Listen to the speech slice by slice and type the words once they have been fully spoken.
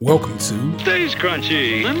Welcome to Stays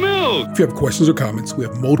Crunchy and Milk. If you have questions or comments, we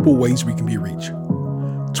have multiple ways we can be reached.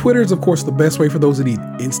 Twitter is, of course, the best way for those that need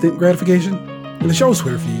instant gratification, and the show's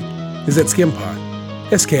Twitter feed is at SkimPod,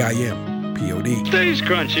 SKIMPOD. Stays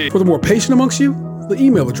Crunchy. For the more patient amongst you, the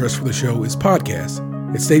email address for the show is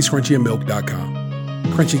podcast@stayscrunchyandmilk.com.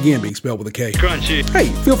 Crunchy again being spelled with a K. Crunchy. Hey,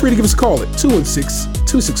 feel free to give us a call at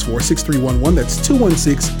 216-264-6311. That's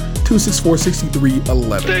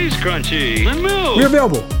 216-264-6311. Stays Crunchy and Milk. We're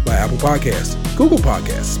available by Apple Podcasts, Google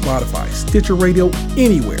Podcasts, Spotify, Stitcher Radio,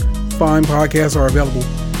 anywhere fine podcasts are available.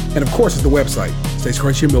 And of course, it's the website,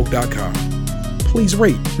 stayscrunchyandmilk.com. Please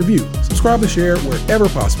rate, review, subscribe, and share wherever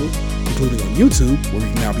possible, including on YouTube, where we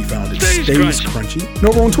can now be found at Stays Crunchy. And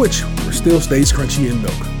over on Twitch, we're still Stays Crunchy and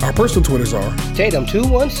Milk. Our personal Twitters are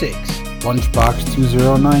Tatum216,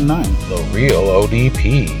 Lunchbox2099, The Real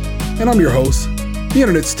ODP. and I'm your host, the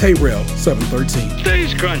Internet's Tayrell713.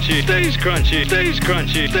 Stays Crunchy. Stays Crunchy. Stays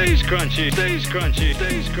Crunchy. Stays Crunchy. Stays Crunchy.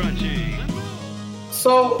 Stays Crunchy.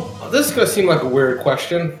 So, this is going to seem like a weird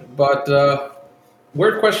question, but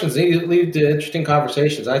weird questions lead to interesting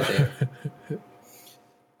conversations, I think.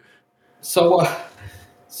 So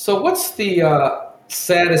what's the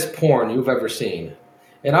saddest porn you've ever seen?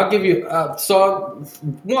 And I'll give you,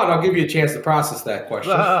 one, I'll give you a chance to process that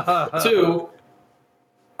question. Two,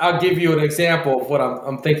 I'll give you an example of what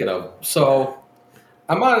I'm thinking of. So,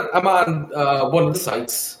 I'm on one of the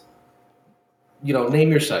sites, name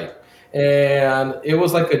your site. And it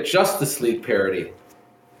was like a Justice League parody.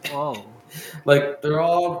 Oh. Like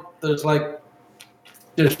there's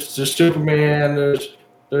Superman, there's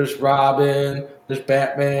Robin, there's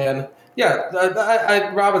Batman. Yeah,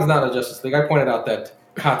 Robin's not a Justice League. I pointed out that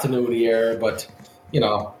continuity error, but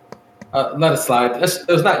let it slide. It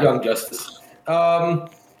was not Young Justice. And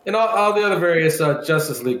all the other various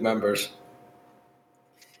Justice League members.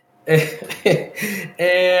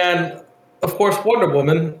 And of course Wonder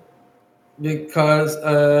Woman. Because,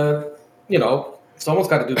 someone's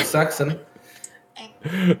got to do the sexing.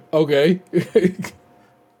 Okay.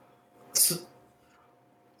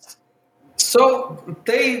 So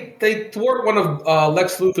they thwart one of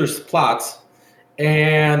Lex Luthor's plots,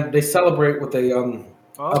 and they celebrate with a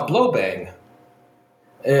blow bang.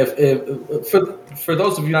 If for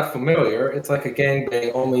those of you not familiar, it's like a gang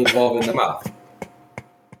bang only involving the mouth.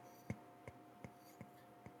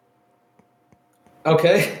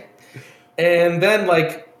 Okay. And then,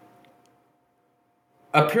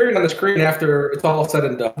 appearing on the screen after it's all said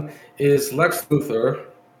and done is Lex Luthor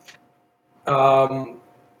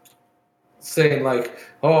saying,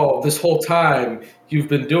 oh, this whole time you've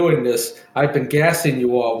been doing this, I've been gassing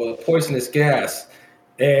you all with a poisonous gas.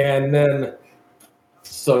 And then,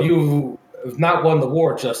 so you have not won the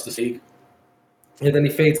war, Justice League. And then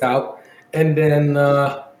he fades out. And then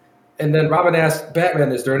Robin asks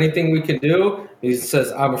Batman, is there anything we can do? He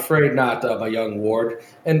says, I'm afraid not, my young ward.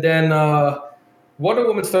 And then Wonder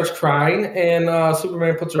Woman starts crying, and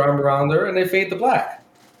Superman puts her arm around her, and they fade to black.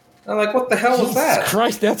 I'm like, what the hell was that? Jesus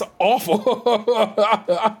Christ, that's awful.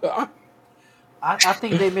 I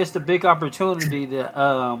think they missed a big opportunity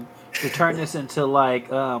to turn this into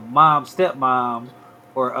mom, stepmom,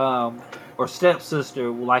 or stepsister,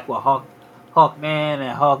 like with Hawkman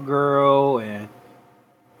and Hawkgirl and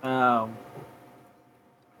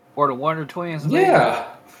or the Wonder Twins. Maybe? Yeah.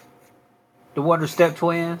 The Wonder Step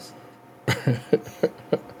Twins. The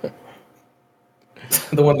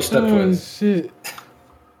Wonder Step Twins. Shit.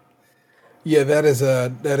 Yeah, that is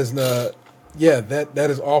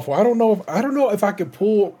awful. I don't know if I could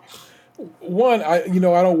pull one. I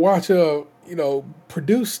don't watch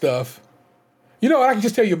produce stuff. I can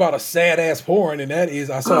just tell you about a sad ass porn, and that is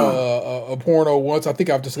I saw a porno once. I think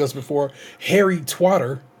I've discussed before. Harry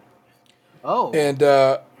Twatter. Oh. And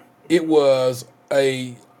it was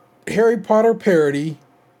a Harry Potter parody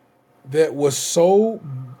that was so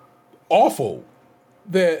awful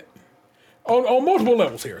that on multiple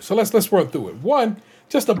levels here. So let's run through it. One,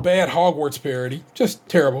 just a bad Hogwarts parody, just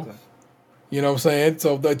terrible. You know what I'm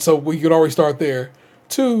saying? So we could already start there.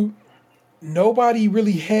 Two, nobody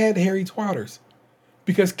really had Harry Twatters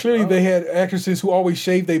because clearly they had actresses who always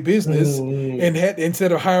shave their business and had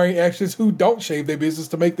instead of hiring actresses who don't shave their business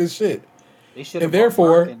to make this shit. They should and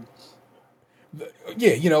therefore,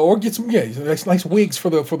 or get some nice wigs for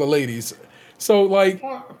the ladies. So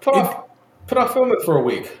put off filming for a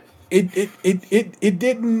week. It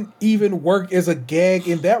didn't even work as a gag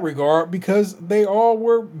in that regard because they all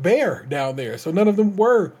were bare down there. So none of them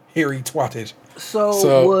were hairy twatted.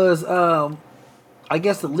 So was I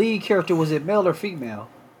guess the lead character, was it male or female?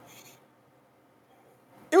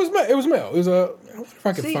 It was male. It was wonder if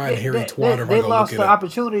I can See, find Harry they, Twatter if I they go lost look the it up.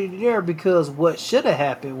 opportunity there because what should have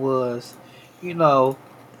happened was, you know,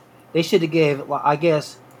 they should have gave, like, I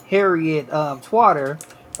guess, Harriet Twatter,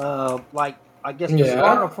 like, I guess the scar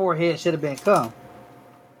on Yeah. her forehead should have been cum.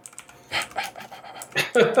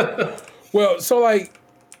 Well, so like,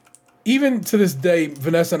 even to this day,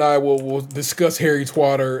 Vanessa and I will discuss Harry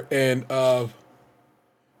Twatter and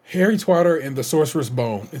the Sorcerer's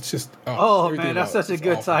Bone. It's just Oh everything man, that's about it. such a It's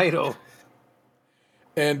good awful. title.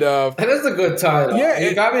 And That is a good title. yeah,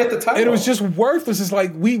 You got me at the title. and it was just worthless. It's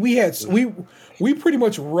like we pretty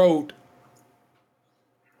much wrote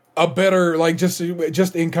a better, like, just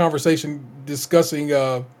in conversation discussing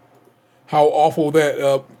how awful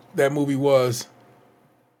that movie was.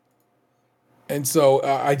 And so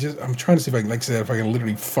I'm trying to see if I can, like I said, if I can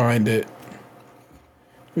literally find it.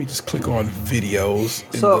 Let me just click on videos.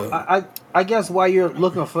 So I guess while you're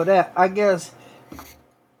looking for that, I guess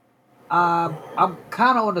I'm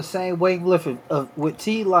kind of on the same wavelength with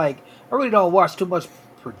T. Like, I really don't watch too much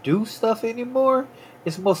produced stuff anymore.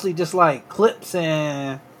 It's mostly just like clips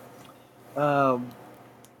and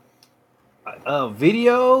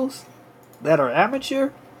videos that are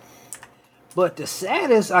amateur. But the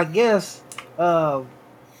saddest, I guess, or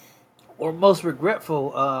most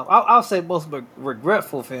regretful, I'll say most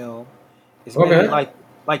regretful film is maybe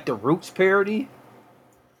like the Roots parody.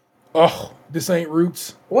 Oh, this ain't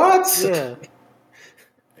Roots. What? Yeah.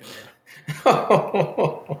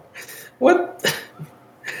 What?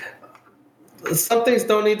 Some things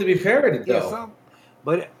don't need to be parodied, though.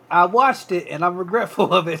 But I watched it and I'm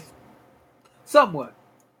regretful of it. Somewhat.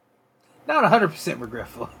 Not 100%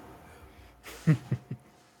 regretful.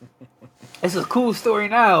 It's a cool story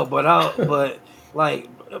now, but I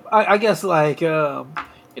guess like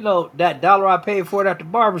that dollar I paid for it at the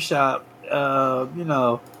barbershop, I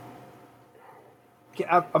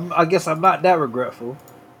guess I'm not that regretful.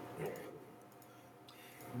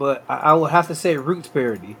 But I would have to say Roots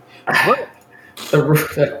parody.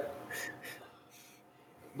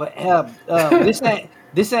 But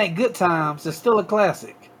this ain't Good Times. It's still a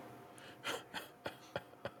classic.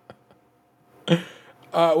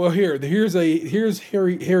 Well, here's Harry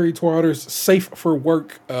Twatter's "Safe for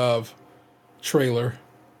Work" trailer.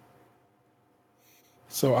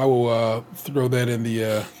 So I will throw that in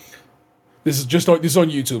the. This is on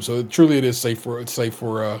YouTube, so truly it is safe for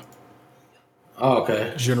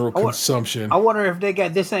okay. general consumption. I wonder if they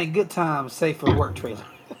got "This Ain't Good Times" Safe for Work trailer.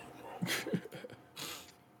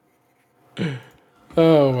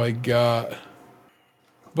 Oh my god.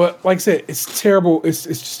 But like I said, it's terrible. It's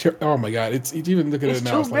just oh my god. It's even looking at it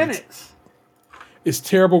now. It's 2 minutes. It's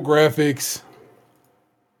terrible graphics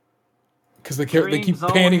because they keep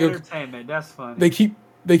panning. Entertainment. That's funny.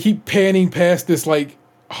 They keep panning past this, like,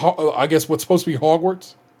 I guess what's supposed to be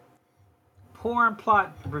Hogwarts. Porn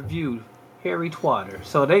plot reviewed. Harry Twatter.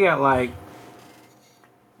 So they got like.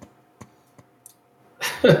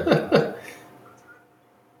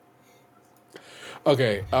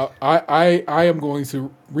 Okay, I am going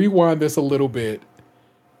to rewind this a little bit.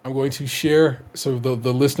 I'm going to share so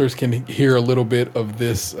the listeners can hear a little bit of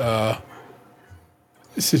this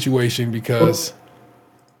situation because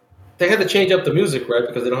they had to change up the music, right?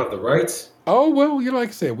 Because they don't have the rights. Oh well, like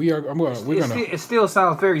I said, we're gonna. It still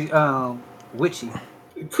sounds very witchy.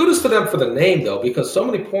 Kudos to them for the name though, because so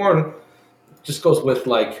many porn just goes with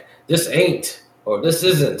like this ain't or this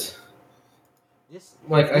isn't.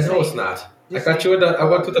 I know it's not. I got you I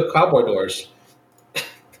went through the cowboy doors.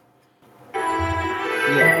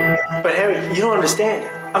 Yeah. But Harry, you don't understand.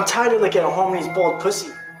 I'm tired of looking at homie's bald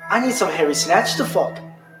pussy. I need some hairy snatch to fuck.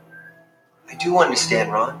 I do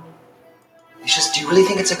understand, Ron. It's just, do you really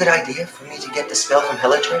think it's a good idea for me to get the spell from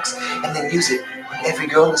Bellatrix and then use it on every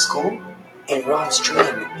girl in the school? In Ron's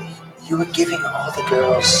dream, you were giving all the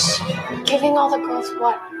girls... Giving all the girls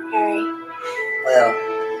what, Harry? Well,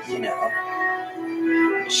 you know...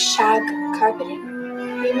 Shag carpeting,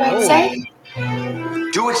 you might say?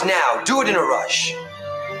 Do it now. Do it in a rush.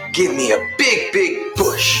 Give me a big, big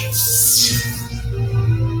bush.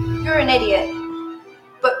 You're an idiot,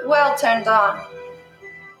 but well turned on.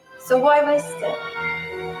 So why waste it?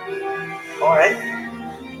 All right.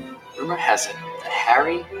 Rumor has it that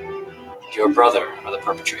Harry and your brother are the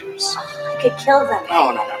perpetrators. I could kill them.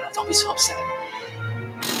 No. Don't be so upset.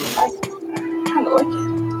 I kind of like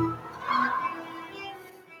it.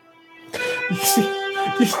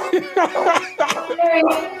 Harry,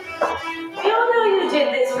 you don't know you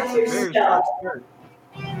did this with your stuff.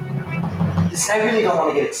 I really don't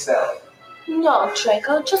want to get expelled. No,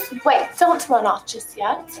 Draco, just wait. Don't run off just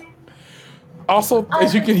yet. Also,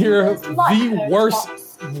 as you can hear, the worst.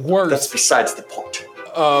 That's besides the point.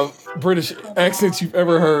 British accents you've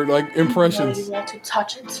ever heard, like impressions. You want to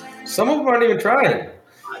touch it. Some of them aren't even trying.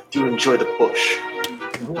 I do enjoy the bush.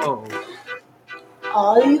 Whoa.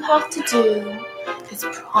 All you have to do is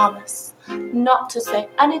promise not to say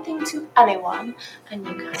anything to anyone, and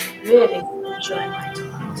you can really enjoy my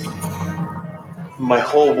toilet. My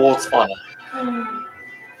whole world's honor.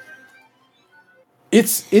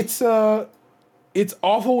 It's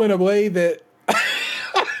awful in a way that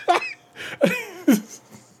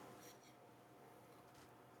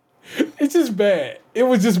it's just bad. It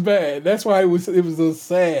was just bad. That's why it was so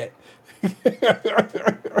sad.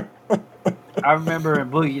 I remember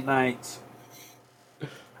in Boogie Nights,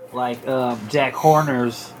 like Jack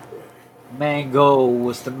Horner's main goal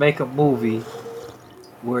was to make a movie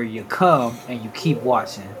where you come and you keep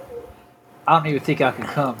watching. I don't even think I could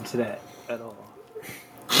come to that at all.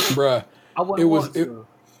 Bruh. I wouldn't want to.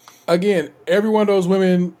 Again, every one of those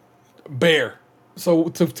women bare. So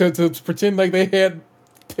to pretend like they had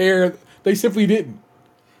hair, they simply didn't.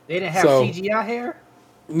 They didn't have CGI hair?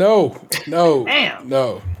 No. Damn.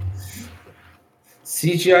 No.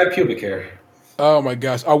 CGI pubic hair. Oh my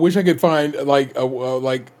gosh! I wish I could find not that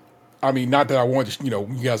I want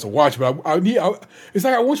you guys to watch, but it's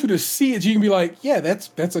like I want you to see it. So you can be like, yeah, that's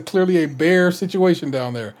clearly a bare situation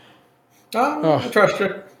down there. I trust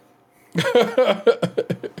you.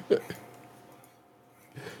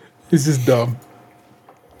 This is dumb.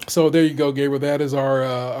 So there you go, Gabriel. That is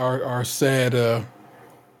our sad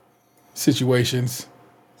situations.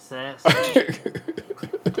 Sad.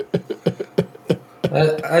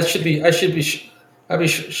 I should be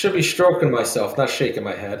stroking myself, not shaking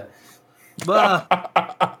my head.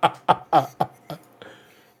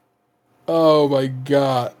 Oh my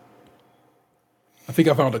god! I think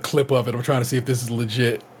I found a clip of it. I'm trying to see if this is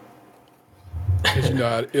legit. 'Cause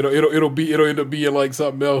it'll end up being like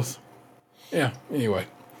something else. Yeah. Anyway,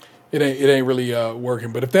 it ain't really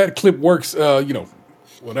working. But if that clip works,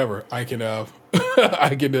 whatever, I can I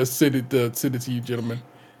can send it to you, gentlemen.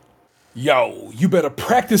 Yo, you better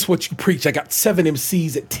practice what you preach. I got 7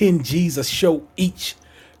 MCs at 10 G's a show each.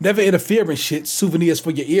 Never interfere and shit. Souvenirs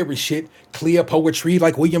for your ear and shit. Clear poetry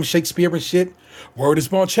like William Shakespeare and shit. Word is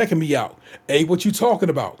born checking me out. A, what you talking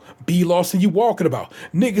about? B, lost and you walking about.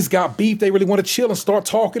 Niggas got beef, they really want to chill and start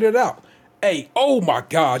talking it out. A, oh my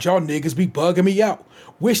God, y'all niggas be bugging me out.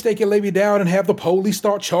 Wish they could lay me down and have the police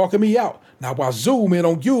start chalking me out. Now I zoom in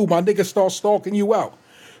on you, my niggas start stalking you out.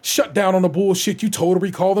 Shut down on the bullshit you totally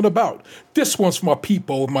calling about. This one's for my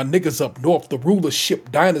people, my niggas up north. The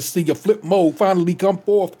rulership dynasty of flip mode finally come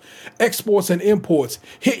forth. Exports and imports,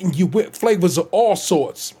 hitting you with flavors of all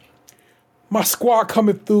sorts. My squad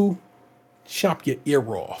coming through, chop your ear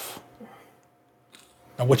off.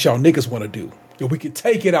 Now what y'all niggas want to do? Yo, we can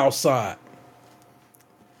take it outside.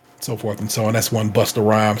 So forth and so on. That's one Busta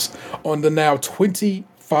Rhymes on the now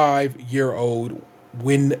 25-year-old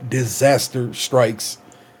When Disaster Strikes.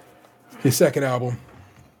 His second album,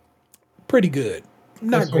 pretty good,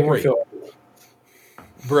 not great,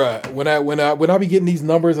 bruh. When I be getting these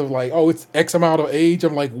numbers of like, oh, it's X amount of age,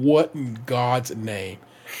 I'm like, what in God's name?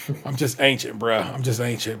 I'm just ancient, bruh. I'm just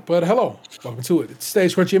ancient. But hello, welcome to it. It's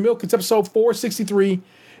Stage Crunchy and Milk. It's episode 463,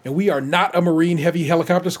 and we are not a Marine heavy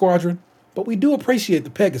helicopter squadron, but we do appreciate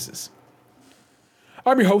the Pegasus.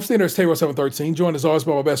 I'm your host, the Tatum 713. Joined as always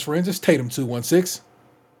by my best friends. It's Tatum 216.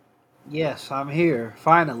 Yes, I'm here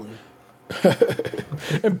finally.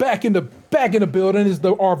 And back in the building is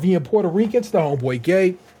the RV in Puerto Rican. It's the homeboy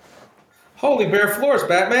Gabe. Holy bare floors,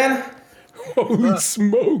 Batman! Holy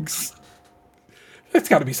smokes! That's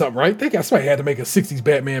got to be something, right? Somebody had to make a '60s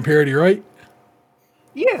Batman parody, right?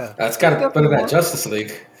 Yeah, that's got to be better than Justice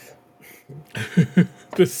League.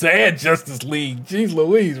 The sad Justice League. Jeez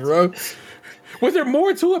Louise, bro. Was there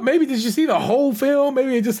more to it? Maybe did you see the whole film?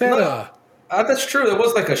 Maybe it just had that's true. There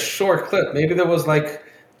was like a short clip. Maybe there was like.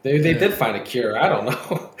 They did find a cure. I don't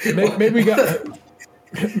know. maybe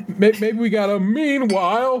we got a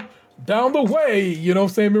meanwhile down the way. You know what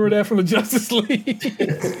I'm saying? Remember that from the Justice League?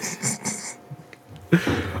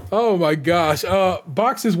 Oh my gosh.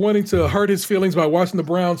 Box is wanting to hurt his feelings by watching the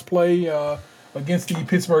Browns play against the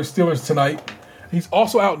Pittsburgh Steelers tonight. He's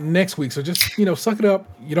also out next week, so just suck it up.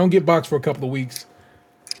 You don't get Box for a couple of weeks.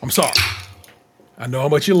 I'm sorry. I know how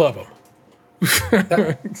much you love him.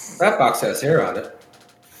 that Box has hair on it.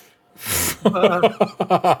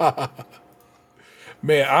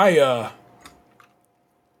 Man, I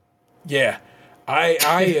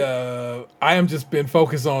am just been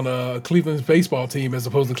focused on Cleveland's baseball team as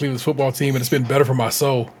opposed to Cleveland's football team, and it's been better for my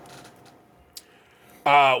soul.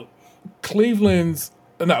 Boston's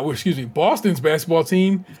basketball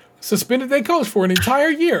team suspended their coach for an entire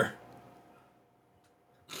year.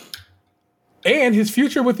 And his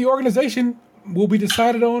future with the organization will be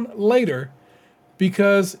decided on later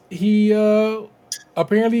because he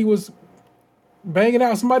apparently was banging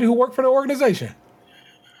out somebody who worked for the organization.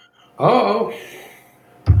 Oh.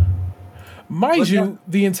 Mind you,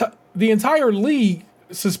 the entire league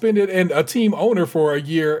suspended and a team owner for a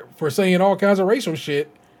year for saying all kinds of racial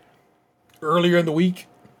shit earlier in the week.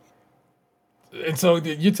 And so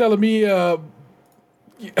you're telling me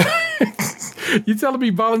you telling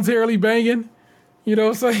me voluntarily banging, you know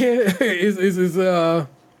what I'm saying, is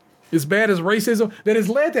as bad as racism that has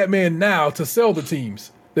led that man now to sell the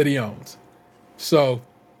teams that he owns. So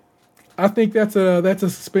I think that's a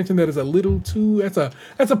suspension that is a little too that's a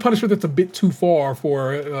punishment that's a bit too far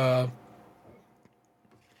for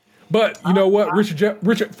but you know what,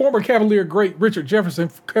 Richard former Cavalier great Richard Jefferson,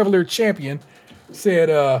 Cavalier champion,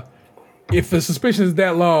 said if the suspension is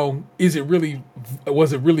that long, was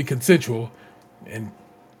it really consensual? And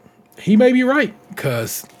he may be right,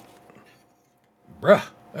 because, bruh,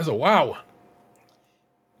 that's a wild one.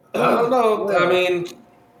 I don't know. I mean,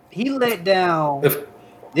 he let down.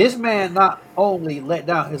 This man not only let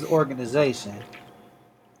down his organization,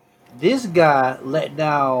 this guy let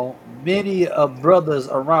down many of brothers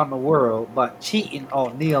around the world by cheating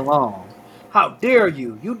on Nia Long. How dare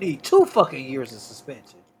you? You need 2 fucking years of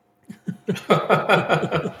suspension.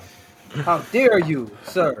 How dare you,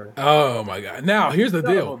 sir? Oh my God! Now here's the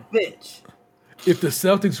deal, bitch. If the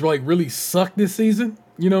Celtics like really suck this season,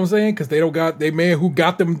 you know what I'm saying? Because they don't got they man who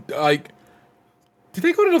got them like. Did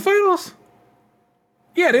they go to the finals?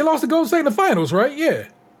 Yeah, they lost to Golden State in the finals, right? Yeah.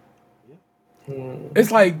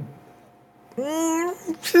 It's like,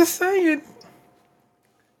 just saying.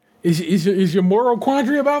 Is your moral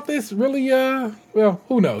quandary about this really? Well,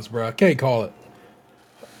 who knows, bro? Can't call it.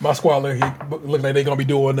 My squad look like they're going to be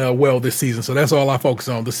doing well this season, so that's all I focus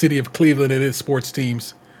on. The city of Cleveland and its sports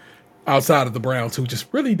teams outside of the Browns, who just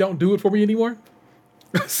really don't do it for me anymore.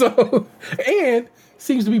 So, and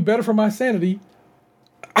seems to be better for my sanity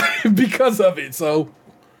because of it. So,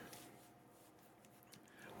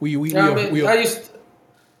 I used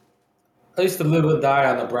to live and die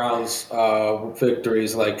on the Browns'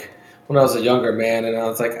 victories, like when I was a younger man, and I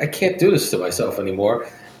was like, I can't do this to myself anymore.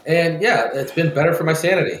 And yeah, it's been better for my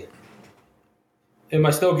sanity. Am I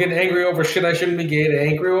still getting angry over shit I shouldn't be getting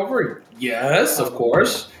angry over? Yes, of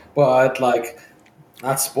course, but like,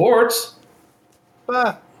 not sports.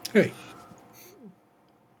 Hey,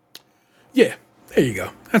 yeah, there you go.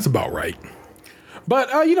 That's about right. But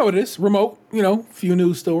you know what it is, remote. You know, few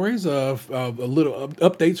news stories, a little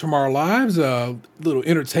updates from our lives, little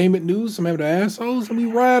entertainment news. Some of the assholes. Let me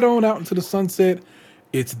ride on out into the sunset.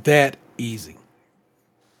 It's that easy.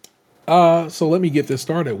 So let me get this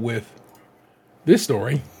started with this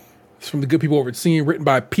story. It's from the good people over at Scene, written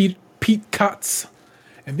by Pete Kotz.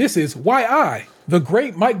 And this is why I, the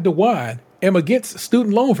great Mike DeWine, am against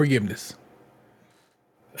student loan forgiveness.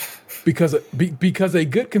 Because a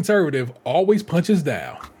good conservative always punches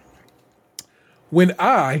down. When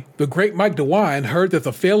I, the great Mike DeWine, heard that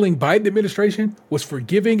the failing Biden administration was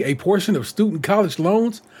forgiving a portion of student college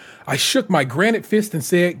loans, I shook my granite fist and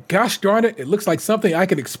said, gosh darn it, it looks like something I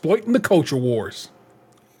can exploit in the culture wars.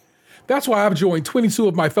 That's why I've joined 22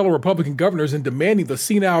 of my fellow Republican governors in demanding the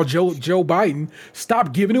senile Joe Biden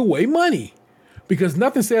stop giving away money. Because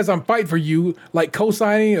nothing says I'm fighting for you like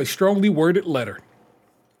co-signing a strongly worded letter.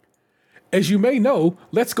 As you may know,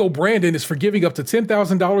 Let's Go Brandon is forgiving up to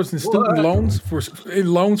 $10,000 in student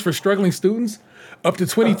loans for struggling students, up to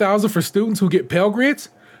 $20,000 for students who get Pell Grants.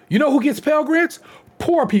 You know who gets Pell Grants?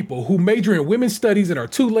 Poor people who major in women's studies and are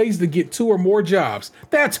too lazy to get 2 or more jobs.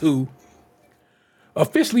 That's who.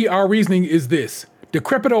 Officially, our reasoning is this.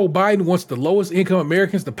 Decrepit old Biden wants the lowest income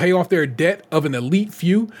Americans to pay off their debt of an elite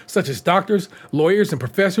few, such as doctors, lawyers, and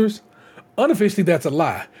professors. Unofficially, that's a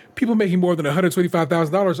lie. People making more than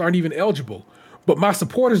 $125,000 aren't even eligible. But my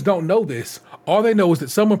supporters don't know this. All they know is that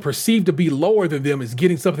someone perceived to be lower than them is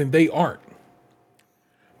getting something they aren't.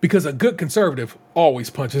 Because a good conservative always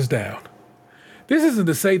punches down. This isn't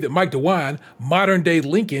to say that Mike DeWine, modern-day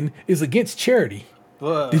Lincoln, is against charity.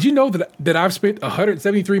 Did you know that I've spent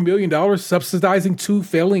 $173 million subsidizing 2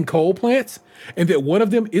 failing coal plants, and that one of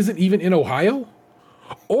them isn't even in Ohio?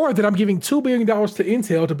 Or that I'm giving $2 billion to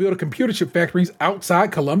Intel to build a computer chip factories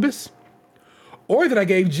outside Columbus? Or that I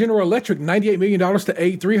gave General Electric $98 million to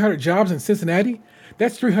aid 300 jobs in Cincinnati?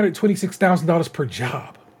 That's $326,000 per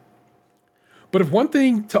job. But if one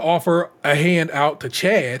thing to offer a hand out to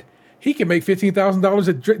Chad, he can make $15,000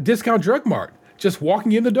 at Discount Drug Mart, just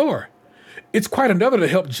walking in the door. It's quite another to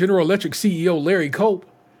help General Electric CEO Larry Culp.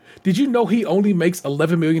 Did you know he only makes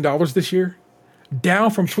 $11 million this year?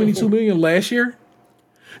 Down from $22 million last year?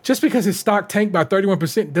 Just because his stock tanked by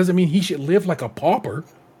 31% doesn't mean he should live like a pauper.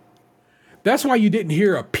 That's why you didn't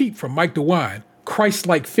hear a peep from Mike DeWine,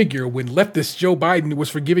 Christ-like figure, when leftist Joe Biden was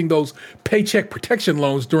forgiving those paycheck protection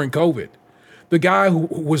loans during COVID. The guy who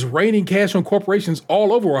was raining cash on corporations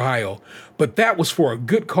all over Ohio, but that was for a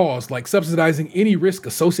good cause, like subsidizing any risk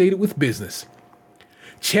associated with business.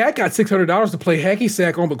 Chad got $600 to play hacky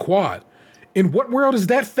sack on the quad. In what world is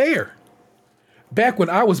that fair? Back when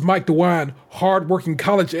I was Mike DeWine, hard-working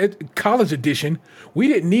college edition, we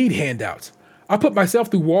didn't need handouts. I put myself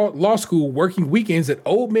through law school working weekends at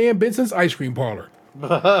Old Man Benson's ice cream parlor.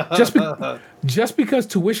 Just because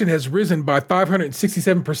tuition has risen by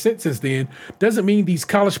 567% since then doesn't mean these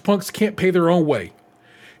college punks can't pay their own way.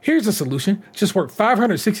 Here's a solution. Just work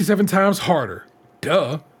 567 times harder.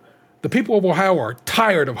 Duh. The people of Ohio are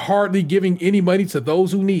tired of hardly giving any money to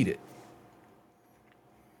those who need it.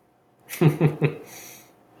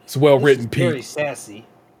 It's well written, Pete. Very sassy.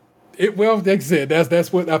 Well, like I said,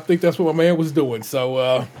 that's what I think. That's what my man was doing.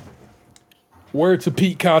 So, word to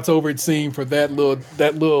Pete Cotts over at Scene for that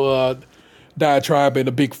little diatribe, and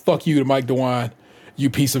a big fuck you to Mike DeWine, you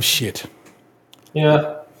piece of shit.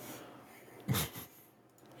 Yeah.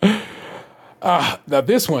 Now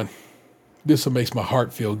this one makes my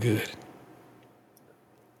heart feel good.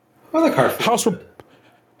 I like heart.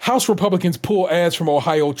 House Republicans pull ads from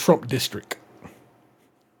Ohio Trump district.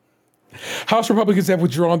 House Republicans have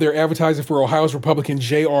withdrawn their advertising for Ohio's Republican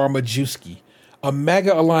J.R. Majewski, a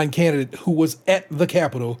MAGA-aligned candidate who was at the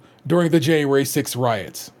Capitol during the January 6th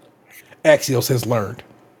riots. Axios has learned.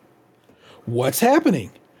 What's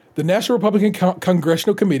happening? The National Republican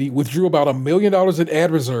Congressional Committee withdrew about $1 million in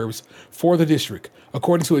ad reserves for the district,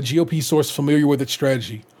 according to a GOP source familiar with its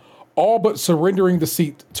strategy, all but surrendering the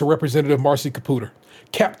seat to Representative Marcy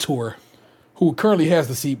Kaptur, who currently has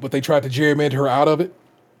the seat, but they tried to gerrymander her out of it.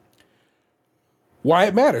 Why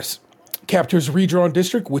it matters. Kaptur's redrawn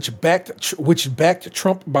district, which backed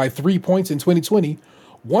Trump by 3 points in 2020,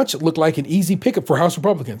 once looked like an easy pickup for House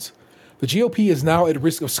Republicans. The GOP is now at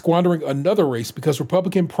risk of squandering another race because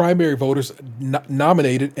Republican primary voters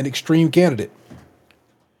nominated an extreme candidate.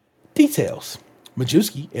 Details.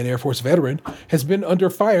 Majewski, an Air Force veteran, has been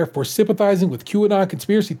under fire for sympathizing with QAnon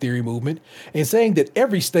conspiracy theory movement and saying that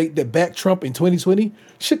every state that backed Trump in 2020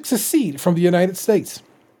 should secede from the United States.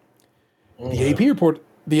 The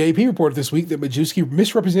AP reported this week that Majewski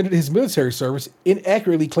misrepresented his military service,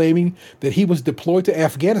 inaccurately claiming that he was deployed to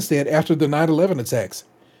Afghanistan after the 9/11 attacks.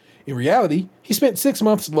 In reality, he spent 6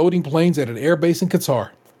 months loading planes at an air base in Qatar.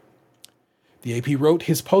 The AP wrote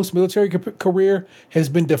his post-military career has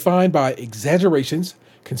been defined by exaggerations,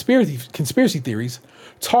 conspiracy theories,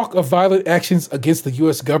 talk of violent actions against the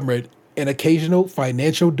U.S. government, and occasional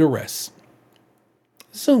financial duress.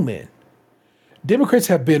 Zoom in. Democrats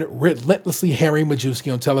have been relentlessly hammering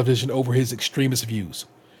Majewski on television over his extremist views.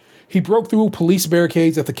 He broke through police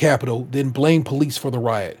barricades at the Capitol, then blamed police for the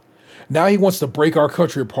riot. Now he wants to break our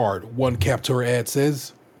country apart, one Kaptur ad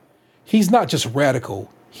says. He's not just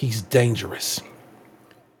radical, he's dangerous.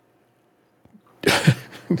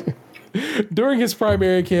 During his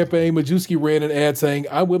primary campaign, Majewski ran an ad saying,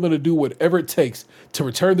 "I'm willing to do whatever it takes to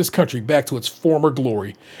return this country back to its former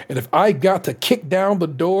glory. And if I got to kick down the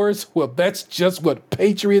doors, well, that's just what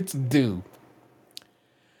patriots do."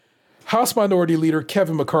 House Minority Leader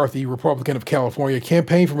Kevin McCarthy, Republican of California,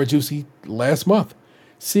 campaigned for Majewski last month,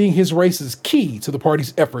 seeing his race as key to the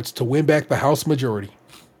party's efforts to win back the House majority.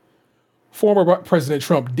 Former President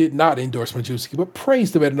Trump did not endorse Majewski, but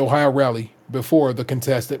praised him at an Ohio rally before the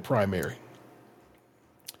contested primary.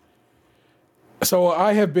 So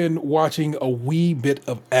I have been watching a wee bit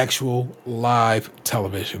of actual live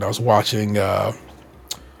television. I was watching Abbott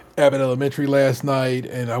Elementary last night,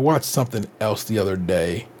 and I watched something else the other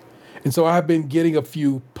day. And so I've been getting a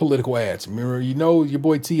few political ads. Remember, you know your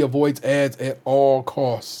boy T avoids ads at all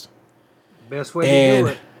costs. Best way to do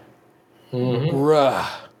it. Bruh.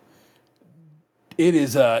 It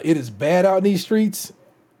is bad out in these streets,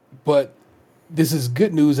 but this is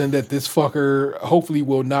good news in that this fucker hopefully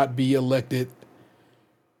will not be elected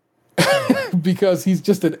because he's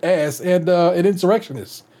just an ass and an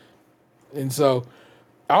insurrectionist. And so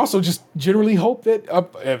I also just generally hope that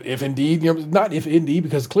if indeed, not if indeed,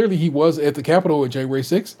 because clearly he was at the Capitol on January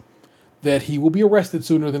 6th, that he will be arrested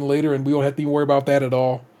sooner than later and we don't have to worry about that at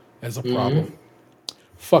all as a problem.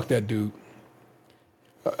 Fuck that dude.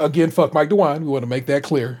 Again, fuck Mike DeWine. We want to make that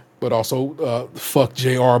clear. But also, fuck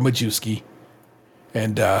J.R. Majewski.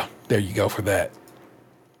 And there you go for that.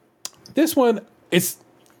 This one, it's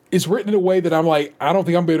written in a way that I'm like, I don't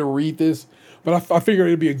think I'm going to read this. But I figured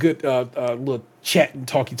it'd be a good little chat and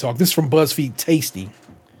talky talk. This is from BuzzFeed Tasty.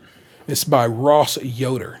 It's by Ross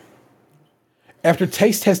Yoder. After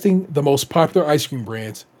taste testing the most popular ice cream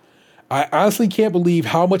brands, I honestly can't believe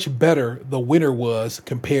how much better the winner was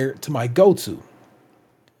compared to my go-to.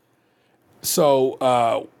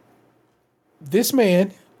 So this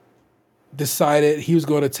man decided he was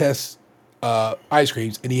going to test ice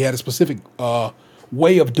creams, and he had a specific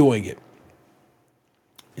way of doing it.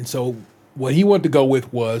 And so what he wanted to go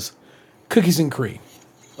with was cookies and cream.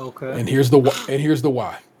 Okay. And here's the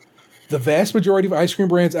why. The vast majority of ice cream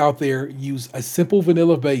brands out there use a simple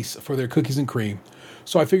vanilla base for their cookies and cream.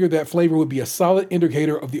 So I figured that flavor would be a solid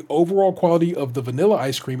indicator of the overall quality of the vanilla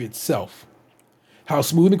ice cream itself. How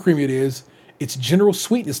smooth and creamy it is, its general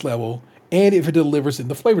sweetness level, and if it delivers in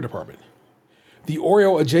the flavor department. The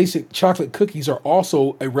Oreo adjacent chocolate cookies are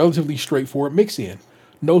also a relatively straightforward mix-in.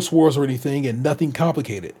 No swirls or anything, and nothing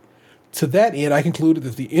complicated. To that end, I concluded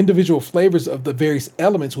that the individual flavors of the various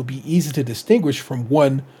elements would be easy to distinguish from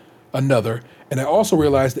one another, and I also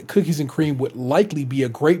realized that cookies and cream would likely be a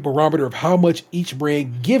great barometer of how much each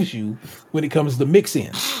brand gives you when it comes to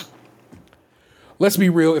mix-ins. Let's be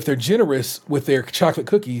real, if they're generous with their chocolate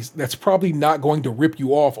cookies, that's probably not going to rip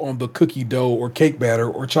you off on the cookie dough or cake batter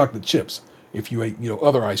or chocolate chips if you ate,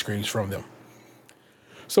 other ice creams from them.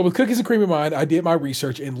 So with cookies and cream in mind, I did my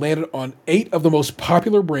research and landed on 8 of the most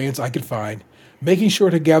popular brands I could find, making sure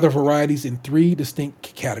to gather varieties in 3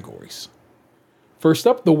 distinct categories. First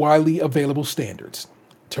up, the widely available standards: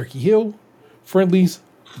 Turkey Hill, Friendlies,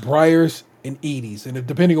 Breyers, and Edie's. And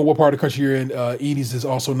depending on what part of the country you're in, Edie's is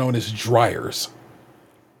also known as Dryers.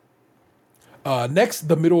 Next,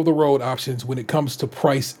 the middle-of-the-road options when it comes to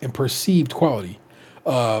price and perceived quality.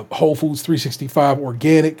 Whole Foods 365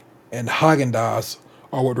 Organic and Haagen-Dazs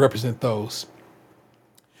are what represent those.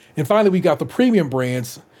 And finally, we got the premium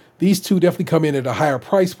brands. These two definitely come in at a higher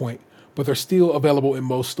price point, but they're still available in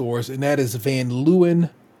most stores, and that is Van Leeuwen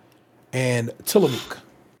and Tillamook.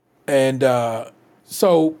 And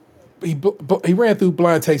so he ran through,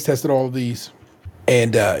 blind taste tested all of these,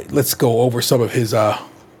 and let's go over some of his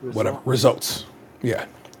results. Yeah.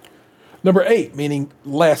 Number 8, meaning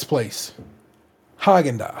last place,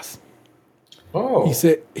 Haagen-Dazs. Oh.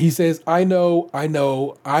 He says, I know,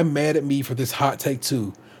 I'm mad at me for this hot take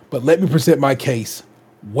too, but let me present my case.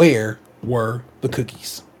 Where were the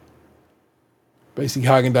cookies? Basically,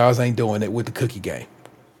 Haagen-Dazs ain't doing it with the cookie game.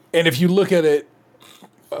 And if you look at it,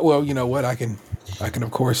 well, you know what? I can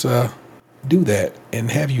of course do that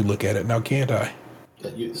and have you look at it now, can't I?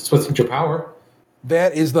 It's within your power.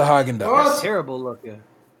 That is the Haagen-Dazs. Oh, that's terrible looking.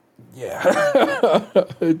 Yeah,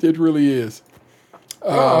 it really is.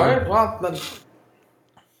 All right. Well, then.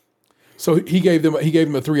 So he gave them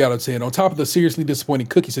a 3 out of 10. On top of the seriously disappointing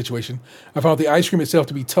cookie situation, I found the ice cream itself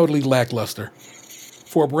to be totally lackluster.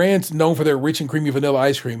 For a brand known for their rich and creamy vanilla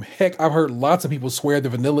ice cream, heck, I've heard lots of people swear that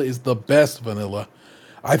vanilla is the best vanilla.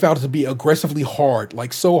 I found it to be aggressively hard,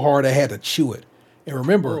 like so hard I had to chew it. And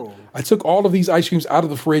remember, I took all of these ice creams out of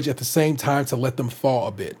the fridge at the same time to let them thaw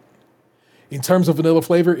a bit. In terms of vanilla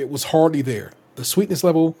flavor, it was hardly there. The sweetness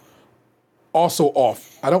level, also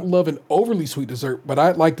off. I don't love an overly sweet dessert, but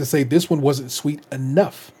I'd like to say this one wasn't sweet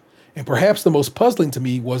enough. And perhaps the most puzzling to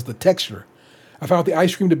me was the texture. I found the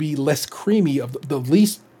ice cream to be less creamy, the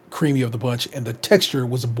least creamy of the bunch, and the texture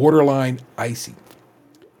was borderline icy.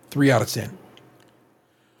 3 out of 10.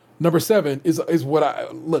 Number 7 is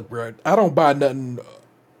what look, bro. I don't buy nothing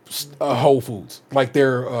Whole Foods like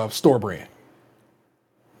their store brand.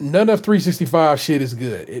 None of 365 shit is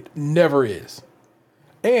good. It never is.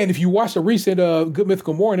 And if you watch the recent Good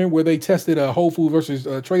Mythical Morning where they tested Whole Foods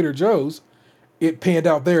versus Trader Joe's, it panned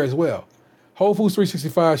out there as well. Whole Foods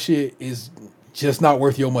 365 shit is just not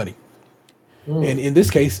worth your money. And in this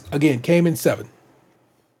case, again, came in 7.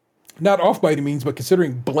 Not off by any means, but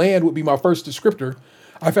considering bland would be my first descriptor,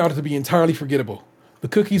 I found it to be entirely forgettable. The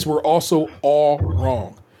cookies were also all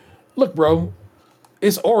wrong. Look, bro,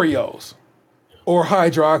 it's Oreos or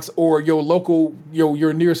Hydrox or your local,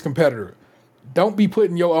 your nearest competitor. Don't be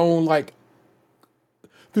putting your own, like,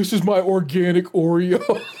 this is my organic Oreo.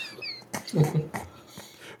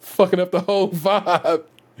 Fucking up the whole vibe.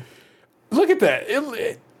 Look at that.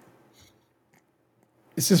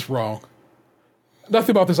 It's just wrong.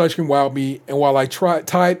 Nothing about this ice cream wowed me, and while it's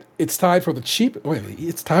tied for the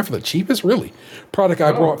cheapest, really, product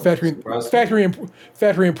I brought, factory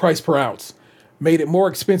and price per ounce, made it more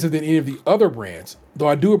expensive than any of the other brands, though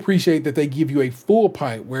I do appreciate that they give you a full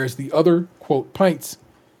pint, whereas the other, quote, pints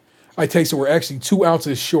I tasted were actually 2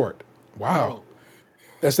 ounces short. Wow.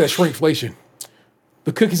 That's that shrinkflation.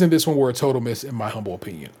 The cookies in this one were a total miss, in my humble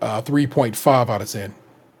opinion. 3.5 out of 10.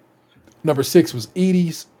 Number 6 was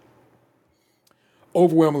Edie's.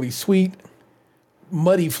 Overwhelmingly sweet.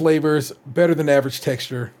 muddy flavors, better than average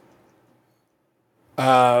texture.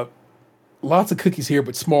 Lots of cookies here,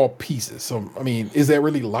 but small pieces. So, I mean, is that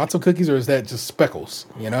really lots of cookies or is that just speckles,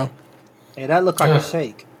 you know? Hey, that looked like a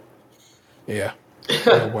shake. Yeah.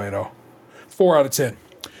 No way at all. 4 out of 10.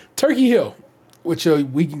 Turkey Hill, which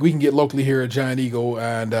we can get locally here at Giant Eagle.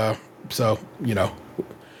 And so, you know,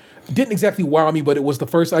 didn't exactly wow me, but it was the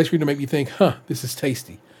first ice cream to make me think, this is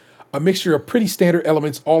tasty. A mixture of pretty standard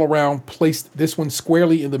elements all around placed this one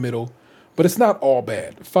squarely in the middle, but it's not all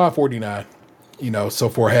bad. $5.49. You know, so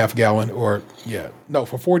for a half gallon for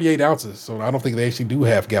 48 ounces. So I don't think they actually do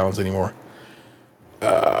half gallons anymore.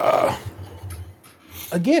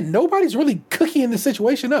 Again, nobody's really cooking the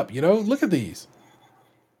situation up, you know? Look at these.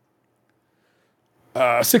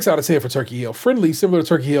 6 out of 10 for Turkey Hill. Friendly, similar to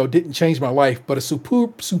Turkey Hill, didn't change my life, but a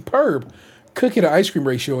superb cookie to ice cream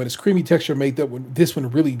ratio and its creamy texture made this one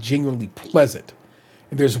really genuinely pleasant.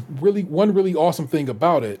 And there's one really awesome thing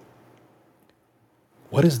about it.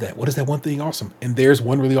 What is that? What is that one thing awesome? And there's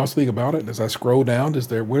one really awesome thing about it. As I scroll down,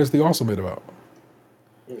 what is the awesome bit about?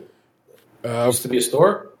 Used to be a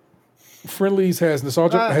store? Friendly's has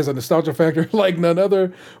a nostalgia factor like none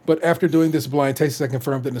other. But after doing this blind taste, I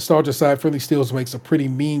confirmed that nostalgia side, Friendly Steals makes a pretty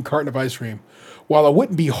mean carton of ice cream. While it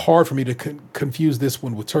wouldn't be hard for me to confuse this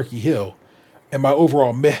one with Turkey Hill, and my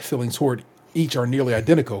overall meh feelings toward each are nearly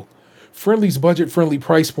identical, Friendly's budget-friendly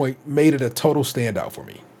price point made it a total standout for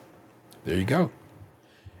me. There you go.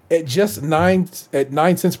 At just 9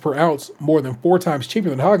 cents per ounce, more than 4 times cheaper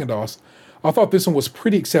than Haagen-Dazs, I thought this one was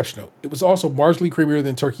pretty exceptional. It was also marginally creamier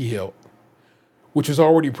than Turkey Hill, which was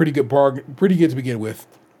already a pretty good to begin with.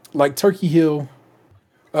 Like Turkey Hill,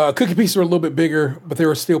 cookie pieces are a little bit bigger, but there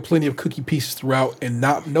are still plenty of cookie pieces throughout, and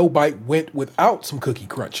no bite went without some cookie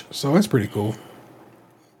crunch. So that's pretty cool.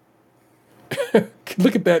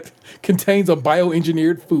 Look at that. Contains a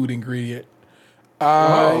bioengineered food ingredient.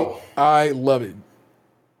 I love it.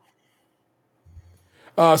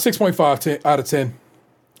 6.5 out of 10.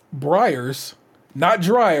 Breyers, not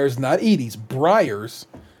Dryers, not Edie's, Breyers,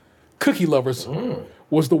 Cookie Lovers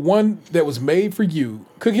was the one that was made for you.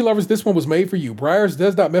 Cookie Lovers, this one was made for you. Breyers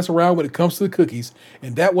does not mess around when it comes to the cookies,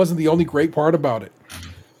 and that wasn't the only great part about it.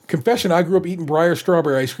 Confession, I grew up eating Breyers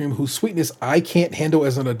strawberry ice cream whose sweetness I can't handle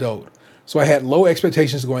as an adult. So I had low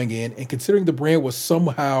expectations going in, and considering the brand was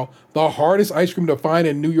somehow the hardest ice cream to find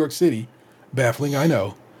in New York City, baffling, I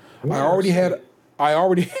know. I already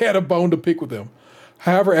had a bone to pick with them.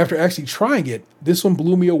 However, after actually trying it, this one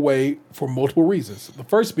blew me away for multiple reasons. The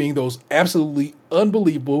first being those absolutely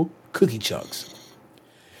unbelievable cookie chunks.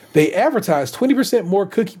 They advertise 20% more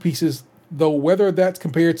cookie pieces, though whether that's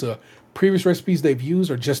compared to previous recipes they've used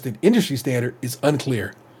or just an industry standard is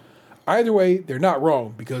unclear. Either way, they're not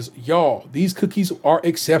wrong because, y'all, these cookies are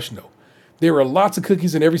exceptional. There were lots of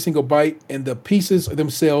cookies in every single bite, and the pieces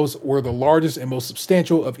themselves were the largest and most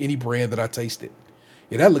substantial of any brand that I tasted.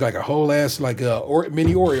 Yeah, that looked like a whole ass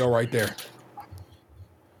mini Oreo right there.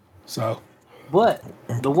 So, but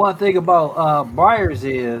the one thing about Breyers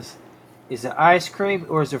is it ice cream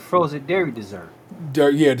or is it frozen dairy dessert?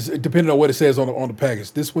 Yeah, depending on what it says on the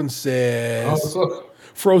package. This one says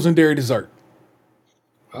frozen dairy dessert.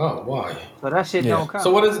 Oh, why? So that shit don't count.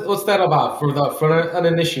 So what's that about for the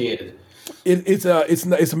uninitiated? It's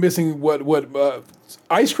a missing what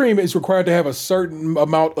ice cream is required to have a certain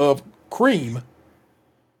amount of cream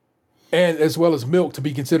and as well as milk to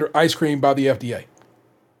be considered ice cream by the FDA.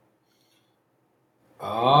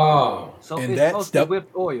 Oh. So and it's mostly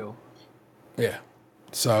whipped oil. Yeah.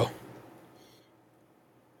 So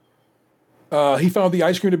he found the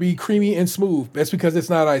ice cream to be creamy and smooth. That's because it's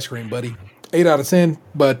not ice cream, buddy. 8 out of 10,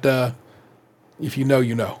 but if you know,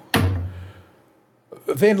 you know.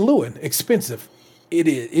 Van Leeuwen, expensive. It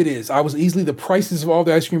is. I was easily the prices of all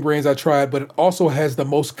the ice cream brands I tried, but it also was the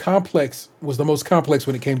most complex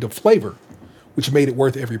when it came to flavor, which made it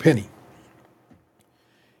worth every penny.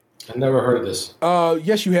 I never heard of this.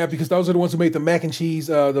 Yes, you have, because those are the ones who made the mac and cheese,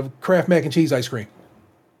 the Kraft mac and cheese ice cream.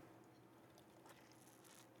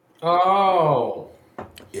 Oh.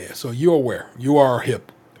 Yeah, so you're aware. You are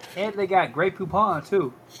hip. And they got Grey Poupon,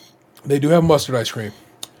 too. They do have mustard ice cream.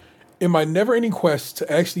 In my never-ending quest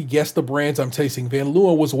to actually guess the brands I'm tasting, Van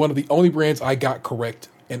Leeuwen was one of the only brands I got correct.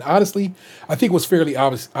 And honestly, I think it was fairly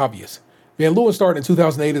obvious. Van Leeuwen started in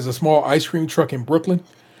 2008 as a small ice cream truck in Brooklyn,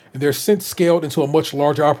 and they're since scaled into a much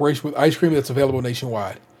larger operation with ice cream that's available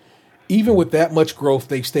nationwide. Even with that much growth,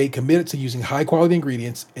 they've stayed committed to using high-quality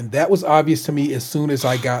ingredients, and that was obvious to me as soon as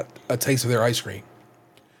I got a taste of their ice cream.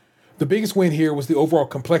 The biggest win here was the overall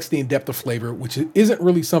complexity and depth of flavor, which isn't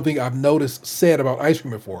really something I've noticed said about ice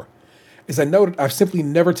cream before. As I noted, I've simply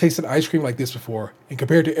never tasted ice cream like this before, and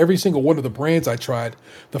compared to every single one of the brands I tried,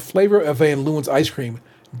 the flavor of Van Leeuwen's ice cream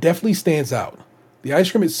definitely stands out. The ice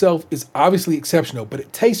cream itself is obviously exceptional, but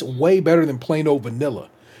it tastes way better than plain old vanilla.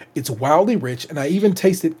 It's wildly rich, and I even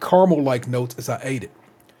tasted caramel-like notes as I ate it.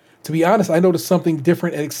 To be honest, I noticed something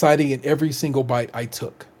different and exciting in every single bite I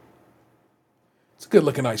took. It's a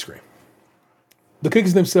good-looking ice cream. The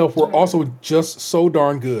cookies themselves were also just so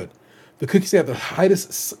darn good. The cookies had the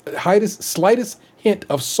slightest hint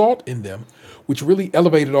of salt in them, which really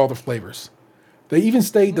elevated all the flavors. They even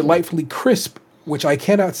stayed delightfully crisp, which I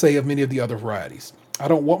cannot say of many of the other varieties. I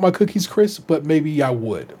don't want my cookies crisp, but maybe I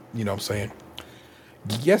would. You know what I'm saying?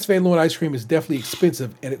 Yes, Van Leeuwen ice cream is definitely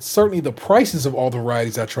expensive, and it's certainly the prices of all the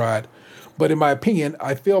varieties I tried, but in my opinion,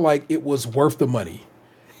 I feel like it was worth the money.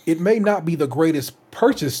 It may not be the greatest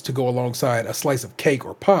purchase to go alongside a slice of cake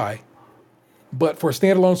or pie, but for a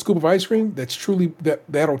standalone scoop of ice cream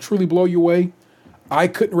that'll truly blow you away, I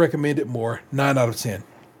couldn't recommend it more. 9 out of 10.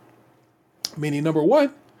 Meaning number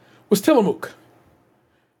 1 was Tillamook.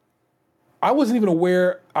 I wasn't even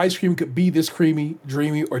aware ice cream could be this creamy,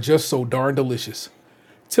 dreamy, or just so darn delicious.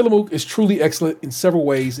 Tillamook is truly excellent in several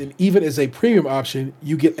ways, and even as a premium option,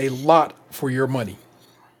 you get a lot for your money.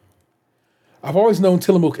 I've always known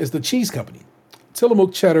Tillamook as the cheese company.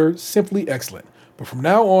 Tillamook cheddar, simply excellent. But from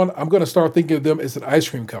now on, I'm going to start thinking of them as an ice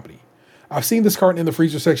cream company. I've seen this carton in the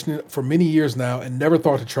freezer section for many years now and never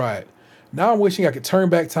thought to try it. Now I'm wishing I could turn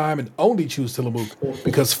back time and only choose Tillamook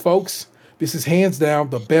because, folks, this is hands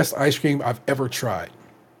down the best ice cream I've ever tried.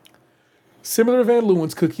 Similar to Van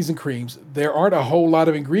Leeuwen's cookies and creams, there aren't a whole lot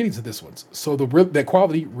of ingredients in this one, so that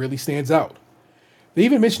quality really stands out. They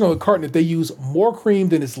even mention on the carton that they use more cream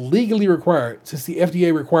than is legally required, since the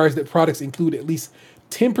FDA requires that products include at least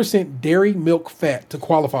 10% dairy milk fat to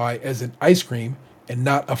qualify as an ice cream and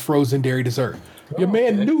not a frozen dairy dessert. Your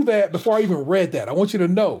man knew that before I even read that. I want you to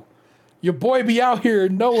know. Your boy be out here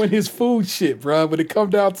knowing his food shit, bro, when it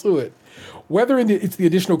comes down to it. Whether it's the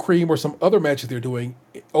additional cream or some other matches they're doing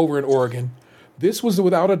over in Oregon, this was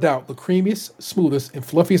without a doubt the creamiest, smoothest, and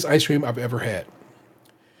fluffiest ice cream I've ever had.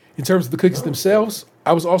 In terms of the cookies themselves,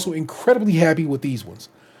 I was also incredibly happy with these ones.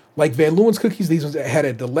 Like Van Leeuwen's cookies, these ones had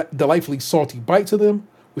a delightfully salty bite to them,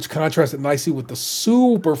 which contrasted nicely with the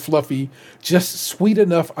super fluffy, just sweet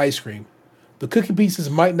enough ice cream. The cookie pieces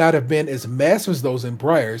might not have been as massive as those in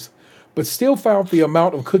Breyers, but still found the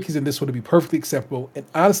amount of cookies in this one to be perfectly acceptable, and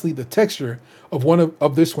honestly, the texture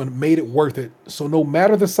of this one made it worth it, so no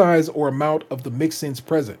matter the size or amount of the mix-ins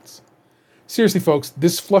presents. Seriously, folks,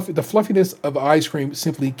 the fluffiness of ice cream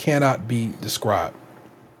simply cannot be described.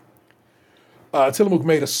 Tillamook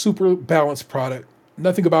made a super balanced product.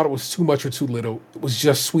 Nothing about it was too much or too little. It was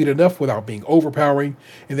just sweet enough without being overpowering,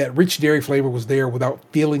 and that rich dairy flavor was there without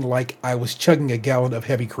feeling like I was chugging a gallon of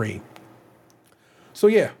heavy cream. So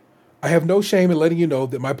yeah, I have no shame in letting you know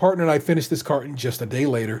that my partner and I finished this carton just a day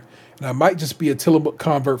later, and I might just be a Tillamook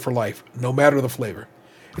convert for life, no matter the flavor.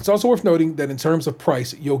 It's also worth noting that in terms of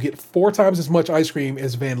price, you'll get 4 times as much ice cream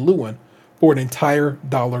as Van Leeuwen for an entire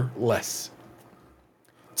 $1 less.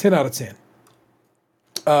 10 out of 10.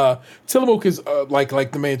 Tillamook is like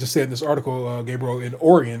the man just said in this article, Gabriel, in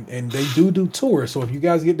Oregon, and they do tours. So if you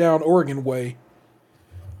guys get down Oregon way,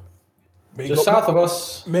 just south of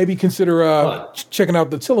us, maybe consider checking out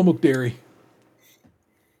the Tillamook Dairy.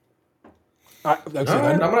 I'm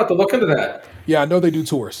gonna have to look into that. Yeah, I know they do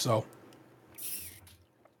tours, so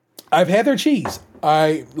I've had their cheese.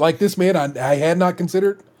 I like this man. I had not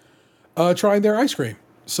considered trying their ice cream,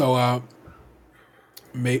 so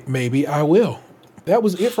maybe I will. That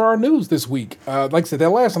was it for our news this week. Like I said,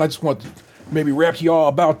 that last one, I just want to maybe rap you all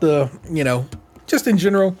about the, just in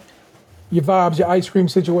general, your vibes, your ice cream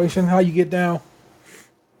situation, how you get down.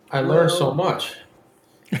 I learned so much.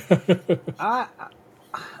 I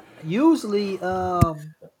usually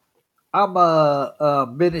I'm a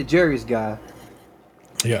Ben and Jerry's guy.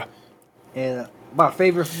 Yeah. And my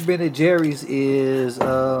favorite from Ben and Jerry's is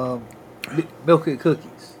milk and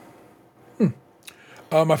cookies.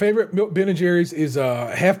 My favorite Ben and Jerry's is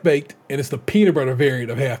half baked, and it's the peanut butter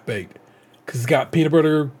variant of half baked because it's got peanut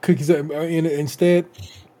butter cookies in it instead.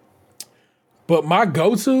 But my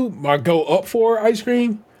go up for ice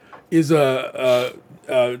cream is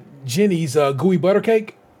Jenny's gooey butter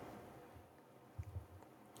cake.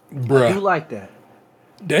 Bruh. I do like that.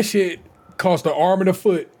 That shit cost an arm and a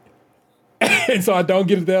foot, and so I don't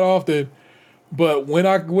get it that often. But when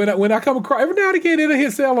I come across, every now and again it'll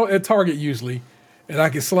hit sale at Target usually, and I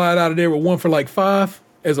can slide out of there with one for like $5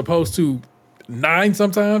 as opposed to $9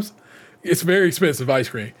 sometimes. It's very expensive ice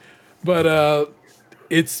cream, but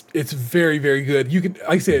It's very, very good. You can, like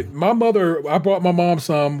I said, my mother. I brought my mom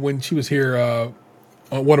some when she was here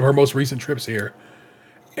on one of her most recent trips here,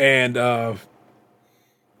 and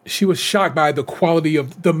she was shocked by the quality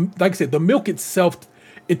of the. Like I said, the milk itself,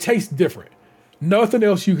 it tastes different. Nothing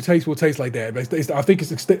else you can taste will taste like that. I think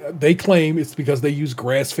they claim it's because they use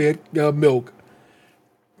grass-fed milk,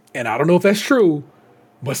 and I don't know if that's true,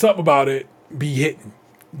 but something about it be hitting.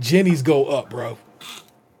 Jenny's go up, bro.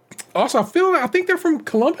 Also, I think they're from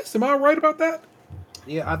Columbus. Am I right about that?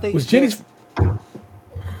 Yeah, I think was Jenny's.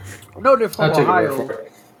 No, they're from Ohio.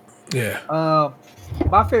 Yeah.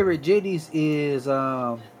 My favorite Jenny's is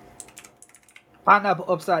pineapple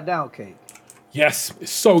upside down cake. Yes, it's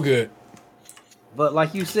so good. But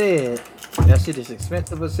like you said, that shit is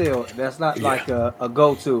expensive as hell. That's not like a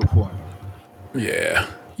go-to for me. Yeah.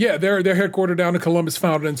 Yeah, they're headquartered down in Columbus,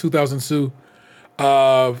 founded in 2002.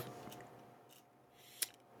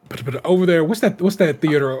 But over there, what's that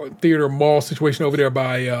theater mall situation over there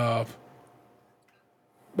by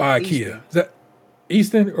IKEA? Is that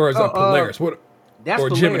Easton or is that Polaris? That's or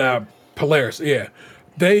Gemini Polaris? Yeah,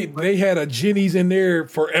 they had a Jenny's in there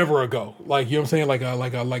forever ago. Like, you know what I'm saying, like a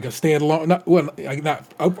standalone, not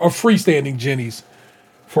a freestanding Jenny's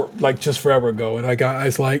for like just forever ago. And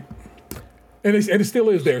it's like. And it still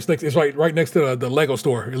is there. It's right next to the Lego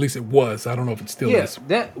store. At least it was. I don't know if it still is.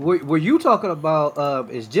 That were you talking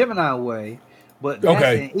about is Gemini Way, but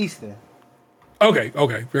that's in Easton. Okay,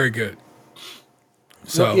 very good.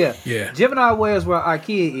 So yeah. Gemini Way is where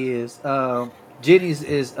IKEA is. Jenny's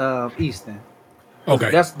is Easton.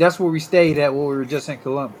 Okay, that's where we stayed at when we were just in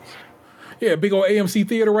Columbus. Yeah, big old AMC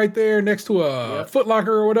theater right there next to a Foot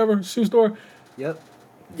Locker or whatever shoe store. Yep.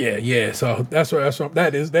 Yeah. So that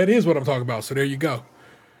is what I'm talking about. So there you go.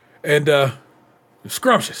 And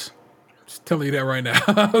scrumptious. Just telling you that right now.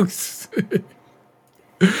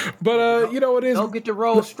 But you know it is. Don't get the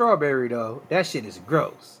rolled strawberry though. That shit is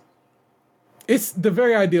gross. It's the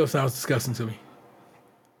very ideal sounds disgusting to me.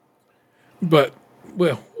 But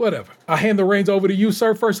well, whatever. I hand the reins over to you,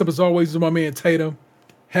 sir. First up, as always, is my man Tatum.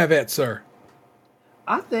 Have at, sir.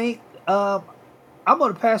 I think I'm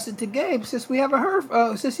going to pass it to Gabe since we haven't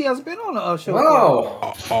heard, since he hasn't been on the show.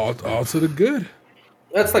 Oh, all to the good.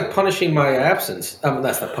 That's like punishing my absence.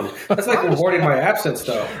 That's not punishing. That's like rewarding my absence,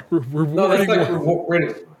 though. That's like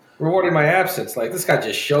rewarding my absence. Like, this guy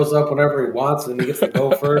just shows up whenever he wants and he gets to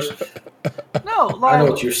go first. No, like, I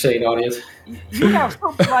know what you're saying, audience. You have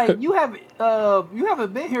something like you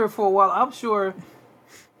haven't been here for a while. I'm sure.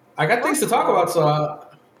 I got things to talk about,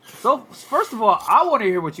 So first of all, I want to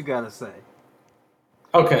hear what you got to say.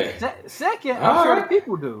 Okay. Second, I'm sure the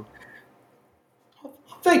people do.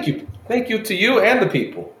 Thank you to you and the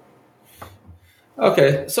people.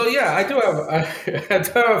 Okay, so yeah, I do have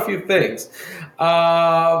a few things.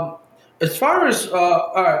 As far as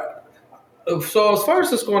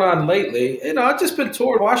this going on lately, I've just been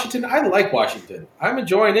touring Washington. I like Washington. I'm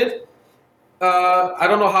enjoying it. I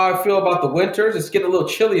don't know how I feel about the winters. It's getting a little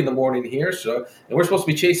chilly in the morning here, and we're supposed to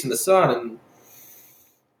be chasing the sun, and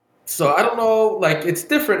so I don't know. Like, it's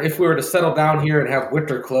different if we were to settle down here and have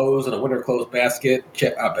winter clothes and a winter clothes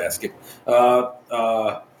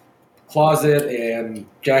closet and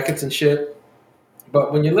jackets and shit.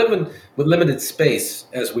 But when you're living with limited space,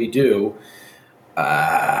 as we do,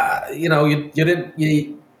 you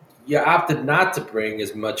opted not to bring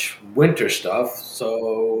as much winter stuff,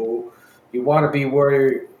 so you want to be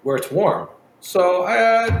where it's warm. So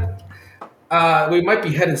we might be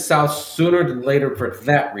heading south sooner than later for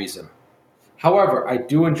that reason. However, I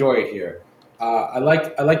do enjoy it here. I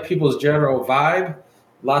like people's general vibe.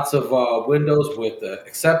 Lots of windows with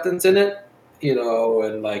acceptance in it,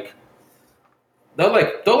 and like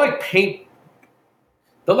they'll paint,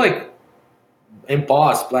 they'll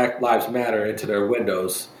emboss Black Lives Matter into their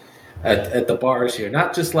windows at the bars here.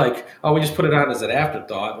 Not just like, oh, we just put it on as an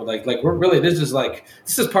afterthought. But like we're really, this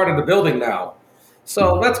is part of the building now.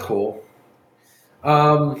 So that's cool.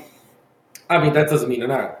 I mean, that doesn't mean they're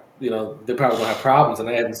not, they probably don't have problems, and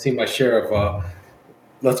I haven't seen my share of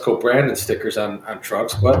Let's Go Brandon stickers on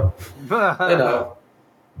trucks, but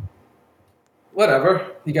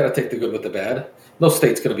whatever. You got to take the good with the bad. No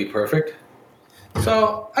state's going to be perfect.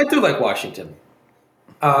 So I do like Washington.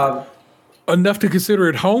 Enough to consider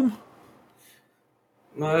it home?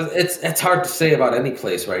 It's hard to say about any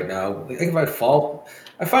place right now. I think I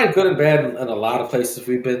find good and bad in a lot of places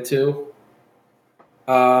we've been to.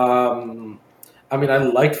 I mean, I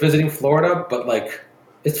liked visiting Florida, but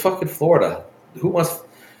it's fucking Florida. Who wants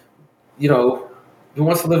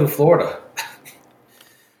to live in Florida?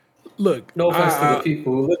 Look, no offense to the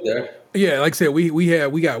people who live there. Yeah, like I said, we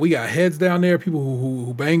got heads down there, people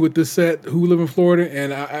who bang with this set, who live in Florida,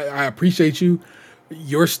 and I appreciate you.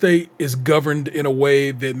 Your state is governed in a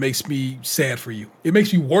way that makes me sad for you. It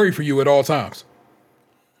makes me worry for you at all times.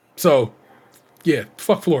 So, yeah,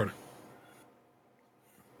 fuck Florida.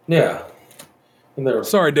 Yeah. And their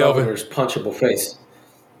Sorry, Delvin. governor's punchable face.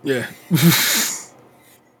 Yeah.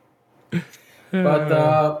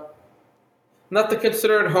 But not to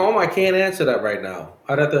consider it home, I can't answer that right now.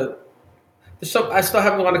 I'd have to. I still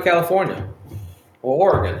haven't gone to California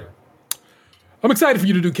or Oregon. I'm excited for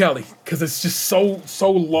you to do Cali because it's just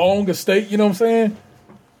so long a state. You know what I'm saying?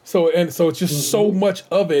 So it's just so much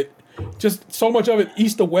of it,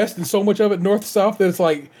 east to west, and so much of it north to south that it's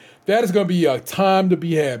like that is going to be a time to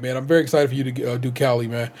be had, man. I'm very excited for you to do Cali,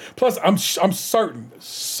 man. Plus, I'm certain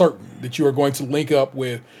that you are going to link up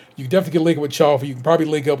with. You definitely can link up with Chaffee. You can probably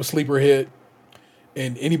link up with Sleeperhead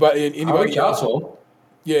and anybody else.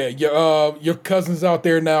 Yeah, your cousin's out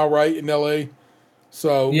there now, right, in LA.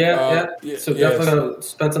 So yeah. So definitely gonna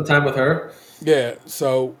spend some time with her. Yeah,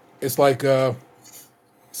 so it's like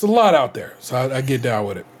it's a lot out there. So I get down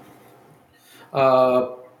with it.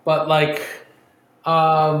 But like,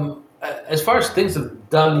 as far as things I've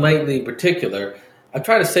done lately, in particular, I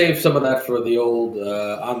try to save some of that for the old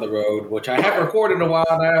on the road, which I haven't recorded in a while.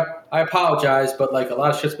 And I apologize, but like a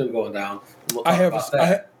lot of shit's been going down. We'll I have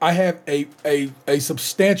a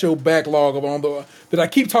substantial backlog of that I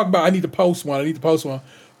keep talking about. I need to post one,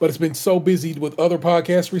 but it's been so busy with other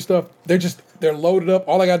podcastery stuff. They're loaded up.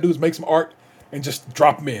 All I got to do is make some art and just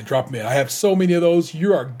drop them in. I have so many of those.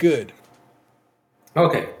 You are good.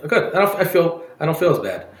 Okay, good. I don't feel as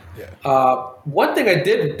bad. Yeah. One thing I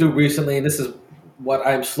did do recently, and this is what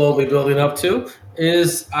I'm slowly building up to,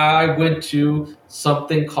 is I went to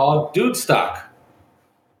something called Dude Stock.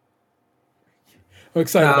 I'm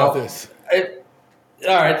excited about this.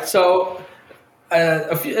 All right, so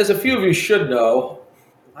as a few of you should know,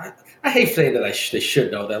 I hate saying that they should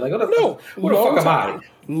know that. Like, what the fuck am I?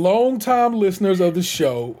 Long-time listeners of the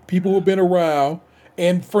show, people who've been around,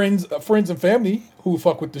 and friends and family who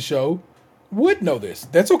fuck with the show would know this.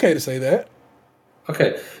 That's okay to say that.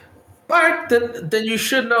 Okay. All right, then you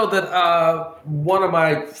should know that one of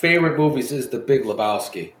my favorite movies is The Big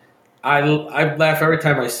Lebowski. I laugh every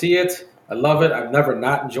time I see it. I love it. I've never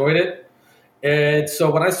not enjoyed it. And so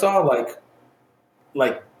when I saw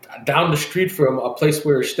like down the street from a place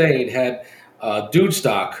we were staying had Dude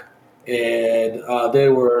Stock, and they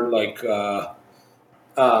were like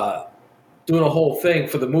doing a whole thing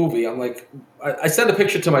for the movie. I'm like, I sent a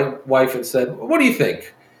picture to my wife and said, "What do you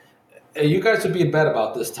think? You guys would be in bed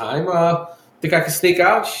about this time. Think I can sneak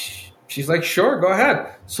out?" She's like, "Sure, go ahead."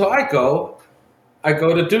 So I go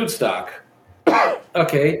to Dude Stock.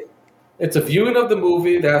 Okay, it's a viewing of the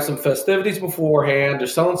movie. They have some festivities beforehand. They're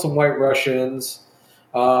selling some White Russians.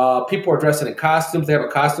 People are dressing in costumes. They have a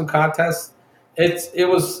costume contest. It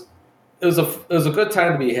was a good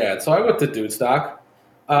time to be had. So I went to Dude Stock.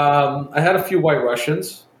 I had a few White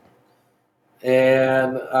Russians,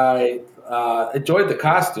 and I enjoyed the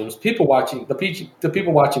costumes. People watching the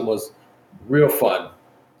people watching was real fun.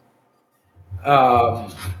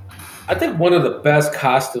 I think one of the best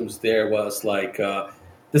costumes there was like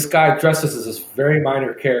this guy dresses as this very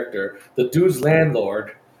minor character. The dude's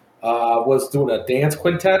landlord was doing a dance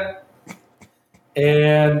quintet,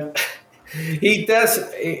 and he's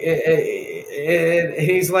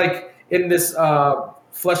like in this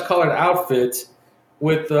flesh-colored outfit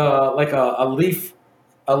with like a leaf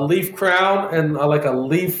crown and like a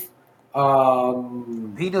leaf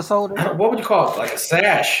penis holder. What would you call it? Like a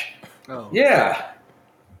sash? Oh. Yeah.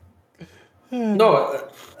 No,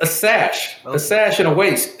 a sash. Okay. A sash and a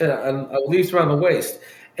waist, and a leaf around the waist.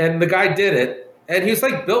 And the guy did it, and he's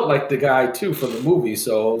like built like the guy too from the movie.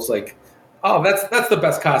 So it was like, oh, that's the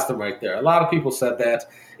best costume right there. A lot of people said that.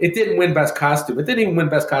 It didn't win best costume. It didn't even win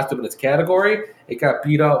best costume in its category. It got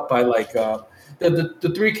beat up by like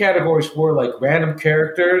the three categories were like random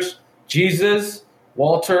characters, Jesus,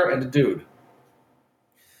 Walter, and the dude.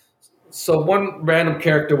 So one random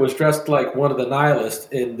character was dressed like one of the nihilists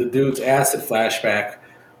in the dude's acid flashback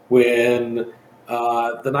when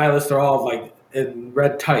the nihilists are all like in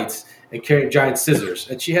red tights and carrying giant scissors.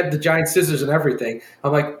 And she had the giant scissors and everything.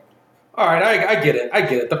 I'm like, all right, I get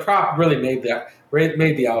it. The prop really made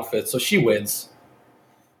the outfit, so she wins.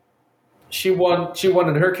 She won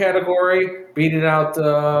in her category, beating out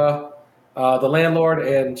the landlord,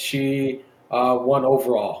 and she won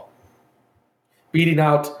overall. Beating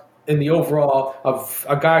out in the overall of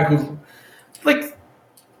a guy who, like,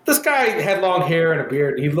 this guy had long hair and a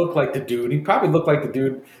beard. And he looked like the dude. He probably looked like the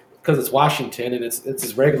dude because it's Washington and it's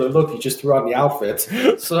his regular look. He just threw on the outfits.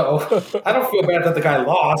 So I don't feel bad that the guy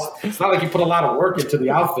lost. It's not like he put a lot of work into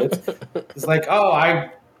the outfits. It's like, oh,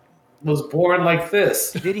 I was born like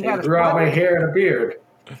this. Did he have a grew out my sweater? hair and a beard?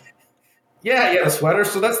 Yeah, he had a sweater.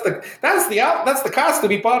 So that's the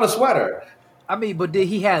costume. He bought a sweater. I mean, but did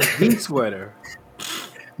he have the sweater?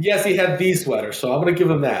 Yes, he had the sweater. So I'm going to give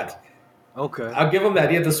him that. Okay. I'll give him that.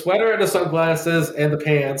 He had the sweater and the sunglasses and the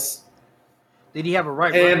pants. Did he have a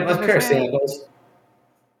right and runner a in pair of his hand? sandals.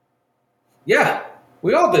 Yeah,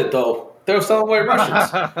 we all did though. They were selling white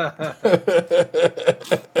Russians.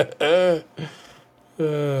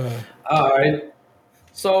 All right.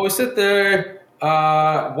 So we sit there,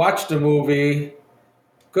 watch the movie.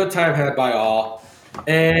 Good time had by all.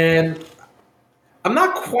 And I'm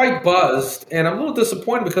not quite buzzed, and I'm a little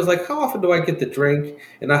disappointed because, like, how often do I get to drink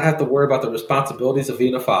and not have to worry about the responsibilities of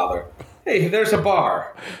being a father? Hey, there's a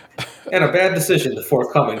bar. And a bad decision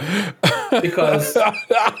before coming. Because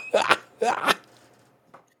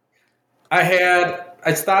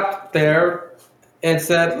I stopped there and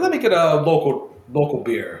said, let me get a local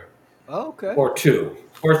beer. Okay. Or two.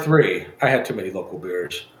 Or three. I had too many local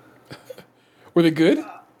beers. Were they good?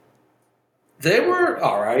 They were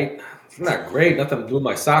all right. Not great. Nothing blew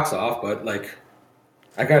my socks off, but, like,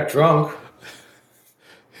 I got drunk.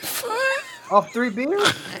 Off 3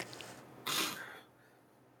 beers?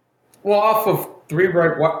 Well, off of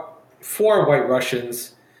 4 White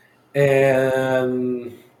Russians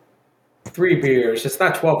and 3 beers. It's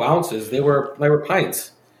not 12 ounces. They were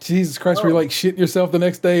pints. Jesus Christ, were you like shitting yourself the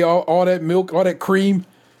next day? All that milk, all that cream?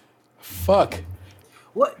 Fuck.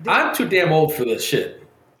 What? I'm too damn old for this shit.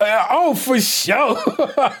 Oh, for sure.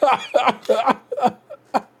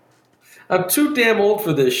 I'm too damn old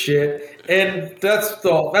for this shit, and that's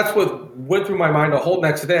what went through my mind the whole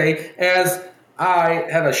next day as I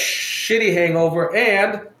had a shitty hangover.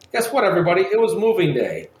 And guess what, everybody? It was moving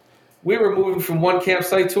day. We were moving from one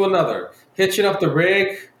campsite to another, hitching up the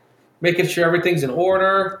rig, making sure everything's in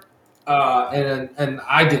order, and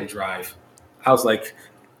I didn't drive. I was like,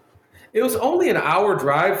 it was only an hour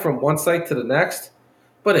drive from one site to the next.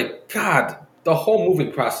 But God, the whole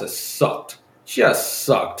moving process sucked. Just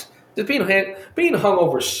sucked. Just being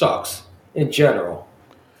hungover sucks in general.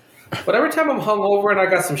 But every time I'm hungover and I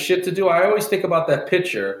got some shit to do, I always think about that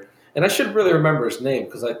pitcher. And I should really remember his name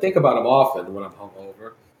because I think about him often when I'm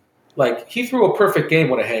hungover. Like, he threw a perfect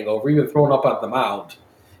game with a hangover, even throwing up on the mound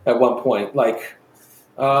at one point. Like,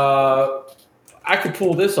 I could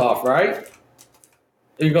pull this off, right?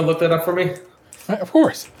 Are you going to look that up for me? Of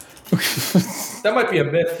course. That might be a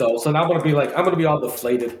myth, though. So now I'm gonna be all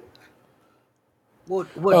deflated. The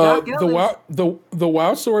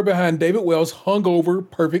wild story behind David Wells' hungover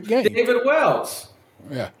perfect game. David Wells.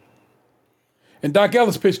 Yeah. And Doc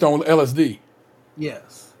Ellis pitched on LSD.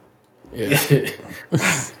 Yes. Yeah.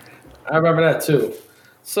 I remember that too.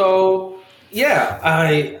 So yeah,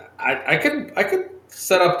 I could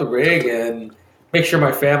set up the rig and make sure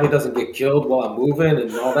my family doesn't get killed while I'm moving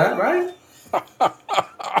and all that, right?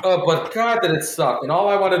 But God, did it suck. And all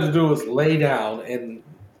I wanted to do was lay down and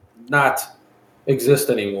not exist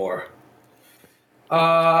anymore.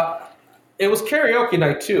 It was karaoke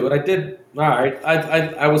night too, and I did all right.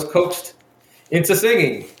 I was coaxed into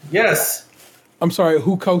singing. Yes. I'm sorry,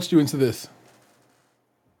 who coaxed you into this?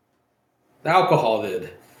 The alcohol did.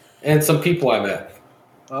 And some people I met.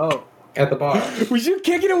 Oh. At the bar. Was you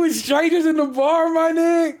kicking it with strangers in the bar, my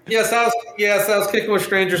nigga? Yes, I was kicking with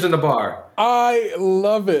strangers in the bar. I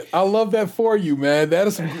love it. I love that for you, man.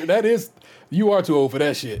 That is you are too old for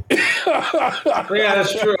that shit. Yeah,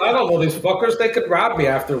 that's true. I don't know these fuckers. They could rob me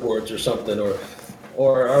afterwards or something, or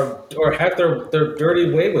have their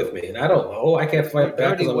dirty way with me, and I don't know. I can't fight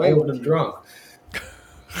back because I'm old and drunk.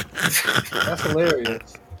 That's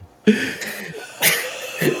hilarious.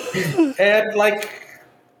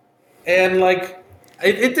 and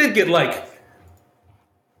it did get like.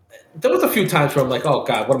 There was a few times where I'm like, oh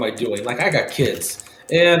God, what am I doing? Like, I got kids,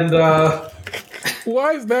 and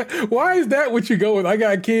why is that? Why is that what you go with? I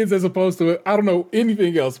got kids as opposed to I don't know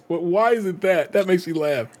anything else. But why is it that? That makes me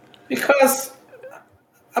laugh. Because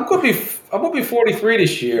I'm gonna be 43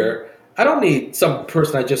 this year. I don't need some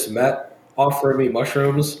person I just met offering me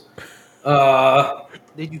mushrooms.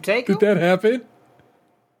 Did you take Did them? that happen?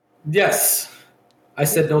 Yes. I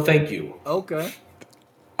said no, thank you. Okay.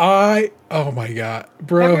 Oh my God,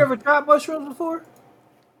 bro. Have you ever tried mushrooms before?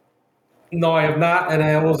 No, I have not, and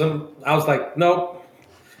I was like, nope.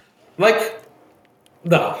 Like,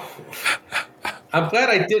 no. I'm glad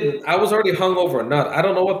I didn't. I was already hung over a nut. I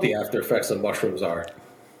don't know what the after effects of mushrooms are.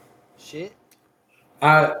 Shit.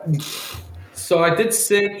 So I did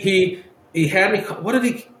sing. He had me. What did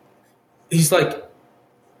he? he's like,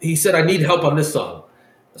 he said, I need help on this song.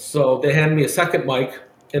 So they handed me a second mic,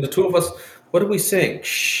 and the two of us, what did we sing?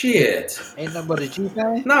 Shit. Ain't nothing but a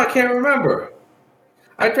G-Thing? No, I can't remember.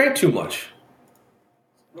 I drank too much.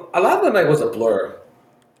 A lot of the night was a blur.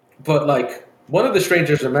 But, like, one of the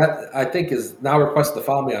strangers I met, I think, is now requested to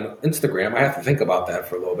follow me on Instagram. I have to think about that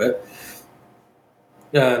for a little bit.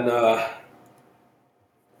 And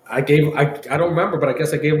I don't remember, but I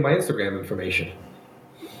guess I gave him my Instagram information.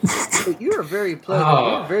 You're very pleasant.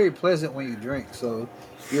 You're very pleasant when you drink, so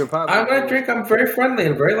you're probably... When I drink, I'm very friendly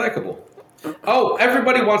and very likable. Oh,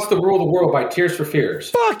 Everybody Wants to Rule the World by Tears for Fears.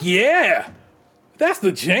 Fuck yeah! That's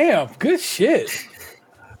the jam. Good shit.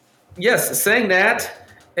 Yes, sang that.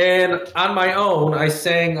 And on my own, I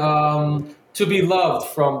sang To Be Loved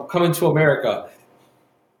from Coming to America.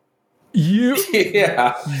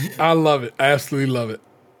 Yeah. I love it. I absolutely love it.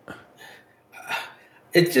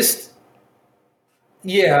 It just...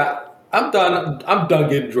 Yeah, I'm done. I'm done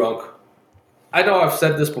getting drunk. I know I've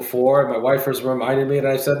said this before, and my wife has reminded me that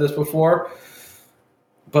I've said this before.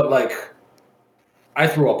 But, like, I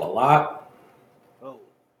threw up a lot. Oh.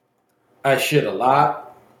 I shit a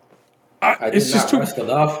lot. I did not rest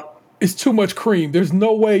enough. It's too much cream. There's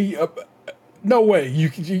no way. No way.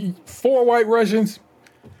 You 4 White Russians.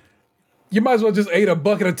 You might as well just ate a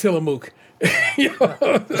bucket of Tillamook.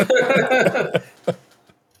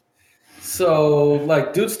 So,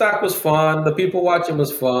 like, Dude Stock was fun. The people watching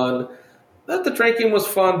was fun. Not the drinking was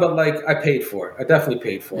fun, but, like, I paid for it. I definitely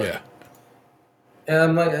paid for it. And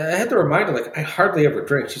I'm like, I had to remind her, like, I hardly ever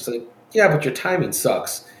drink. She's like, yeah, but your timing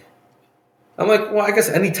sucks. I'm like, well, I guess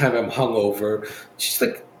anytime I'm hungover. She's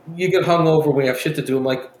like, you get hungover when you have shit to do. I'm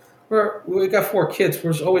like, we got 4 kids.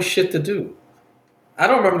 There's always shit to do. I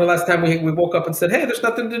don't remember the last time we woke up and said, hey, there's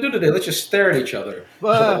nothing to do today. Let's just stare at each other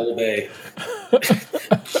for the whole day.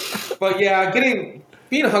 But yeah, being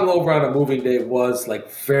hungover on a moving day was like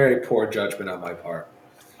very poor judgment on my part.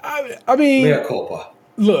 I mean, mea culpa.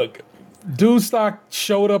 Look, Dude Stock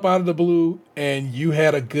showed up out of the blue, and you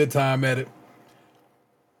had a good time at it.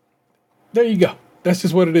 There you go. That's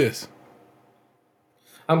just what it is.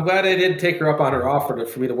 I'm glad I didn't take her up on her offer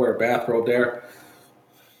for me to wear a bathrobe there,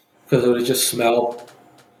 because it would have just smelled.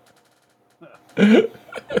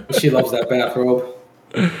 She loves that bathrobe.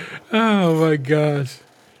 Oh my gosh.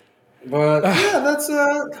 But yeah,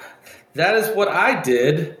 that is what I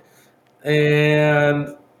did.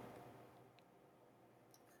 And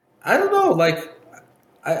I don't know, like,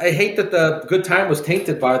 I hate that the good time was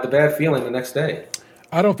tainted by the bad feeling the next day.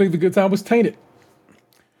 I don't think the good time was tainted.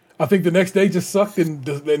 I think the next day just sucked, and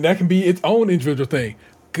that can be its own individual thing.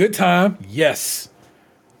 Good time, yes.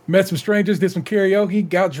 Met some strangers, did some karaoke,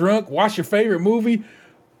 got drunk, watched your favorite movie,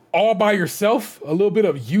 all by yourself. A little bit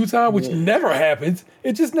of you time, which never happens.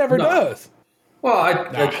 It just never does. Well,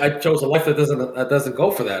 I chose a life that doesn't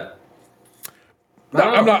go for that. No,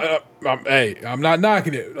 I'm not. I'm not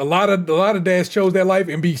knocking it. A lot of dads chose that life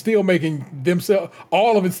and be still making themselves.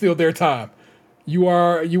 All of it's still their time. You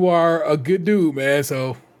are a good dude, man.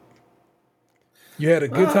 So you had a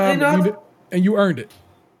good time, and you earned it.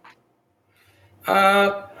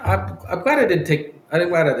 I'm glad I didn't take. I'm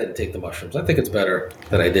glad I didn't take the mushrooms. I think it's better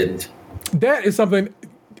that I didn't. That is something.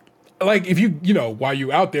 Like if you while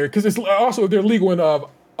you out there, because it's also they're legal in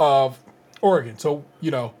of Oregon, so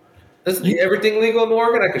Is everything legal in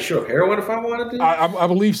Oregon? I could show heroin if I wanted to. I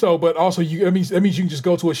believe so, but also that means you can just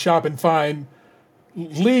go to a shop and find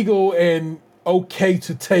legal and okay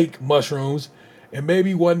to take mushrooms, and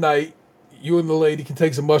maybe one night you and the lady can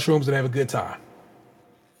take some mushrooms and have a good time.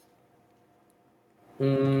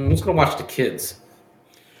 Who's gonna watch the kids?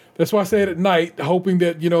 That's why I say it at night, hoping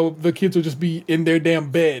that the kids will just be in their damn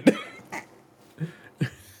bed.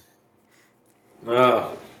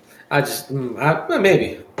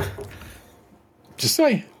 Maybe. Just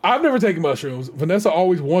say, I've never taken mushrooms. Vanessa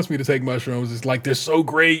always wants me to take mushrooms. It's like they're so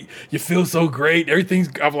great. You feel so great.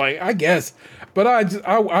 I'm like, I guess, but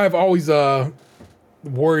I've always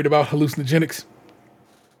worried about hallucinogenics.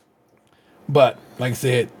 But like I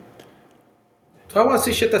said, do I want to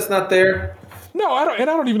see shit that's not there? No, I don't, and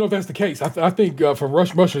I don't even know if that's the case. I think for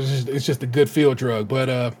mushrooms, it's just a good feel drug,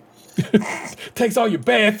 but takes all your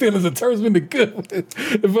bad feelings and turns them into good ones.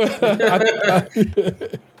 But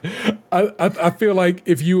I feel like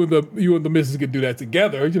if you and the missus could do that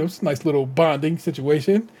together, it's a nice little bonding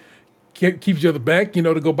situation. Keeps you on the back,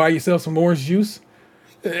 to go buy yourself some orange juice.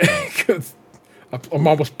 Because I'm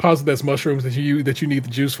almost positive that's mushrooms that you need the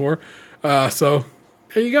juice for. So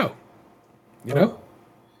there you go.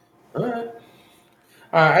 All right.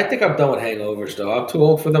 I think I'm done with hangovers, though. I'm too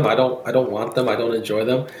old for them. I don't want them. I don't enjoy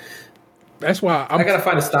them. That's why I gotta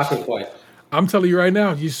find a stopping point. I'm telling you right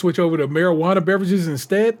now, you switch over to marijuana beverages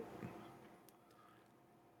instead.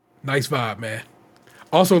 Nice vibe, man.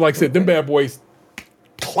 Also, like I said, them bad boys,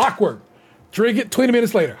 clockwork. Drink it, 20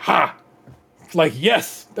 minutes later, ha! It's like,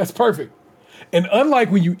 yes, that's perfect. And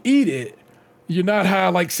unlike when you eat it, you're not high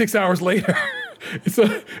like 6 hours later. It's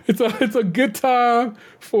a good time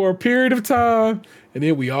for a period of time, and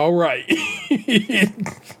then we all right.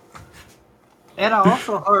 And I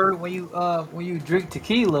also heard when you drink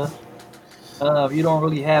tequila, you don't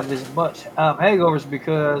really have as much hangovers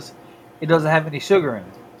because it doesn't have any sugar in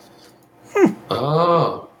it.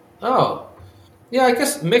 Oh. Yeah, I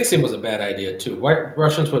guess mixing was a bad idea too. White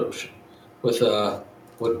Russians with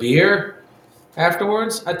beer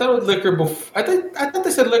afterwards. I thought it was liquor before. I thought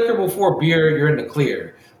they said liquor before beer. You're in the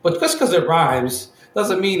clear, but just because it rhymes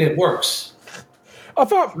doesn't mean it works. I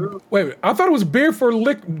thought it was beer for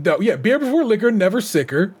liquor. No, yeah, beer before liquor, never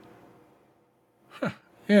sicker. Huh,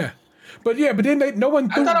 yeah, but then no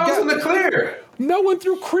one. I thought I was in the clear. No one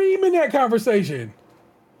threw cream in that conversation.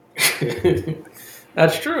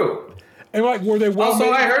 That's true. And like, were they well made?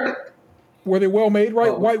 I heard. Were they well made,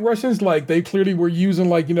 right? White Russians, like they clearly were using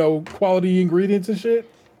quality ingredients and shit.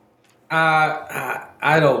 I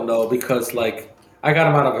don't know because like I got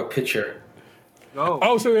them out of a pitcher.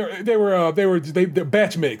 Oh, so they're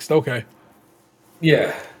batch mixed. Okay.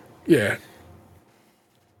 Yeah. Yeah.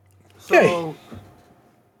 So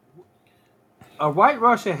a White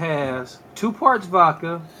Russian has 2 parts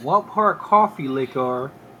vodka, 1 part coffee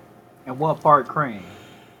liquor, and 1 part cream.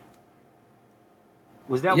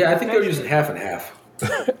 Was that? Yeah, I think they were using half and half.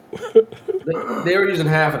 They were using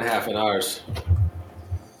half and half in ours.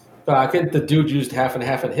 But I think the dude used half and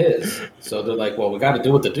half in his. So they're like, well, we got to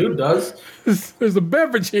do what the dude does. There's a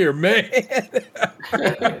beverage here, man.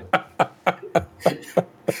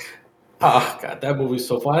 Oh, God, that movie's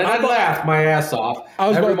so fun. And I laughed my ass off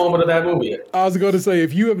every moment of that movie. I was going to say,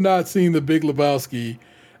 if you have not seen The Big Lebowski,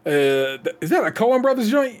 is that a Coen Brothers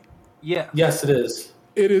joint? Yeah. Yes, it is.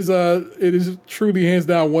 It is truly hands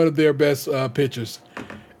down one of their best pictures.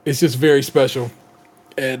 It's just very special,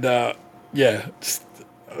 and yeah,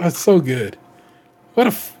 that's so good. What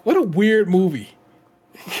a weird movie.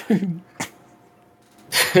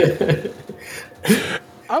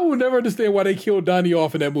 I will never understand why they killed Donnie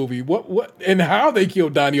off in that movie. What and how they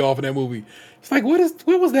killed Donnie off in that movie. It's like what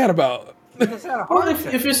was that about? Well,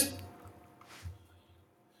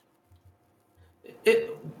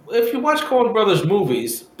 if you watch Coen Brothers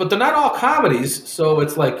movies, but they're not all comedies, so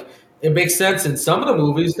it's like it makes sense in some of the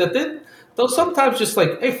movies that they'll sometimes just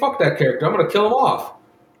like, hey, fuck that character, I'm gonna kill him off,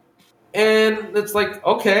 and it's like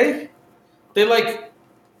okay, they like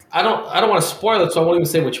I don't want to spoil it, so I won't even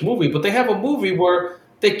say which movie, but they have a movie where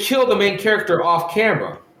they kill the main character off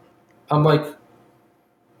camera. I'm like,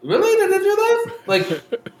 really? Did they do that? Like,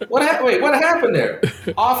 what happened? Wait, what happened there?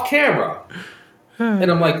 Off camera,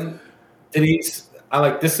 and I'm like, did he? I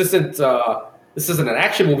like this isn't an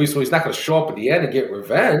action movie, so he's not going to show up at the end and get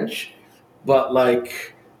revenge. But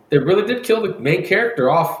like, they really did kill the main character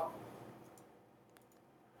off,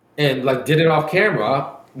 and like did it off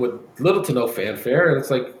camera with little to no fanfare. And it's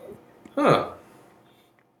like, huh.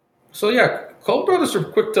 So yeah, Coen Brothers are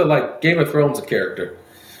quick to like Game of Thrones a character.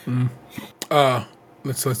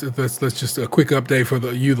 Let's just a quick update for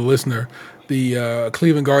the listener. The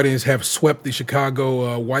Cleveland Guardians have swept the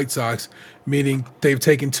Chicago White Sox, meaning they've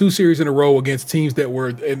taken 2 series in a row against teams that were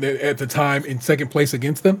at the time in second place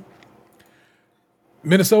against them.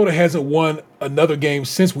 Minnesota hasn't won another game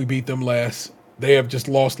since we beat them last. They have just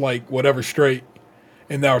lost like whatever straight,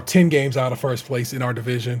 and now are 10 games out of first place in our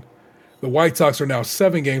division. The White Sox are now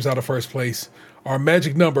 7 games out of first place. Our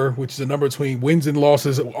magic number, which is a number between wins and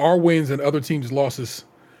losses, our wins and other teams' losses,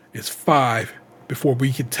 is 5 before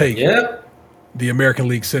we could take the American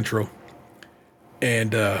League Central.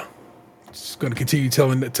 And just going to continue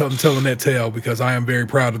telling that tale because I am very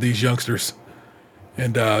proud of these youngsters.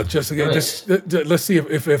 And let's see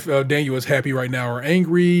if Daniel is happy right now or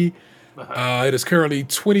angry. It is currently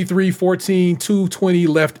 23-14, 2:20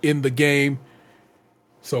 left in the game.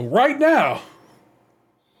 So right now,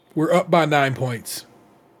 we're up by 9 points.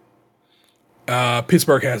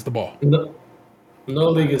 Pittsburgh has the ball. No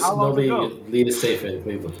lead is safe in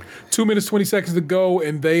Cleveland. 2 minutes, 20 seconds to go,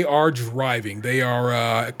 and they are driving. They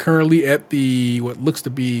are currently at what looks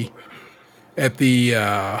to be at the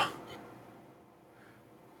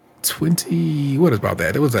 20. What is about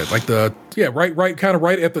that? It was at like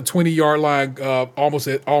right at the 20-yard line, almost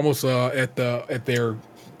at their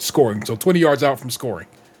scoring. So 20 yards out from scoring.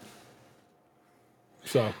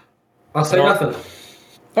 So I'll say nothing.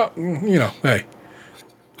 Hey.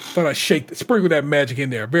 Thought I'd sprinkle that magic in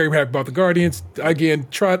there. Very happy about the Guardians. Again,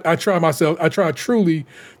 I try truly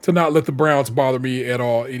to not let the Browns bother me at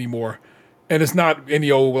all anymore. And it's not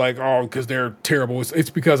any old like, oh, because they're terrible. It's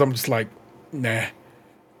because I'm just like, nah.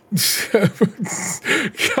 I'm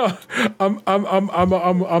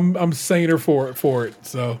saner for it.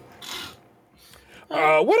 So,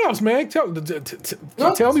 what else, man? Tell me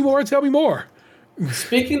more. Tell me more.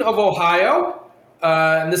 Speaking of Ohio,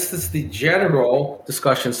 and this is the general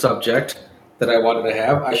discussion subject that I wanted to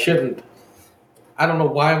have. I don't know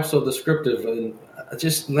why I'm so descriptive, and I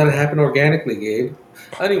just let it happen organically, Gabe.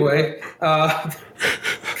 Anyway,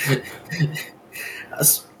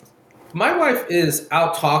 my wife is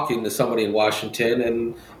out talking to somebody in Washington,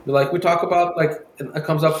 and we talk about and it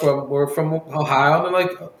comes up we're from Ohio, and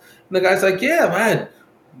and the guy's like, yeah, man,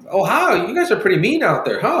 Ohio, you guys are pretty mean out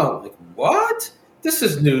there, huh? I'm like, what? This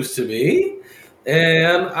is news to me,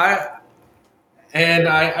 and I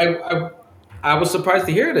was surprised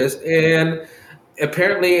to hear this, and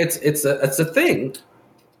apparently it's a thing,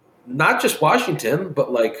 not just Washington,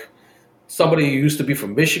 but somebody who used to be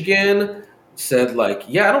from Michigan said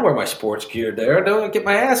yeah, I don't wear my sports gear there, I don't get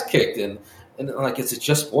my ass kicked, and is it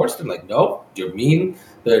just sports? They're like, no, you're mean.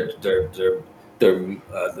 They're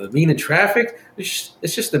mean in traffic. It's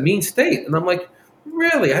just a mean state, and I'm like,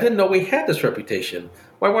 really? I didn't know we had this reputation.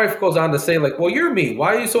 My wife goes on to say, well, you're mean.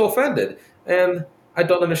 Why are you so offended? And I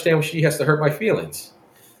don't understand why she has to hurt my feelings.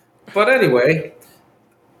 But anyway,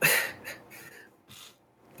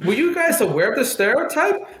 were you guys aware of the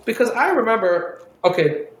stereotype? Because I remember,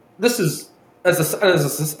 okay, this is, as an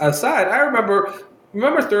aside, I remember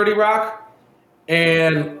 30 Rock?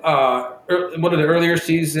 And one of the earlier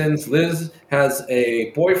seasons, Liz has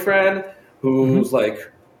a boyfriend who's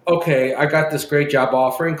okay, I got this great job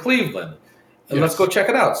offer in Cleveland, and let's go check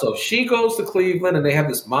it out. So she goes to Cleveland, and they have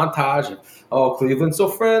this montage of, Cleveland's so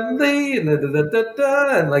friendly, and and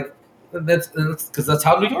that's because that's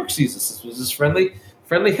how New York sees us. This was this friendly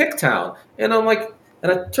hick town, and I'm like,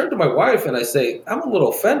 and I turn to my wife and I say, I'm a little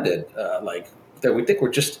offended, that we think we're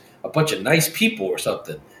just a bunch of nice people or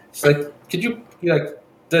something. It's could you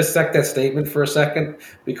dissect that statement for a second?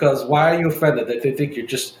 Because why are you offended that they think you're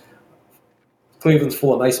just Cleveland's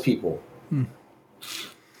full of nice people?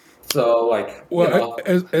 So,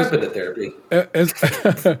 evident therapy.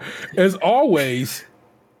 As always,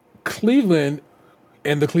 Cleveland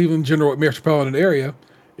and the Cleveland general metropolitan area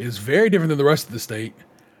is very different than the rest of the state.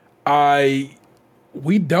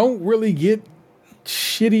 We don't really get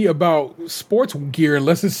shitty about sports gear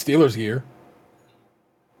unless it's Steelers gear.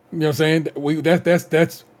 You know what I'm saying?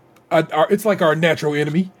 That's it's like our natural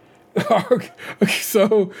enemy.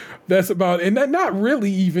 So that's about, and not really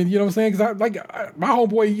even, you know what I'm saying? Because my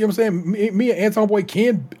homeboy, you know what I'm saying? Me and Ant's homeboy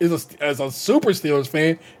Ken is a super Steelers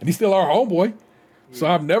fan, and he's still our homeboy. So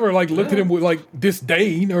I've never looked at him with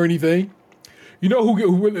disdain or anything. You know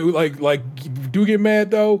who really do get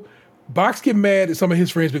mad though? Box get mad at some of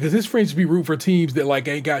his friends because his friends be rooting for teams that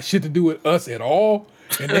ain't got shit to do with us at all,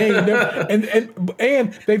 and they ain't never,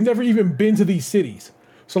 and they've never even been to these cities.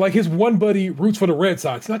 So his one buddy roots for the Red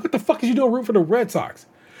Sox. What the fuck is you doing rooting for the Red Sox?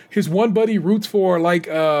 His one buddy roots for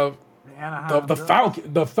the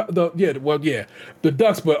Falcon, the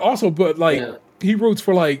Ducks, but he roots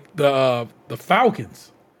for the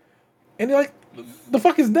Falcons, and they're like, the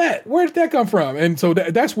fuck is that? Where did that come from? And so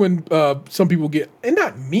that's when some people get, and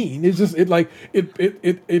not mean. It's just it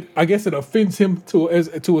I guess it offends him to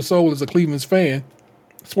a soul as a Cleveland fan,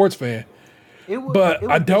 sports fan. I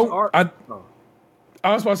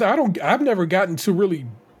was about to say I've never gotten to really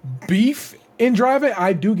beef in driving.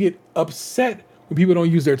 I do get upset when people don't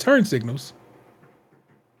use their turn signals.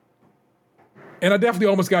 And I definitely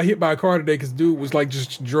almost got hit by a car today because dude was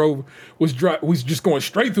was just going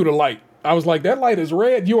straight through the light. I was like, that light is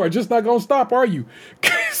red. You are just not going to stop, are you?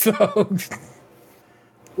 So,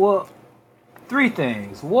 well, three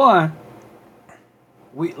things. One,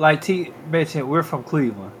 we T mentioned, we're from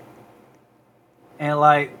Cleveland, and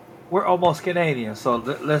we're almost Canadian, so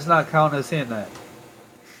let's not count us in that.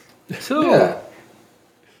 Two,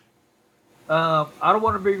 I don't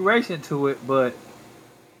want to bring race into it, but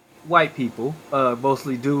white people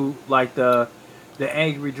mostly do the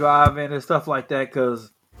angry driving and stuff like that,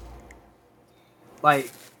 because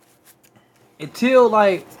until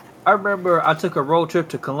I remember I took a road trip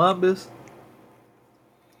to Columbus,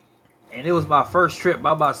 and it was my first trip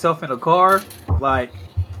by myself in a car,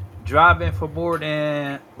 driving for more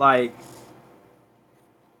than a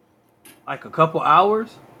couple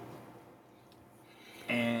hours,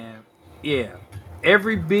 and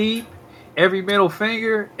every beep, every middle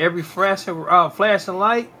finger, every flashing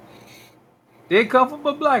light did come from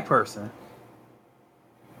a black person.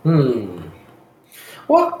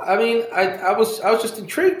 Well, I mean, I was just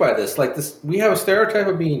intrigued by this. Like this, we have a stereotype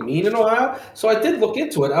of being mean in Ohio, so I did look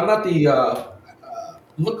into it. I'm not the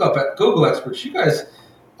look up at Google experts you guys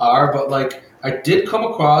are, but like I did come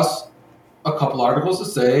across a couple articles that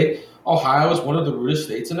say Ohio is one of the rudest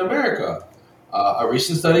states in America. A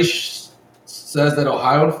recent study says that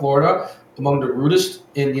Ohio and Florida among the rudest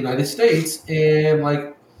in the United States, and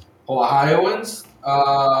like Ohioans.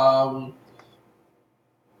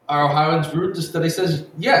 Are Ohioans rude? The study says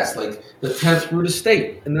yes, like the 10th rudest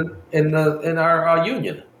state in our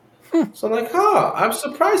union. So I'm like, I'm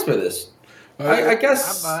surprised by this. I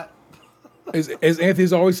guess I'm not. As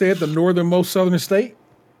Anthony's always said, the northernmost southern state.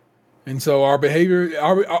 And so our behavior,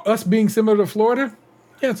 us being similar to Florida,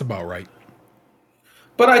 yeah, it's about right.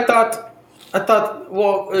 But I thought,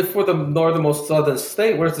 well, if we're the northernmost southern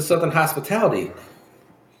state, where's the southern hospitality?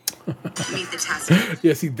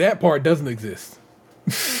 Yeah, see, that part doesn't exist.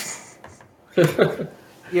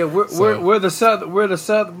 Yeah, we're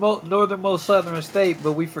the northernmost southern state,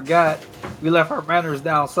 but we forgot we left our manners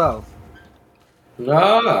down south.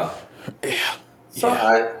 Ah, Yeah. so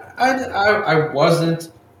I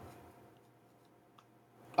wasn't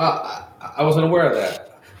I wasn't aware of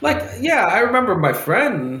that. Like, yeah, I remember my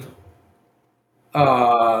friend,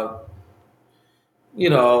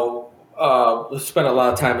 spent a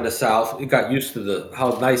lot of time in the South. He got used to how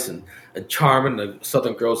nice and charming the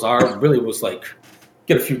Southern girls are. Really was like,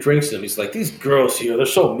 get a few drinks in him. He's like, these girls here, they're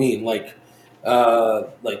so mean. Like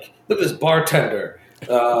look at this bartender.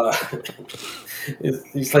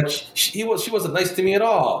 He's like, she wasn't nice to me at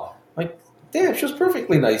all. Like, damn, she was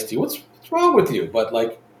perfectly nice to you. What's wrong with you? But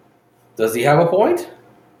like, does he have a point?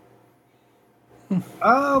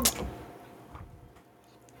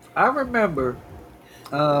 I remember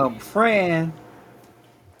Fran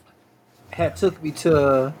had took me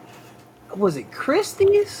to, was it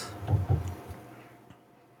Christie's?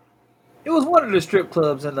 It was one of the strip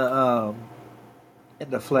clubs in the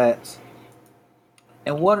flats,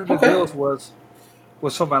 and one of the girls was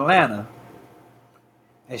from Atlanta,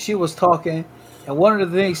 and she was talking, and one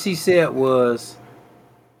of the things she said was,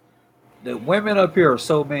 "The women up here are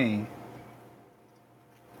so mean."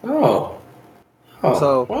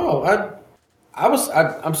 So, wow,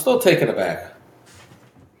 I'm still taken aback.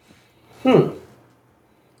 I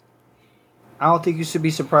don't think you should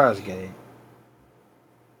be surprised, Gabe.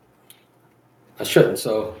 I shouldn't.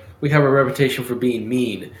 So we have a reputation for being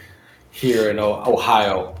mean here in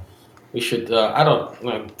Ohio. We should. I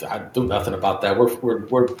do nothing about that.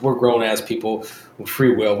 We're grown ass people with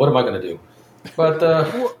free will. What am I going to do? But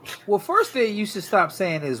well, first thing you should stop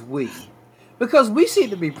saying is we, because we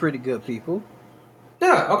seem to be pretty good people.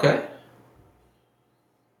 Yeah. Okay.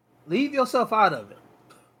 Leave yourself out of it.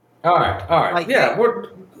 All right. Like yeah.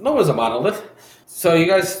 No one's a monolith. So you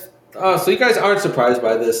guys aren't surprised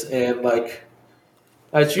by this, and like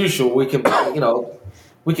as usual, we can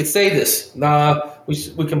we could say this. Nah,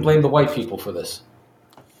 we can blame the white people for this.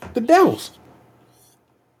 The devils.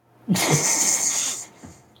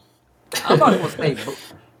 I'm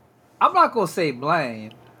not gonna say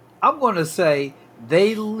blame. I'm gonna say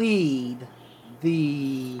they lead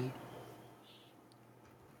the.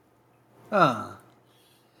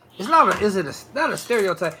 It's not not a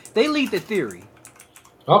stereotype. They lead the theory.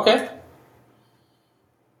 Okay.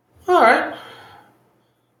 All right.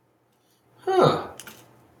 Huh.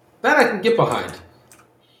 That I can get behind.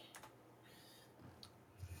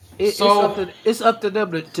 It's up to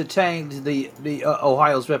them to change the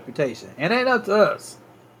Ohio's reputation. It ain't up to us.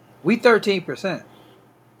 We 13%.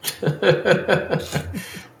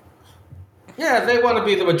 Yeah, they want to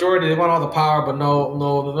be the majority. They want all the power, but no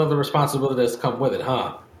the responsibilities come with it,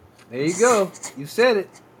 huh? There you go. You said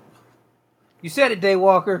it. You said it,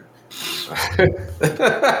 Daywalker.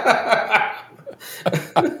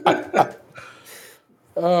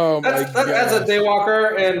 Oh my God! As a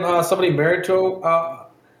daywalker and somebody married to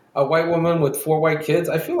a white woman with 4 white kids,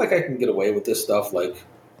 I feel like I can get away with this stuff. Like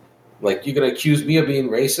you're gonna accuse me of being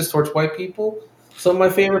racist towards white people? Some of my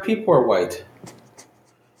favorite people are white.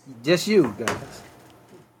 Just you guys.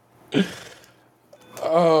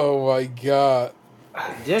 Oh my God!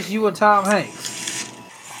 Just you and Tom Hanks.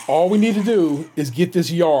 All we need to do is get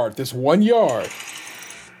this 1 yard,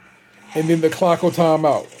 and then the clock will time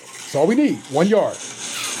out. That's all we need. 1 yard.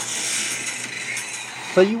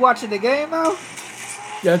 So you watching the game now?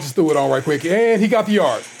 Yeah, just threw it on right quick, and he got the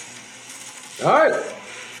yard. All right,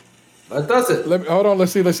 that does it. Hold on.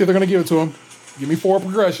 Let's see if they're gonna give it to him. Give me 4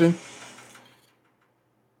 progression.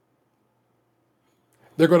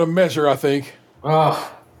 They're gonna measure, I think.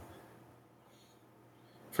 For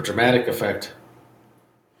dramatic effect.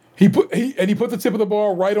 He put the tip of the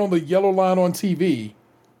ball right on the yellow line on TV.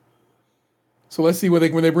 So let's see when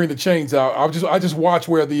they bring the chains out. I just watch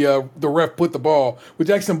where the ref put the ball, which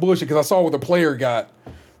actually some bullshit because I saw where the player got.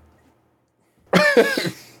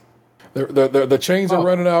 the chains are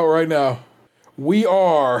running out right now. We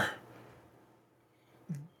got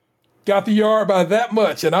the yard by that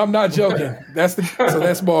much, and I'm not joking.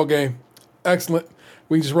 That's ball game. Excellent.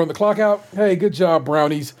 We can just run the clock out. Hey, good job,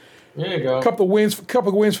 Brownies. There you go. Couple of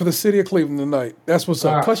wins for the city of Cleveland tonight. That's what's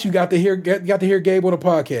up. Plus, you got to hear Gabe on the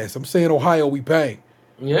podcast. I'm saying Ohio, we paying.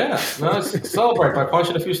 Yeah, let's celebrate by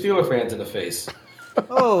punching a few Steeler fans in the face.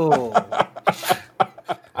 Oh,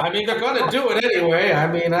 I mean, they're gonna do it anyway. I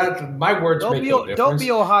mean, my words make no difference. Don't be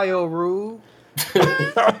Ohio rude.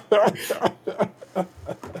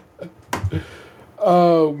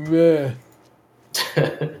 Oh man.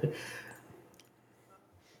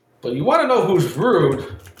 But you want to know who's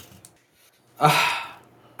rude?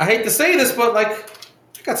 I hate to say this, but like,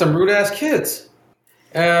 I got some rude ass kids,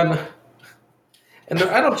 and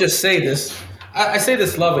I don't just say this. I say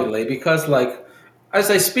this lovingly because, like,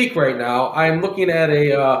 as I speak right now, I'm looking at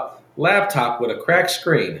a laptop with a cracked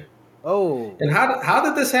screen. Oh, and how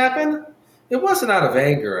did this happen? It wasn't out of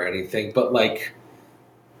anger or anything, but like,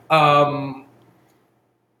 my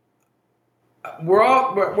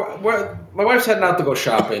wife's heading out to go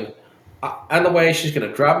shopping. On the way, she's going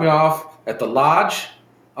to drop me off at the lodge,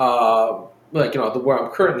 where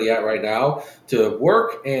I'm currently at right now, to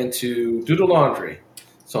work and to do the laundry.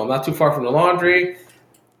 So I'm not too far from the laundry,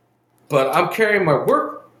 but I'm carrying my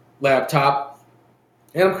work laptop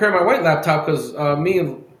and I'm carrying my white laptop because me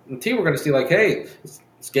and the team were going to see, like, hey, is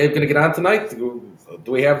Gabe going to get on tonight? Do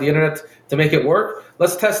we have the internet to make it work?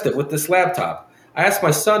 Let's test it with this laptop. I asked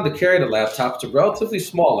my son to carry the laptop. It's a relatively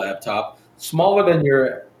small laptop, smaller than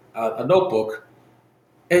a notebook.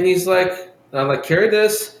 And he's like, and I'm like, carry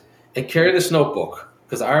this and carry this notebook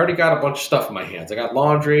because I already got a bunch of stuff in my hands. I got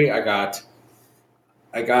laundry. I got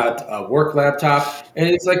a work laptop. And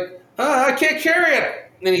he's like, I can't carry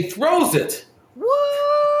it. And he throws it. What?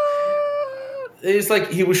 It's like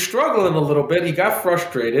he was struggling a little bit. He got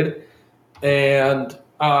frustrated. And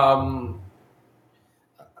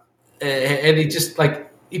he just, like,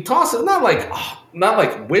 he tosses it, not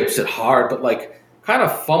like whips it hard, but like kind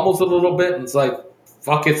of fumbles it a little bit and it's like,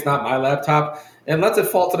 fuck, it's not my laptop, and lets it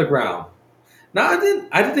fall to the ground. Now, I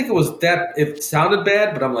didn't think it sounded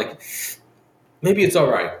bad, but I'm like, maybe it's all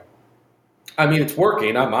right. I mean, it's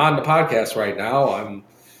working. I'm on the podcast right now.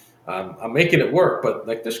 I'm making it work, but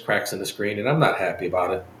like there's cracks in the screen and I'm not happy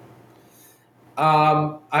about it.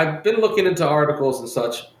 I've been looking into articles and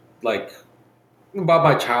such, like, about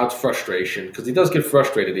my child's frustration, because he does get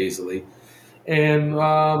frustrated easily. And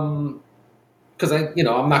because I'm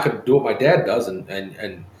not going to do what my dad does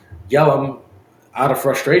and yell him out of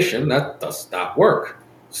frustration. That does not work.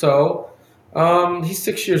 So he's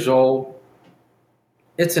 6 years old.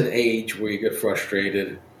 It's an age where you get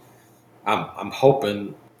frustrated. I'm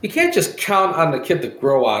hoping you can't just count on the kid to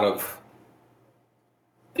grow out of,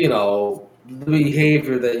 the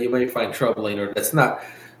behavior that you may find troubling or that's not.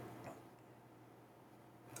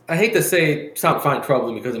 I hate to say find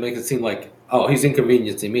troubling because it makes it seem like, oh, he's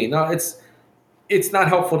inconveniencing me. No, it's not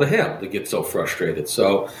helpful to him to get so frustrated.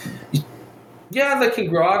 So, yeah, they can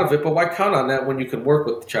grow out of it, but why count on that when you can work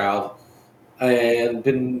with the child and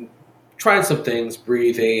been trying some things,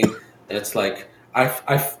 breathing, and it's like, I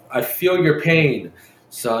feel your pain,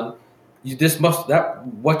 son.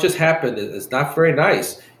 What just happened is not very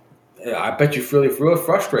nice. I bet you feel real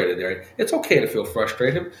frustrated there. It's okay to feel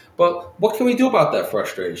frustrated, but what can we do about that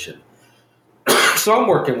frustration? So I'm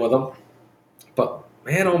working with him, but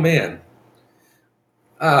man, oh man.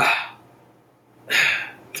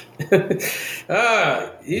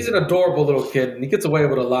 He's an adorable little kid, and he gets away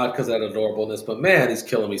with a lot because of that adorableness, but man, he's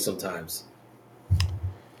killing me sometimes.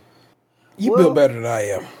 You built better than I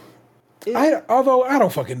am. Although I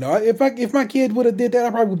don't fucking know. If my kid would have did that,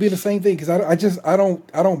 I probably would be the same thing because I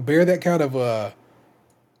don't bear that kind of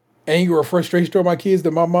anger or frustration toward my kids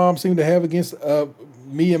that my mom seemed to have against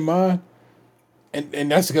me and mine,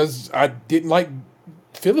 and that's because I didn't like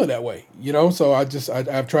feeling that way, So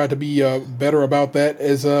I've tried to be better about that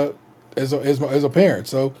as a parent.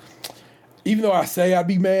 So even though I say I'd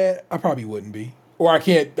be mad, I probably wouldn't be, or I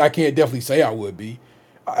can't definitely say I would be.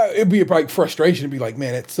 It'd be like frustration. It'd be like,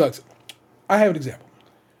 man, that sucks. I have an example.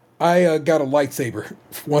 I got a lightsaber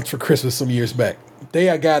once for Christmas some years back. The day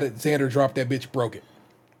I got it, Xander dropped that bitch, broke it.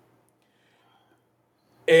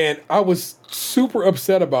 And I was super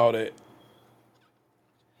upset about it.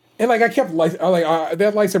 And like I kept that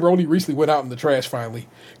lightsaber only recently went out in the trash finally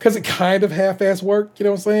because it kind of half-ass worked. You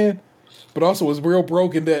know what I'm saying? but also was real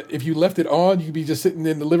broken that if you left it on, you could be just sitting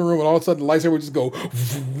in the living room and all of a sudden the lightsaber would just go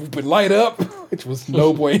and light up, which was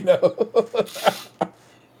no bueno.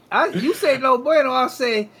 You say no bueno, I'll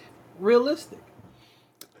say realistic.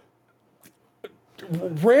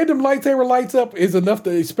 Random lightsaber lights up is enough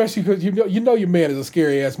to, especially because you know your man is a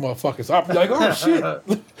scary ass motherfucker. So I'm like, oh shit.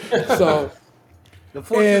 So the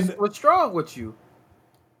force was strong with you.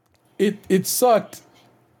 It sucked,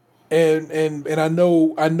 and I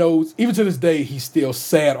know even to this day he's still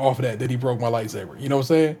sad off of that he broke my lightsaber. You know what I'm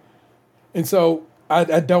saying? And so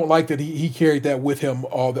I don't like that he carried that with him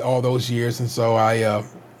all those years. And so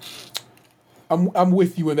I'm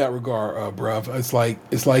with you in that regard, bruv. It's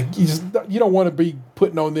like you don't want to be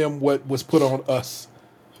putting on them what was put on us.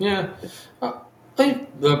 Yeah,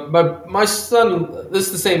 my son. This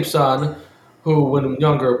is the same son who, when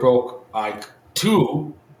younger, broke like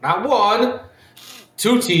 2, not 1,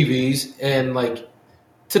 2 TVs, and like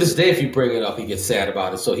to this day, if you bring it up, he gets sad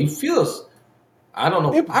about it. So he feels. I don't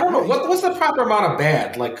know. What's the proper amount of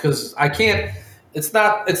bad? Like, because I can't. It's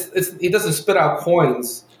not. It's. He doesn't spit out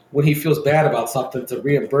coins when he feels bad about something to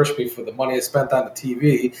reimburse me for the money I spent on the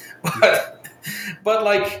TV. But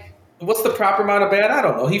like, what's the proper amount of bad? I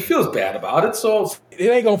don't know. He feels bad about it, so it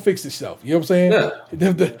ain't gonna fix itself. You know what I'm saying? Yeah.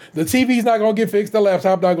 The TV's not gonna get fixed. The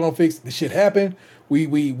laptop not gonna fix. The shit happened.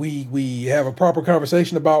 We have a proper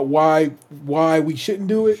conversation about why we shouldn't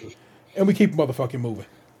do it, and we keep motherfucking moving.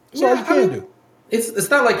 That's all you can do. It's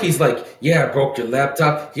not like he's like, yeah, I broke your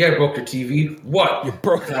laptop. Yeah, I broke your TV. What? You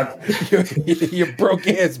broke you broke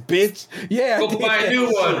ass bitch. Yeah. Go buy a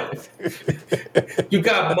new one. You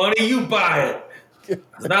got money, you buy it.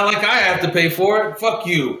 It's not like I have to pay for it. Fuck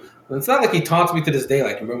you. It's not like he taunts me to this day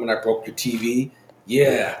like, remember when I broke your TV?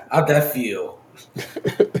 Yeah, how'd that feel?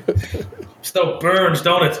 Still burns,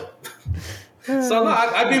 don't it? So no,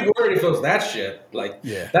 I'd be worried if it was that shit. Like,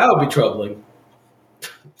 that would be troubling.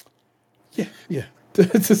 Yeah,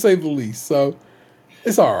 to say the least. So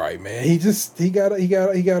it's all right, man. He got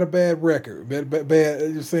a bad record.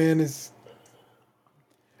 Bad. You're saying it's,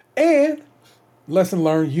 and lesson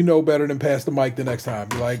learned. You know better than pass the mic the next time.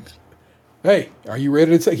 Be like, hey, are you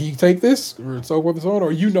ready to take? Can you take this or so forth and so on?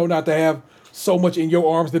 Or not to have so much in your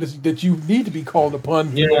arms that you need to be called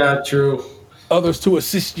upon. Yeah, true. Others to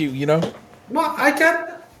assist you. You know. Well, I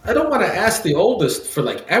don't want to ask the oldest for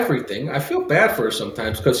like everything. I feel bad for her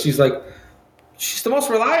sometimes because she's the most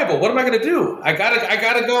reliable. What am I going to do? I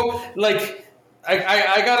gotta go. Like,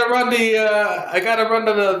 I gotta run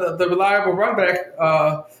the reliable run back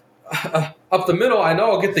up the middle. I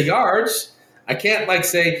know I'll get the yards. I can't like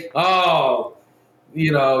say, oh,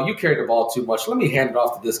 you carried the ball too much. Let me hand it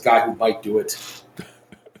off to this guy who might do it.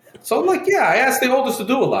 So I'm like, yeah, I asked the oldest to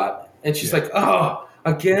do a lot, and she's like, oh,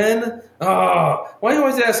 again? Oh, why do you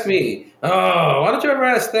always ask me? Oh, why don't you ever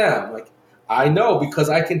ask them? I'm like, I know because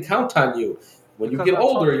I can count on you. When you get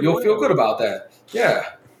older, you'll feel good about that.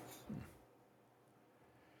 Yeah.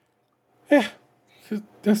 Yeah.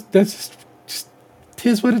 That's just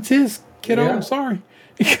tis what it is, kiddo. Yeah. I'm sorry.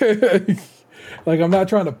 Like, I'm not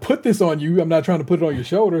trying to put this on you. I'm not trying to put it on your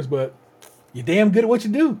shoulders, but you're damn good at what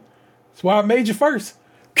you do. That's why I made you first.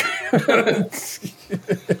 If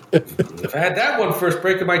I had that one first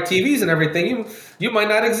breaking my TVs and everything, you might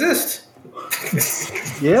not exist.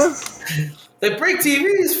 Yeah. They break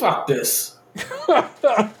TVs? Fuck this.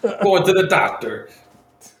 Going to the doctor.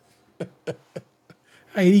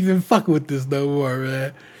 I ain't even fucking with this no more,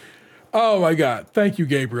 man. Oh my God. Thank you,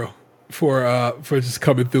 Gabriel, for just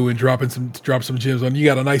coming through and drop some gems on. You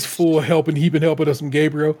got a nice full helping us from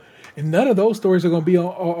Gabriel. And none of those stories are going to be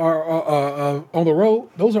on the road.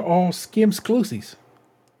 Those are all skim exclusives.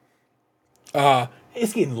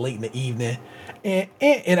 It's getting late in the evening, and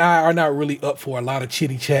Aunt and I are not really up for a lot of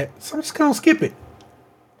chitty chat, so I'm just going to skip it.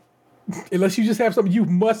 Unless you just have something you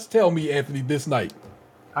must tell me, Anthony, this night.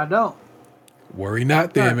 I don't. Worry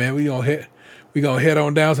not then, man. We gonna head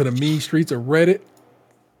on down to the mean streets of Reddit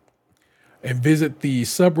and visit the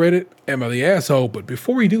subreddit Am I the Asshole. But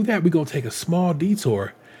before we do that, we're gonna take a small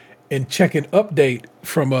detour and check an update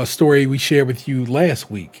from a story we shared with you last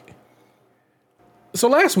week. So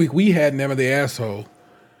last week we had an Am I the Asshole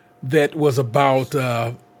that was about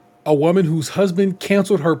a woman whose husband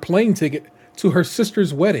canceled her plane ticket to her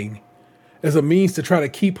sister's wedding as a means to try to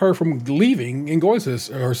keep her from leaving and going to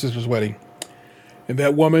her sister's wedding. And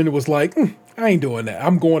that woman was like, I ain't doing that.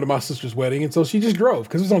 I'm going to my sister's wedding. And so she just drove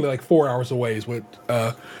because it's only like 4 hours away is what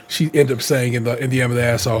she ended up saying in the Am I the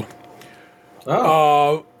Asshole.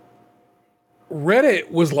 Oh. Reddit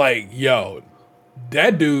was like, yo,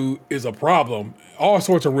 that dude is a problem. All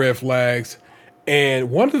sorts of red flags. And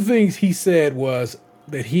one of the things he said was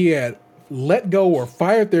that he had let go or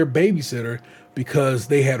fired their babysitter because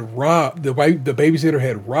they had robbed the babysitter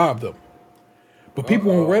had robbed them. But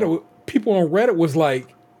people on Reddit was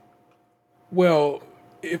like, well,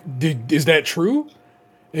 is that true?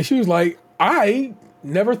 And she was like, I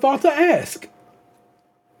never thought to ask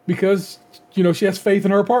because she has faith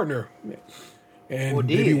in her partner, and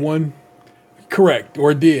maybe one correct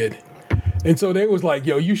or did. And so they was like,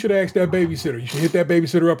 yo, you should ask that babysitter. You should hit that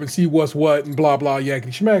babysitter up and see what's what and blah, blah, yakety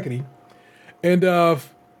schmackety. And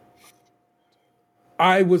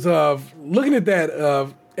I was looking at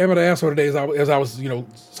that Emma the Asshole today as I was,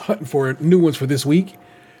 hunting for new ones for this week.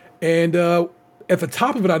 And at the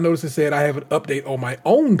top of it, I noticed it said I have an update on my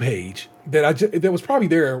own page that was probably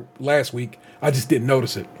there last week. I just didn't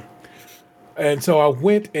notice it. And so I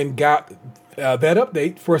went and got that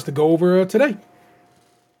update for us to go over today.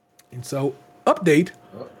 And so, update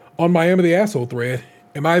on my Am I the Asshole thread.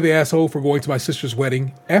 Am I the asshole for going to my sister's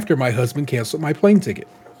wedding after my husband canceled my plane ticket?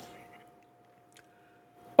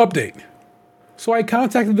 Update. So I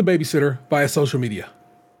contacted the babysitter via social media.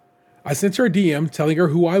 I sent her a DM telling her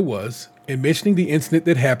who I was and mentioning the incident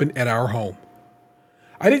that happened at our home.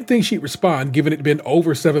 I didn't think she'd respond given it'd been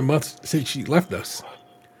over 7 months since she left us.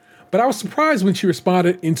 But I was surprised when she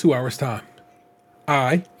responded in 2 hours' time.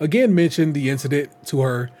 I, again, mentioned the incident to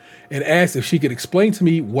her and asked if she could explain to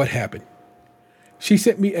me what happened. She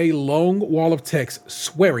sent me a long wall of text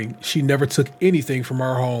swearing she never took anything from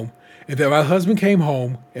our home and that my husband came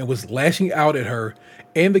home and was lashing out at her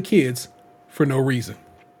and the kids for no reason.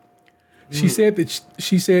 She said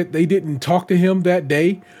they didn't talk to him that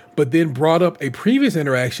day, but then brought up a previous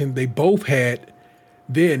interaction they both had.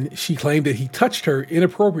 Then she claimed that he touched her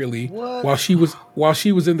inappropriately while she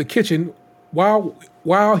was in the kitchen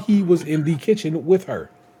while he was in the kitchen with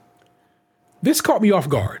her. This caught me off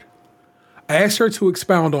guard. I asked her to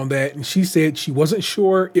expound on that, and she said she wasn't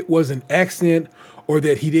sure it was an accident or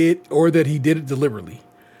that he did it deliberately.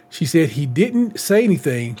 She said he didn't say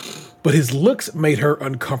anything, but his looks made her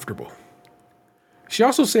uncomfortable. She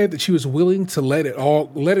also said that she was willing to let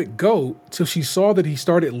it go till she saw that he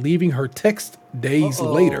started leaving her text days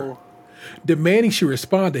later, demanding she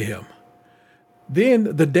respond to him.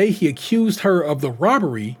 Then, the day he accused her of the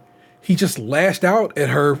robbery, he just lashed out at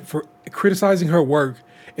her for criticizing her work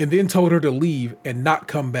and then told her to leave and not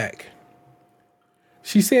come back.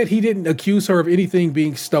 She said he didn't accuse her of anything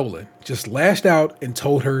being stolen, just lashed out and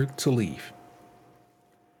told her to leave.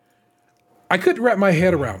 I couldn't wrap my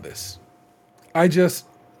head around this. I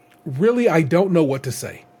don't know what to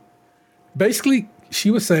say. Basically,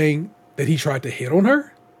 she was saying that he tried to hit on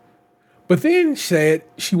her, but then said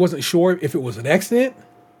she wasn't sure if it was an accident.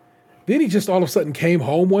 Then he just all of a sudden came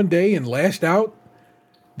home one day and lashed out,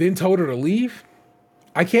 then told her to leave.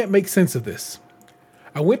 I can't make sense of this.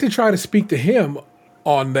 I went to try to speak to him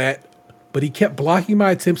on that, but he kept blocking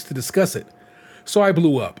my attempts to discuss it. So I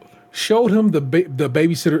blew up, showed him the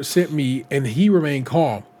babysitter sent me, and he remained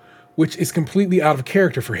calm, which is completely out of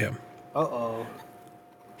character for him.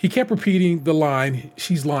 He kept repeating the line,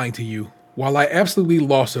 "She's lying to you," while I absolutely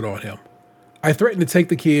lost it on him. I threatened to take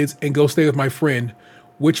the kids and go stay with my friend,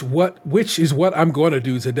 which is what I'm going to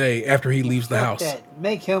do today after he leaves the house.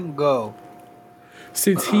 Make him go.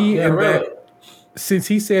 Since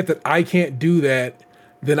he said that I can't do that,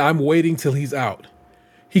 then I'm waiting till he's out.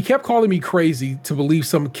 He kept calling me crazy to believe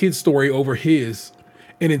some kid's story over his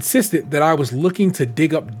and insisted that I was looking to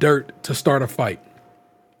dig up dirt to start a fight.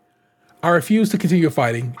 I refused to continue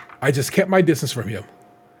fighting. I just kept my distance from him.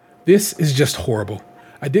 This is just horrible.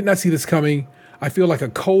 I did not see this coming. I feel like a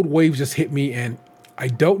cold wave just hit me and I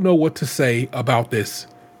don't know what to say about this.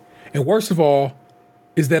 And worst of all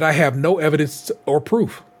is that I have no evidence or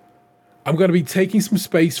proof. I'm going to be taking some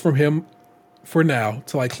space from him for now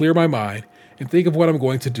till I clear my mind and think of what I'm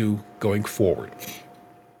going to do going forward.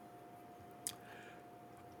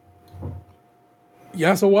 Yeah,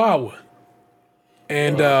 that's a wild one.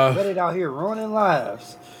 And let it out here ruining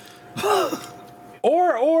lives.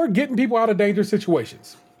 or getting people out of dangerous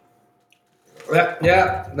situations. That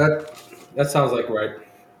sounds like right.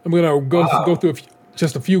 I'm gonna go through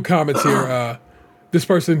just a few comments here. This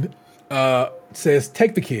person says,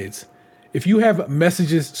 "Take the kids. If you have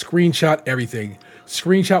messages, screenshot everything.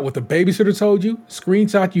 Screenshot what the babysitter told you.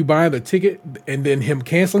 Screenshot you buying the ticket and then him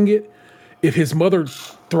canceling it. If his mother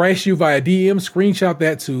thrashed you via DM, screenshot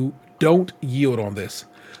that too. Don't yield on this.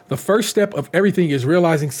 The first step of everything is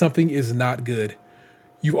realizing something is not good.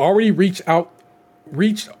 You've already reached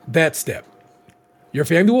that step. Your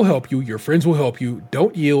family will help you. Your friends will help you.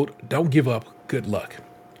 Don't yield. Don't give up. Good luck."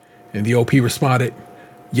 And the OP responded,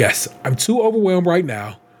 "Yes, I'm too overwhelmed right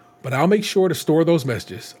now, but I'll make sure to store those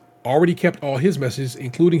messages. already kept all his messages,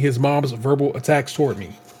 including his mom's verbal attacks toward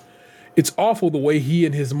me. It's awful the way he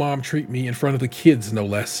and his mom treat me in front of the kids, no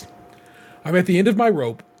less. I'm at the end of my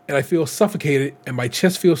rope, and I feel suffocated, and my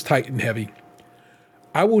chest feels tight and heavy.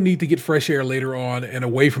 I will need to get fresh air later on and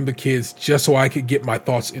away from the kids just so I could get my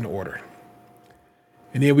thoughts in order.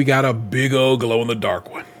 And then we got a big old glow in the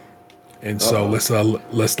dark one. And so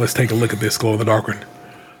let's take a look at this glow in the dark one.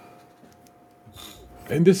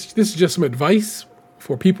 And this is just some advice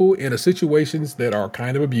for people in situations that are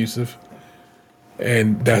kind of abusive.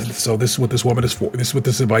 And this is what this woman is for. This is what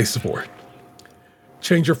this advice is for.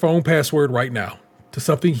 Change your phone password right now to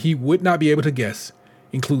something he would not be able to guess.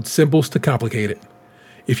 Include symbols to complicate it.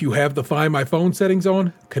 If you have the Find My Phone settings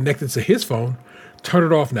on, connected to his phone, turn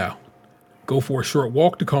it off now. Go for a short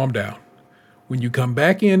walk to calm down. When you come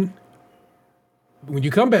back, in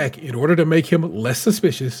order to make him less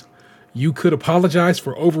suspicious, you could apologize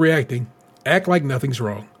for overreacting, act like nothing's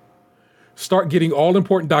wrong. Start getting all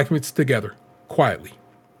important documents together, quietly.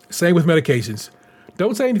 Same with medications.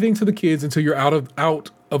 Don't say anything to the kids until you're out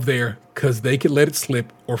of there, because they could let it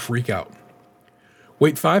slip or freak out.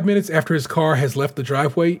 Wait 5 minutes after his car has left the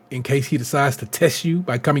driveway in case he decides to test you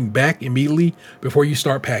by coming back immediately before you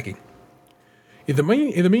start packing. In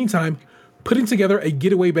the meantime, putting together a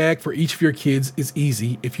getaway bag for each of your kids is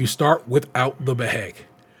easy if you start without the bag.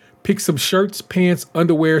 Pick some shirts, pants,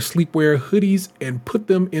 underwear, sleepwear, hoodies, and put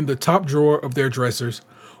them in the top drawer of their dressers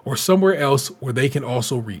or somewhere else where they can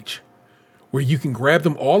also reach, where you can grab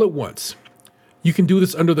them all at once. You can do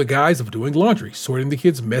this under the guise of doing laundry, sorting the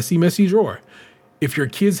kids' messy drawer. If your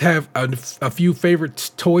kids have a few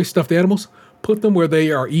favorite toy stuffed animals, put them where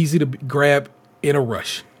they are easy to grab in a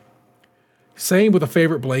rush. Same with a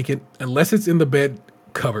favorite blanket, unless it's in the bed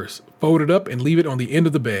covers. Fold it up and leave it on the end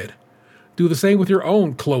of the bed. Do the same with your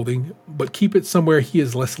own clothing, but keep it somewhere he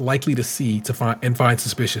is less likely to see find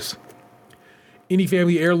suspicious. Any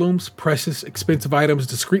family heirlooms, precious, expensive items,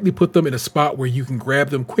 discreetly put them in a spot where you can grab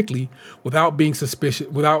them quickly without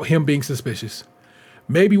him being suspicious.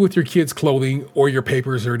 Maybe with your kids' clothing or your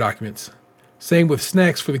papers or documents. Same with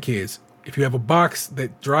snacks for the kids. If you have a box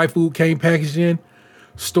that dry food came packaged in,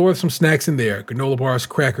 store some snacks in there, granola bars,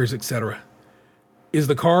 crackers, etc. Is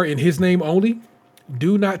the car in his name only?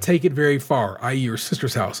 Do not take it very far, i.e. your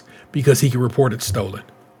sister's house, because he can report it stolen.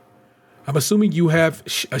 I'm assuming you have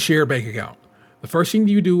a shared bank account. The first thing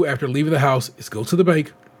you do after leaving the house is go to the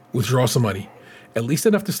bank, withdraw some money, at least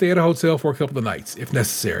enough to stay at a hotel for a couple of nights, if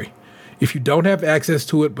necessary. If you don't have access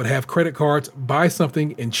to it but have credit cards, buy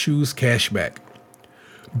something and choose cash back.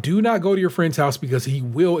 Do not go to your friend's house because he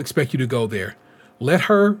will expect you to go there. Let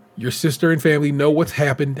her, your sister, and family know what's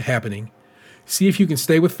happening. See if you can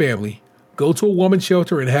stay with family. Go to a woman's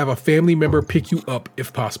shelter and have a family member pick you up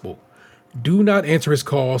if possible. Do not answer his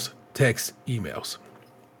calls, texts, emails.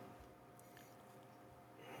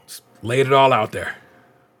 Just laid it all out there.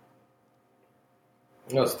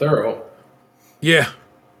 That's thorough. Yeah,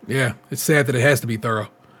 it's sad that it has to be thorough.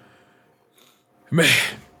 Man,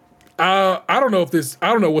 I don't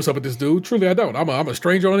know what's up with this dude. Truly, I don't. I'm a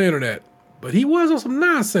stranger on the internet. But he was on some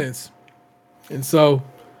nonsense. And so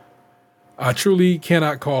I truly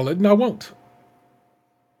cannot call it, and I won't.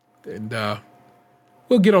 And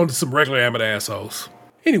we'll get on to some regular amateur assholes.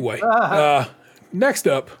 Anyway, next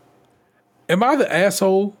up, am I the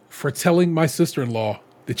asshole for telling my sister-in-law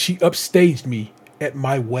that she upstaged me at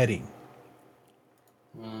my wedding?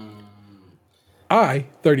 I,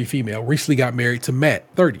 30 female, recently got married to Matt,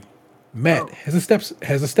 30. Matt has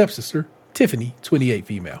a stepsister, Tiffany, 28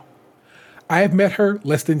 female. I have met her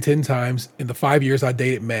less than 10 times in the 5 years I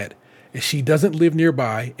dated Matt, and she doesn't live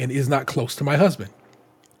nearby and is not close to my husband.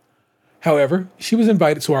 However, she was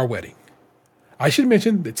invited to our wedding. I should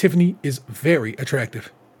mention that Tiffany is very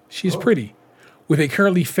attractive. She is pretty, with a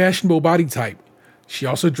currently fashionable body type. She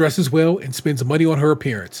also dresses well and spends money on her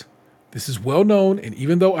appearance. This is well known, and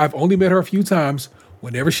even though I've only met her a few times,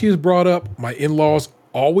 whenever she is brought up, my in-laws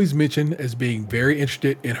always mention as being very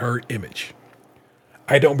interested in her image.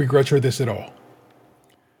 I don't begrudge her this at all.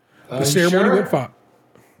 The ceremony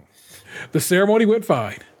went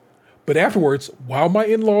fine. But afterwards, while my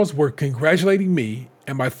in-laws were congratulating me,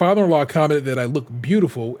 and my father-in-law commented that I looked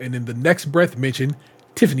beautiful, and in the next breath mentioned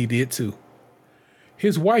Tiffany did too.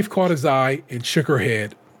 His wife caught his eye and shook her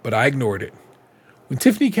head, but I ignored it. When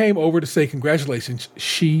Tiffany came over to say congratulations,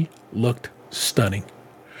 she looked stunning.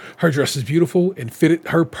 Her dress was beautiful and fitted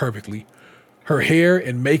her perfectly. Her hair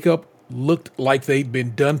and makeup looked like they'd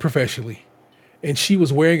been done professionally, and she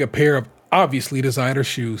was wearing a pair of obviously designer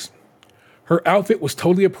shoes. Her outfit was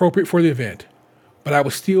totally appropriate for the event, but I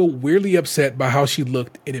was still weirdly upset by how she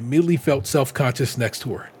looked and immediately felt self-conscious next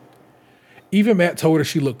to her. Even Matt told her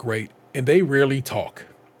she looked great, and they rarely talk.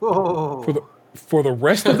 Whoa. For the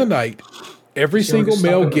rest of the night, every single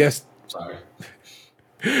male guest. Sorry.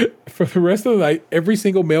 For the rest of the night, every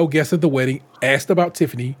single male guest at the wedding asked about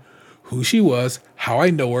Tiffany, who she was, how I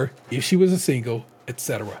know her, if she was a single,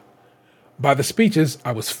 etc. By the speeches,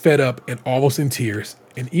 I was fed up and almost in tears,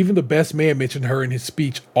 and even the best man mentioned her in his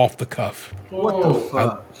speech off the cuff. What the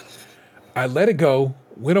fuck? I let it go,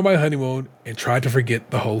 went on my honeymoon, and tried to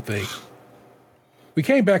forget the whole thing. We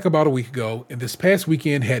came back about a week ago, and this past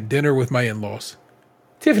weekend had dinner with my in-laws.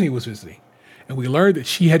 Tiffany was visiting, and we learned that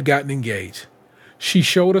she had gotten engaged. She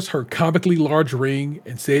showed us her comically large ring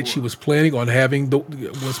and said she was planning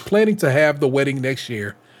to have the wedding next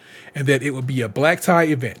year, and that it would be a black tie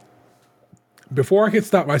event. Before I could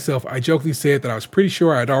stop myself, I jokingly said that I was pretty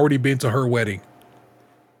sure I had already been to her wedding.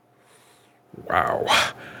 Wow.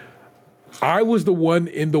 I was the one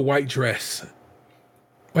in the white dress.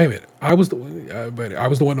 Wait a minute. I was the one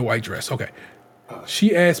in the white dress. Okay.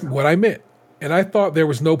 She asked me what I meant, and I thought there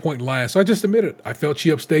was no point in lying, so I just admitted I felt she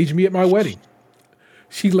upstaged me at my wedding.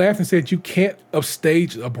 She laughed and said, "You can't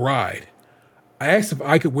upstage a bride." I asked if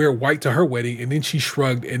I could wear white to her wedding, and then she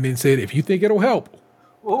shrugged and then said, "If you think it'll help."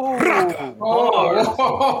 Oh,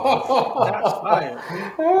 that's fire.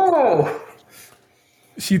 Oh.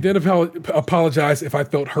 She then apologized if I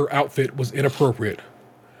felt her outfit was inappropriate.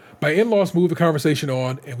 My in-laws moved the conversation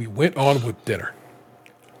on, and we went on with dinner.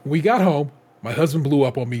 When we got home, my husband blew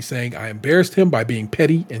up on me saying I embarrassed him by being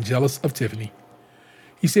petty and jealous of Tiffany.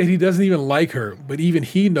 He said he doesn't even like her, but even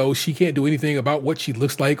he knows she can't do anything about what she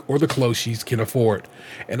looks like or the clothes she can afford.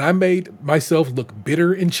 And I made myself look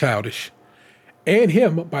bitter and childish. And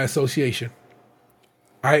him by association.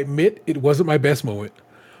 I admit it wasn't my best moment,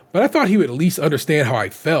 but I thought he would at least understand how I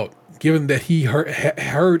felt, given that he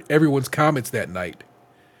heard everyone's comments that night.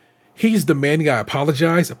 He's demanding I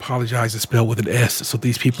apologize. Apologize is spelled with an S, so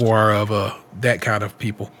these people are of that kind of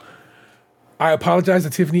people. I apologize to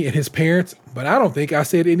Tiffany and his parents, but I don't think I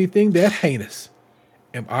said anything that heinous.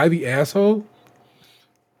 Am I the asshole?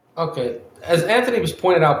 Okay, as Anthony was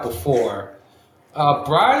pointed out before,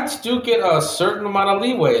 brides do get a certain amount of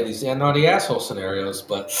leeway in these naughty asshole scenarios,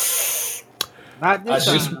 but not this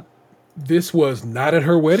time. This was not at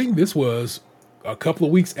her wedding. This was a couple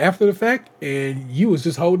of weeks after the fact, and you was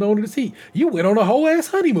just holding on to the seat. You went on a whole ass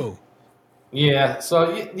honeymoon. Yeah.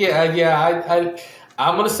 So yeah.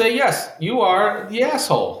 I'm gonna say yes. You are the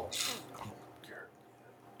asshole.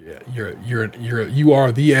 Yeah, you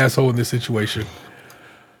are the asshole in this situation.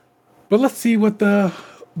 But let's see what the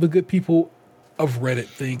good people of Reddit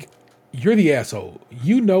think. You're the asshole.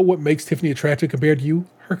 You know what makes Tiffany attractive compared to you?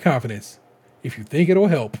 Her confidence. If you think it'll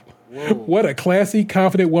help. Whoa. What a classy,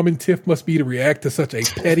 confident woman Tiff must be to react to such a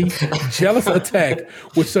petty, jealous attack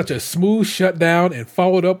with such a smooth shutdown and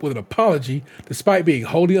followed up with an apology despite being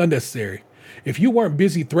wholly unnecessary. If you weren't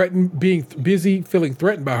feeling threatened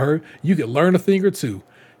by her, you could learn a thing or two.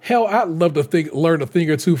 Hell, I'd love to learn a thing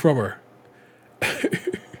or two from her.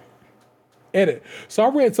 Edit. So I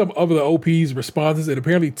read some of the OP's responses, and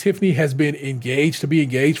apparently Tiffany has been engaged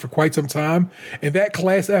for quite some time, and that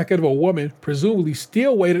class act of a woman presumably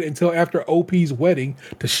still waited until after OP's wedding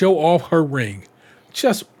to show off her ring.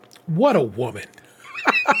 Just what a woman.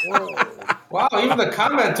 Wow, even the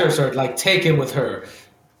commenters are like taken with her.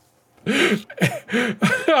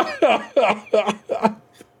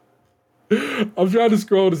 I'm trying to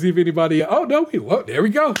scroll to see if anybody. Oh no! There we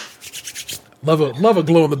go. Love a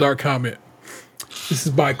glow in the dark comment. This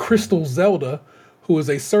is by Crystal Zelda, who is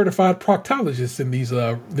a certified proctologist in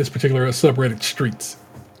this particular subreddit streets.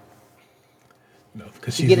 No,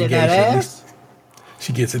 because she's engaged. That ass?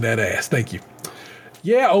 She gets in that ass. Thank you.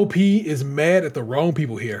 Yeah, OP is mad at the wrong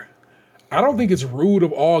people here. I don't think it's rude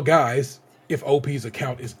of all guys, if OP's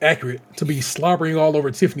account is accurate, to be slobbering all over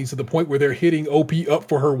Tiffany to the point where they're hitting OP up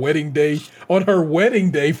for her wedding day for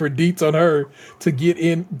deets on her to get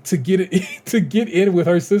in with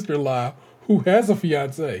her sister-in-law who has a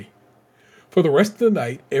fiance. For the rest of the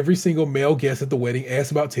night, every single male guest at the wedding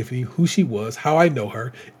asked about Tiffany, who she was, how I know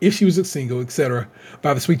her, if she was a single, etc.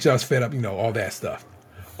 By the sweet I was fed up, all that stuff.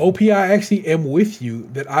 OP, I actually am with you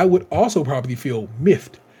that I would also probably feel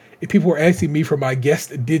miffed if people were asking me for my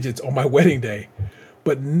guest digits on my wedding day.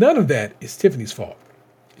 But none of that is Tiffany's fault.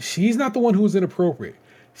 She's not the one who was inappropriate.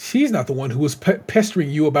 She's not the one who was pestering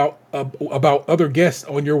you about other guests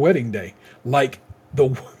on your wedding day. Like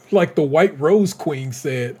the White Rose Queen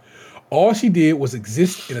said, all she did was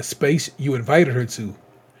exist in a space you invited her to.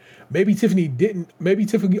 Maybe Tiffany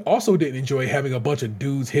also didn't enjoy having a bunch of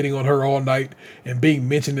dudes hitting on her all night and being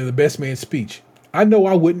mentioned in the best man speech. I know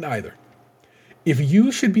I wouldn't either. If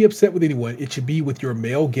you should be upset with anyone, it should be with your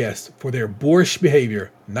male guests for their boorish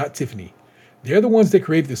behavior, not Tiffany. They're the ones that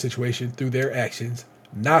created the situation through their actions,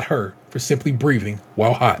 not her for simply breathing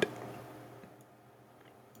while hot.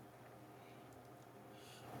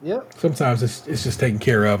 Yep. Sometimes it's just taken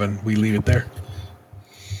care of and we leave it there.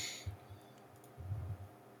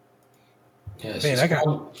 Yeah, Man,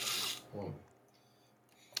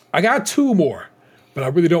 I got two more, but I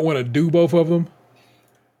really don't want to do both of them.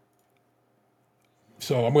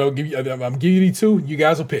 So I'm giving you these two. You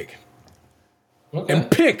guys will pick. Okay. And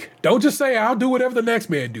pick. Don't just say I'll do whatever the next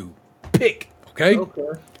man do. Pick. Okay.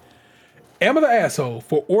 Okay. Am I the asshole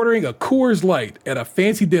for ordering a Coors Light at a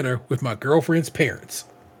fancy dinner with my girlfriend's parents?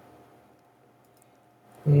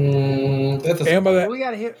 We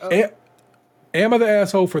gotta hear. Am I the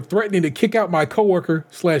asshole for threatening to kick out my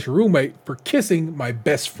coworker/roommate for kissing my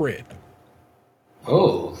best friend?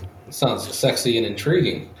 Oh, that sounds sexy and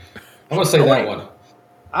intriguing. I'm gonna say that one.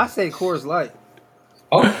 I say Coors Light.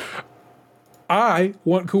 Oh, I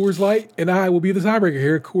want Coors Light, and I will be the tiebreaker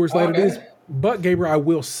here. Coors Light it is. But, Gabriel, I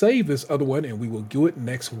will save this other one, and we will do it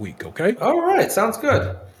next week, okay? All right. Sounds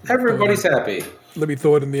good. Everybody's happy. Let me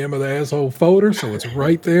throw it in the Am of the Asshole folder, so it's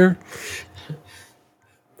right there.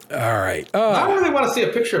 All right. I really want to see a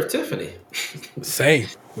picture of Tiffany. Same.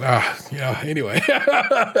 Yeah, anyway.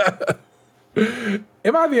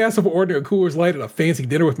 Am I the asshole for ordering a Coors Light at a fancy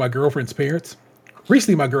dinner with my girlfriend's parents?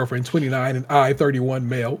 Recently, my girlfriend, 29 and I, 31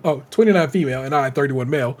 male, 29 female and I, 31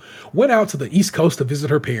 male, went out to the East Coast to visit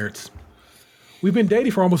her parents. We've been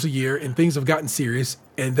dating for almost a year and things have gotten serious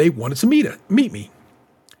and they wanted to meet me.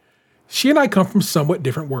 She and I come from somewhat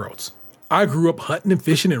different worlds. I grew up hunting and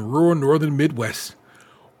fishing in rural northern Midwest,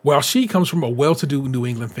 while she comes from a well-to-do New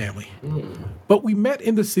England family. But we met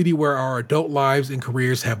in the city where our adult lives and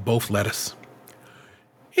careers have both led us.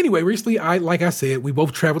 Anyway, recently, like I said, we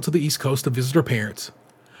both traveled to the East Coast to visit her parents.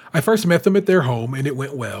 I first met them at their home, and it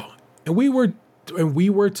went well. And we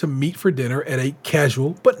were to meet for dinner at a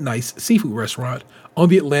casual but nice seafood restaurant on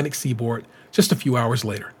the Atlantic seaboard just a few hours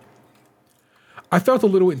later. I felt a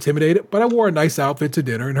little intimidated, but I wore a nice outfit to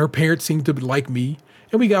dinner, and her parents seemed to like me,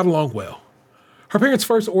 and we got along well. Her parents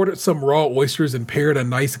first ordered some raw oysters and paired a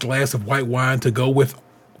nice glass of white wine to go with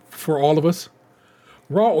for all of us.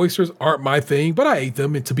 Raw oysters aren't my thing, but I ate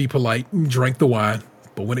them and to be polite and drank the wine.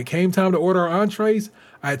 But when it came time to order our entrees,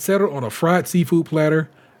 I had settled on a fried seafood platter.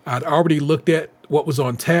 I'd already looked at what was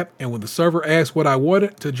on tap, and when the server asked what I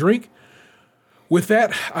wanted to drink, with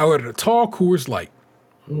that, I ordered a tall Coors Light.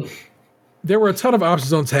 There were a ton of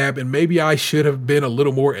options on tap, and maybe I should have been a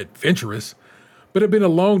little more adventurous, but it had been a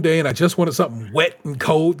long day, and I just wanted something wet and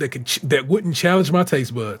cold that wouldn't challenge my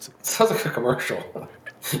taste buds. Sounds like a commercial.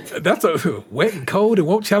 That's a wet and cold and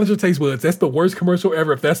won't challenge your taste buds. That's the worst commercial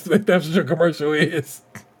ever if that's what your commercial is.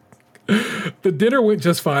 The dinner went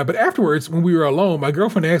just fine, but afterwards, when we were alone, my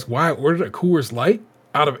girlfriend asked why I ordered a Coors Light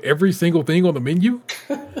out of every single thing on the menu.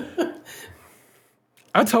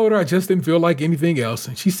 I told her I just didn't feel like anything else,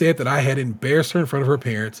 and she said that I had embarrassed her in front of her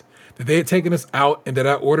parents, that they had taken us out, and that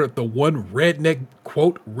I ordered the one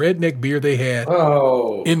redneck beer they had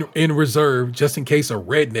in reserve just in case a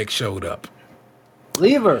redneck showed up.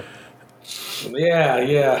 Leave her.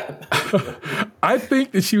 Yeah. I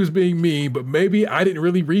think that she was being mean, but maybe I didn't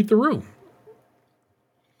really read the room.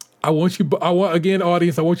 Again,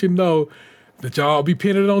 audience, I want you to know that y'all be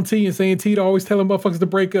pinning it on T and saying T to always telling motherfuckers to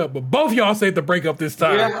break up, but both y'all said to break up this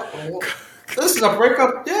time. Yeah. This is a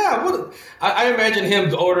breakup. Yeah, I imagine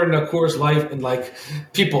him ordering a Coors Light and like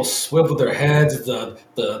people swivel their heads,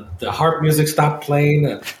 the harp music stopped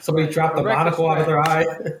playing, somebody dropped the monocle out of their eye.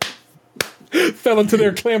 Fell into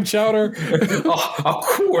their clam chowder. A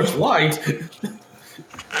Coors Light.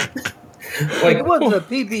 Like it wasn't a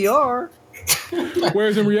PBR.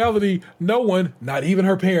 Whereas in reality, no one, not even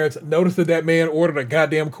her parents, noticed that man ordered a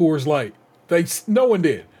goddamn Coors Light. No one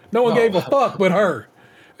did. No one gave a fuck but her.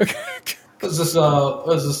 Oh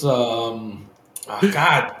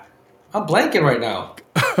God, I'm blanking right now.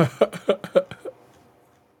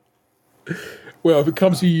 Well, if it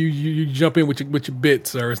comes to you, you jump in with your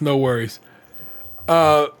bits, sir. It's no worries.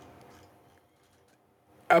 Of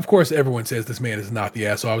course, everyone says this man is not the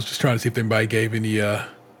asshole. I was just trying to see if anybody gave any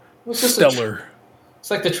stellar. It's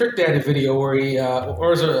like the Trick Daddy video where he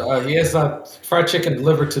has fried chicken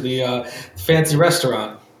delivered to the fancy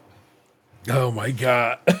restaurant. Oh my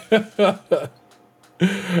God.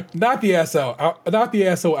 Not the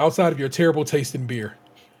asshole outside of your terrible taste in beer.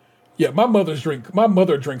 Yeah, my mother drinks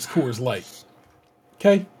Coors Light.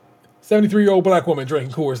 Okay? 73-year-old black woman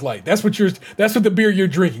drinking Coors Light. That's what the beer you're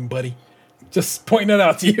drinking, buddy. Just pointing that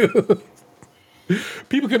out to you.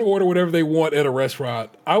 People can order whatever they want at a restaurant.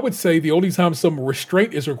 I would say the only time some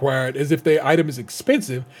restraint is required is if the item is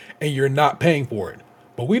expensive and you're not paying for it.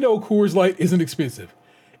 But we know Coors Light isn't expensive.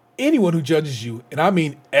 Anyone who judges you, and I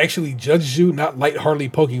mean actually judges you, not lightheartedly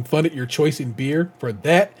poking fun at your choice in beer, for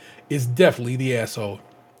that is definitely the asshole.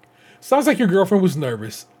 Sounds like your girlfriend was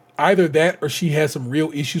nervous. Either that or she has some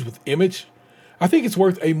real issues with image. I think it's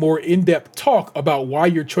worth a more in-depth talk about why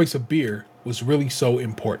your choice of beer was really so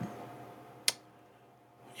important.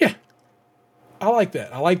 Yeah, I like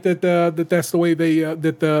that. I like that that's the way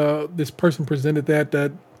this person presented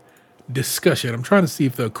that discussion. I'm trying to see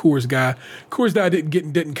if the Coors guy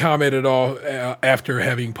didn't comment at all after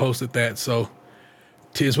having posted that. So,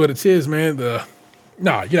 tis what it is, man.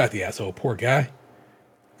 Nah, you're not the asshole, poor guy.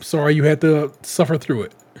 Sorry you had to suffer through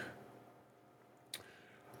it.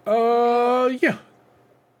 Yeah.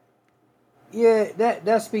 Yeah,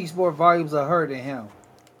 that speaks more volumes of her than him.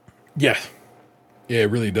 Yeah. Yeah, it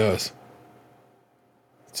really does.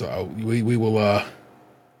 So we will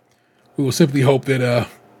simply hope that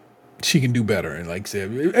she can do better, and like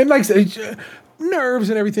I said, nerves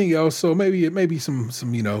and everything else. So maybe some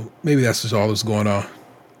maybe that's just all that's going on.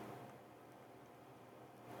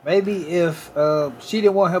 Maybe if she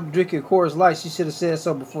didn't want him drinking Coors Light, she should have said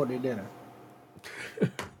so before the dinner.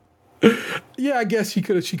 Yeah, I guess she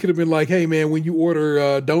could have been like, "Hey, man, when you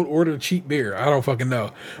order, don't order cheap beer." I don't fucking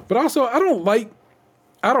know, but also I don't like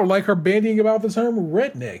her bandying about the term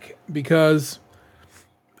redneck because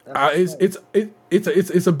it's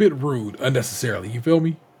a bit rude unnecessarily. You feel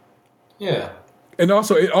me? Yeah. And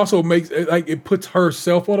also it also makes it puts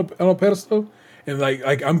herself on a pedestal, and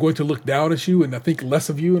like I'm going to look down at you and I think less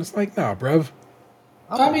of you, and it's like, nah, bruv.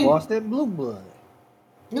 I mean, lost that blue blood.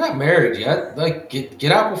 You're not married yet. Like, get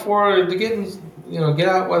out before the getting's, get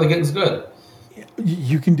out while the getting's good.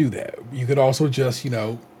 You can do that. You could also just,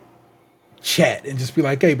 chat and just be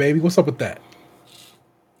like, hey, baby, what's up with that?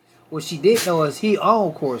 What she did know is he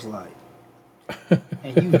owned Coors Light.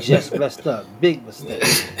 And you just messed up. Big mistake.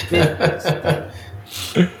 Big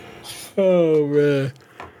mistake. Oh, man.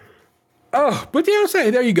 Oh, but you know what I'm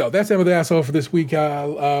saying? There you go. That's the asshole for this week.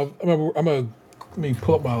 I'm gonna let me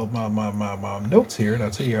pull up my notes here, and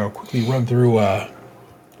I'll tell you, I'll quickly run through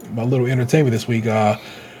my little entertainment this week.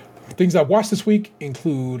 Things I've watched this week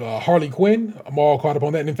include Harley Quinn. I'm all caught up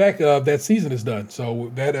on that. And in fact, that season is done,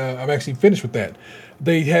 so that I'm actually finished with that.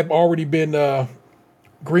 They have already been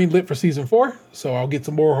greenlit for season 4, so I'll get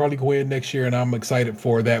some more Harley Quinn next year, and I'm excited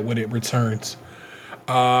for that when it returns.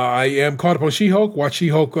 I am caught up on She-Hulk. Watched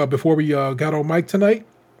She-Hulk before we got on mic tonight.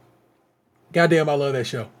 Goddamn, I love that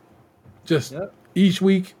show. Just each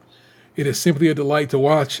week, it is simply a delight to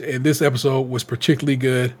watch, and this episode was particularly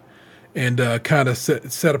good and kind of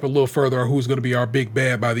set up a little further on who's going to be our big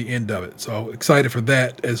bad by the end of it. So excited for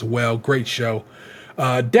that as well. Great show.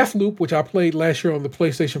 Deathloop, which I played last year on the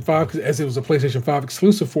PlayStation 5, as it was a PlayStation 5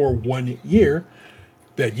 exclusive for 1 year.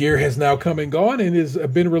 That year has now come and gone and has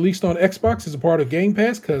been released on Xbox as a part of Game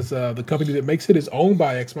Pass because the company that makes it is owned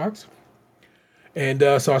by Xbox. And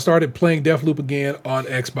so I started playing Deathloop again on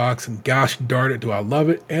Xbox, and gosh darn it, do I love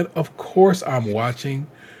it. And of course, I'm watching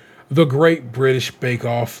The Great British Bake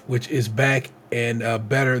Off, which is back and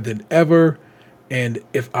better than ever. And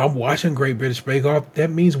if I'm watching Great British Bake Off, that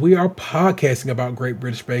means we are podcasting about Great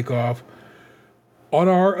British Bake Off on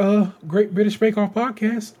our Great British Bake Off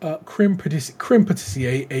podcast, Creme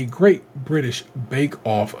Patissier, a Great British Bake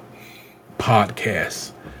Off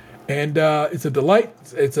podcast. And it's a delight.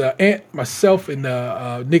 It's Aunt, myself, and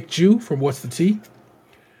Nick Jew from What's the Tea.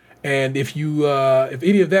 And if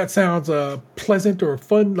any of that sounds pleasant or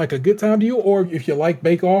fun, like a good time to you, or if you like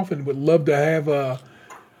Bake Off and would love to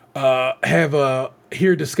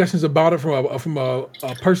hear discussions about it from a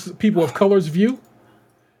person, people of color's view,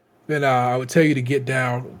 then I would tell you to get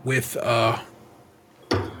down with Creme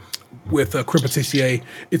Patissier.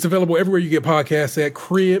 It's available everywhere you get podcasts at.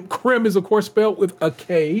 Creme is, of course, spelled with a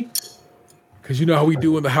K, because you know how we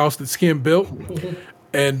do in the house that Skim built.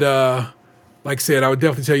 And like I said, I would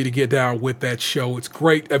definitely tell you to get down with that show. It's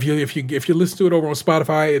great. If you listen to it over on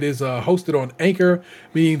Spotify, it is hosted on Anchor,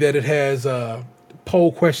 meaning that it has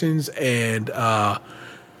poll questions and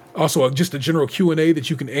also just a general Q&A that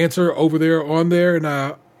you can answer over there on there.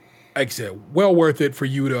 And like I said, well worth it for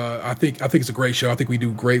you to. I think it's a great show. I think we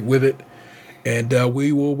do great with it, and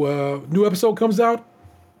we will. New episode comes out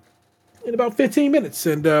in about 15 minutes,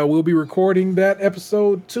 and we'll be recording that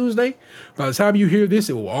episode Tuesday. By the time you hear this,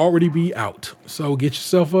 it will already be out. So get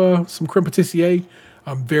yourself some Creme Patissier.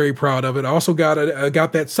 I'm very proud of it. I also got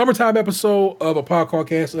that summertime episode of a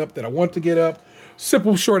podcast up that I want to get up.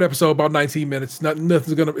 Simple, short episode, about 19 minutes.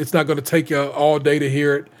 It's not gonna take you all day to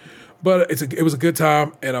hear it. But it was a good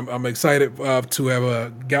time, and I'm excited to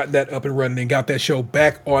have got that up and running and got that show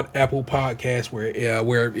back on Apple Podcasts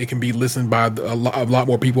where it can be listened by a lot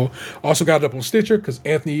more people. Also got it up on Stitcher because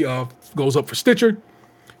Anthony goes up for Stitcher,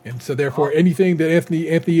 and so therefore anything that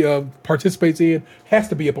Anthony participates in has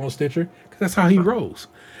to be up on Stitcher because that's how he rolls.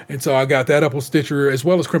 And so I got that up on Stitcher as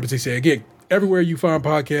well as Crimpatissier. Again, everywhere you find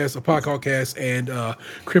podcasts, a podcast, and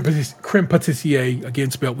Crimpatissier, again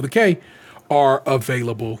spelled with a K, are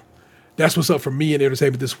available. That's what's up for me in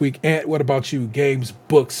entertainment this week. And what about you? Games,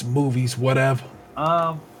 books, movies, whatever.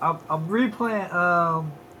 I'm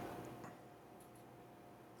replaying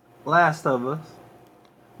Last of Us.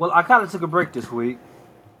 Well, I kind of took a break this week.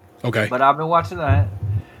 Okay. But I've been watching that.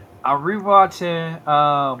 I'm rewatching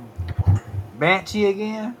Banshee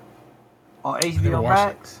again on HBO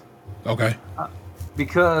Max. Okay.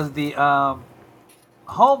 Because the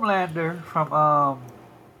Homelander from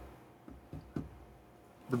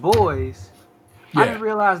The Boys, I didn't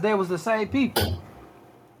realize they was the same people.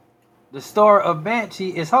 The star of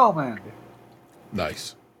Banshee is Homelander.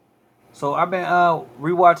 Nice. So I've been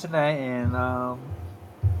rewatching that, and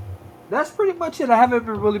that's pretty much it. I haven't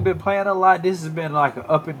really been playing a lot. This has been like an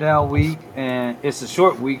up and down week, and it's a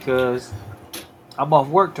short week because I'm off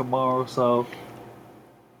work tomorrow. So,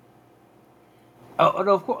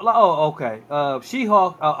 no, of course. Oh, okay.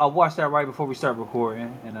 She-Hulk. I watched that right before we start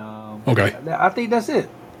recording, and okay. I think that's it.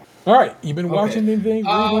 All right. You been watching anything,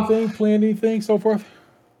 reading anything, playing anything, so forth?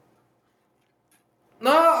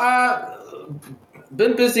 No,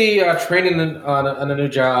 been busy training on a new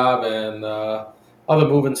job and other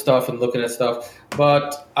moving stuff and looking at stuff.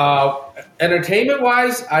 But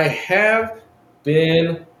entertainment-wise, I have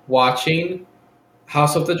been watching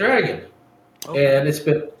House of the Dragon, and it's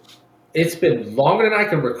been longer than I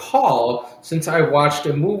can recall since I watched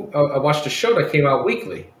I watched a show that came out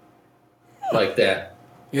weekly, like that.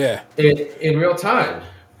 Yeah, in real time.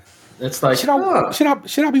 It's like should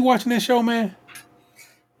I be watching that show, man?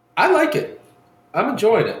 I like it. I'm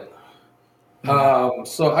enjoying it.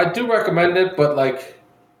 So I do recommend it, but like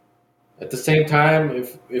at the same time,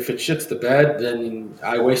 if it shits the bed, then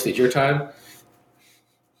I wasted your time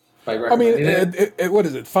by recommending it. What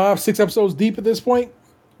is it? 5-6 episodes deep at this point?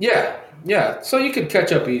 Yeah. So you can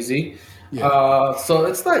catch up easy. Yeah. So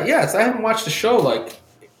it's not. Yes, I haven't watched a show like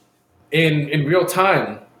in real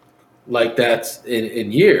time like that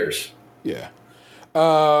in years. Yeah.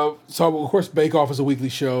 So of course, Bake Off is a weekly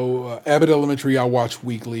show. Abbott Elementary I watch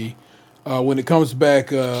weekly. When it comes back,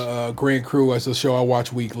 Grand Crew as a show I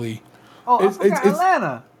watch weekly. Oh, I forgot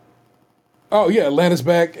Atlanta. Oh yeah, Atlanta's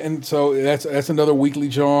back, and so that's another weekly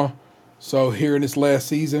John. So here in this last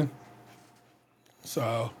season.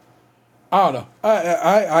 So I don't know.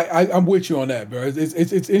 I'm with you on that, bro. It's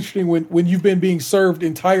interesting when you've been being served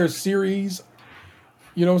entire series.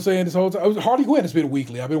 You know what I'm saying? This whole time, Harley Quinn has been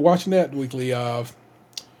weekly. I've been watching that weekly. Of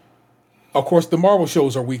course, the Marvel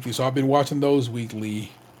shows are weekly, so I've been watching those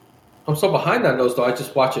weekly. I'm so behind on those, though. I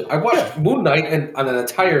just watch it. I watched Moon Knight on an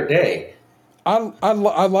entire day. I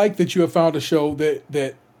like that you have found a show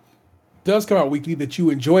that does come out weekly that you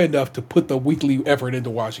enjoy enough to put the weekly effort into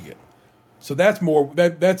watching it. So that's more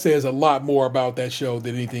that says a lot more about that show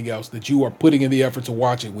than anything else, that you are putting in the effort to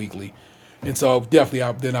watch it weekly. And so definitely,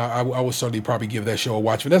 I would certainly probably give that show a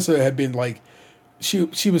watch. Vanessa had been like, she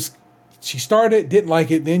started, didn't like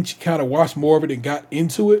it, then she kind of watched more of it and got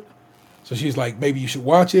into it. So she's like, maybe you should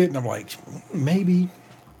watch it, and I'm like, maybe.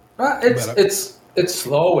 It's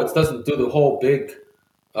slow. It doesn't do the whole big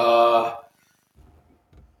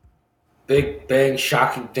bang,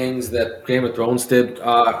 shocking things that Game of Thrones did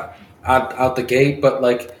out the gate, but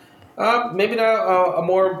like. Maybe not a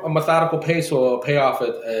more methodical pace will pay off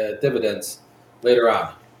at dividends later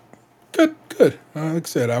on. Good. Like I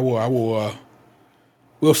said, I will.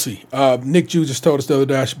 We'll see. Nick Jew just told us the other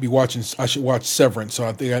day I should watch Severance. So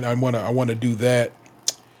I think I want to do that.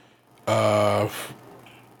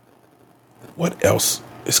 What else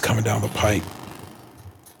is coming down the pipe?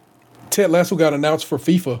 Ted Lasso got announced for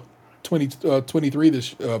FIFA 2023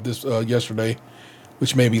 this yesterday,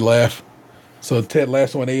 which made me laugh. So Ted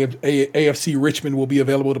Lasso and AFC Richmond will be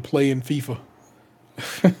available to play in FIFA.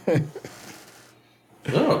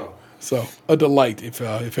 Oh. So a delight if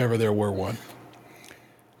ever there were one.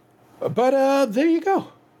 But there you go.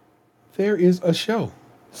 There is a show.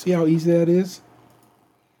 See how easy that is?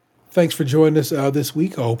 Thanks for joining us this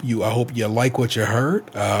week. I hope you like what you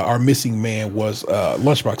heard. Our missing man was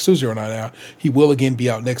Lunchbox Susie or not now. He will again be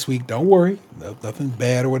out next week. Don't worry, nothing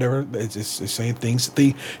bad or whatever. It's just the same things.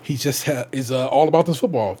 He just is all about this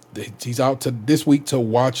football. He's out this week to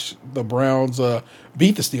watch the Browns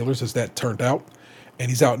beat the Steelers, as that turned out, And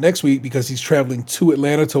he's out next week because he's traveling to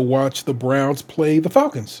Atlanta to watch the Browns play the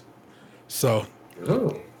Falcons. So,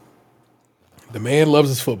 the man loves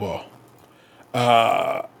his football.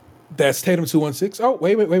 That's Tatum216. Oh,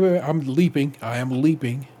 wait. I'm leaping. I am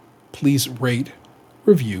leaping. Please rate,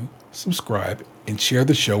 review, subscribe, and share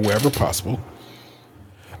the show wherever possible.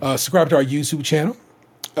 Subscribe to our YouTube channel.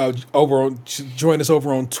 Join us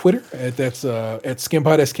over on Twitter at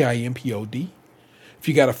Skimpod, SKIMPOD. If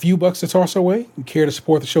you got a few bucks to toss our way and care to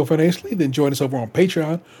support the show financially, then join us over on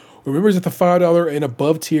Patreon. Where members at the $5 and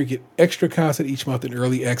above tier get extra content each month and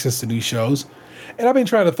early access to new shows. And I've been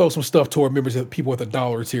trying to throw some stuff toward members of people with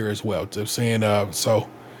 $1 tier as well. Just saying,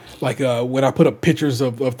 when I put up pictures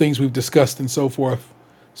of things we've discussed and so forth.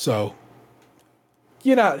 So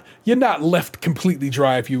you're not left completely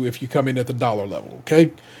dry if you come in at the $1 level,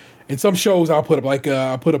 okay? And some shows I'll put up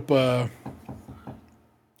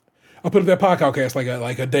I put up that podcast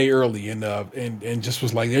like a day early and just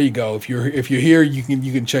was like, there you go. If you're here, you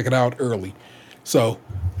can check it out early. So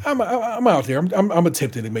I'm out there. I'm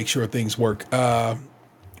attempting to make sure things work.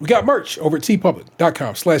 We got merch over at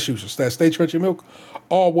tpublic.com/users. That's Stay Krunchy Milk,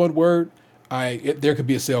 all one word. There could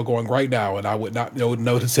be a sale going right now, and I would not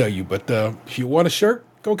know to tell you. But if you want a shirt,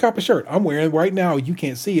 go cop a shirt. I'm wearing right now. You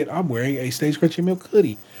can't see it. I'm wearing a Stay Krunchy Milk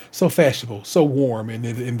hoodie. So fashionable, so warm,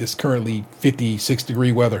 in this currently 56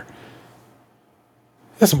 degree weather.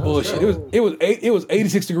 That's some bullshit. It was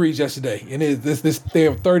 86 degrees yesterday, and this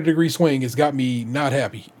damn 30 degree swing has got me not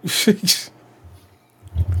happy.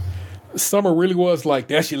 Summer really was like,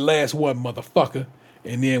 that's your last one, motherfucker,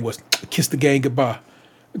 and then was kiss the gang goodbye.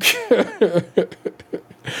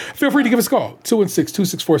 Feel free to give us a call,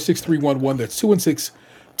 216-264-6311. That's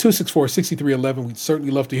 216-264-6311. We'd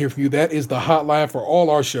certainly love to hear from you. That is the hotline for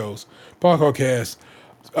all our shows. Podcast,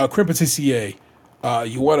 Crimpin' CCA.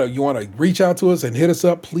 You wanna reach out to us and hit us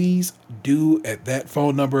up, please do at that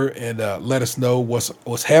phone number and let us know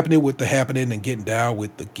what's happening with the happening and getting down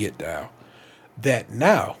with the get down. That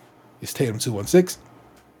now is Tatum216.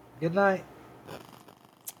 Good night.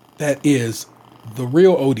 That is the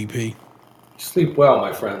real ODP. Sleep well,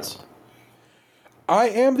 my friends. I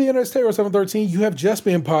am the Internet Stereo 713. You have just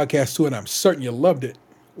been podcast 2, and I'm certain you loved it.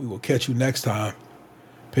 We will catch you next time.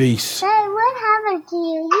 Peace. Hey, what happened to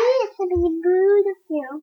you? You used to be beautiful.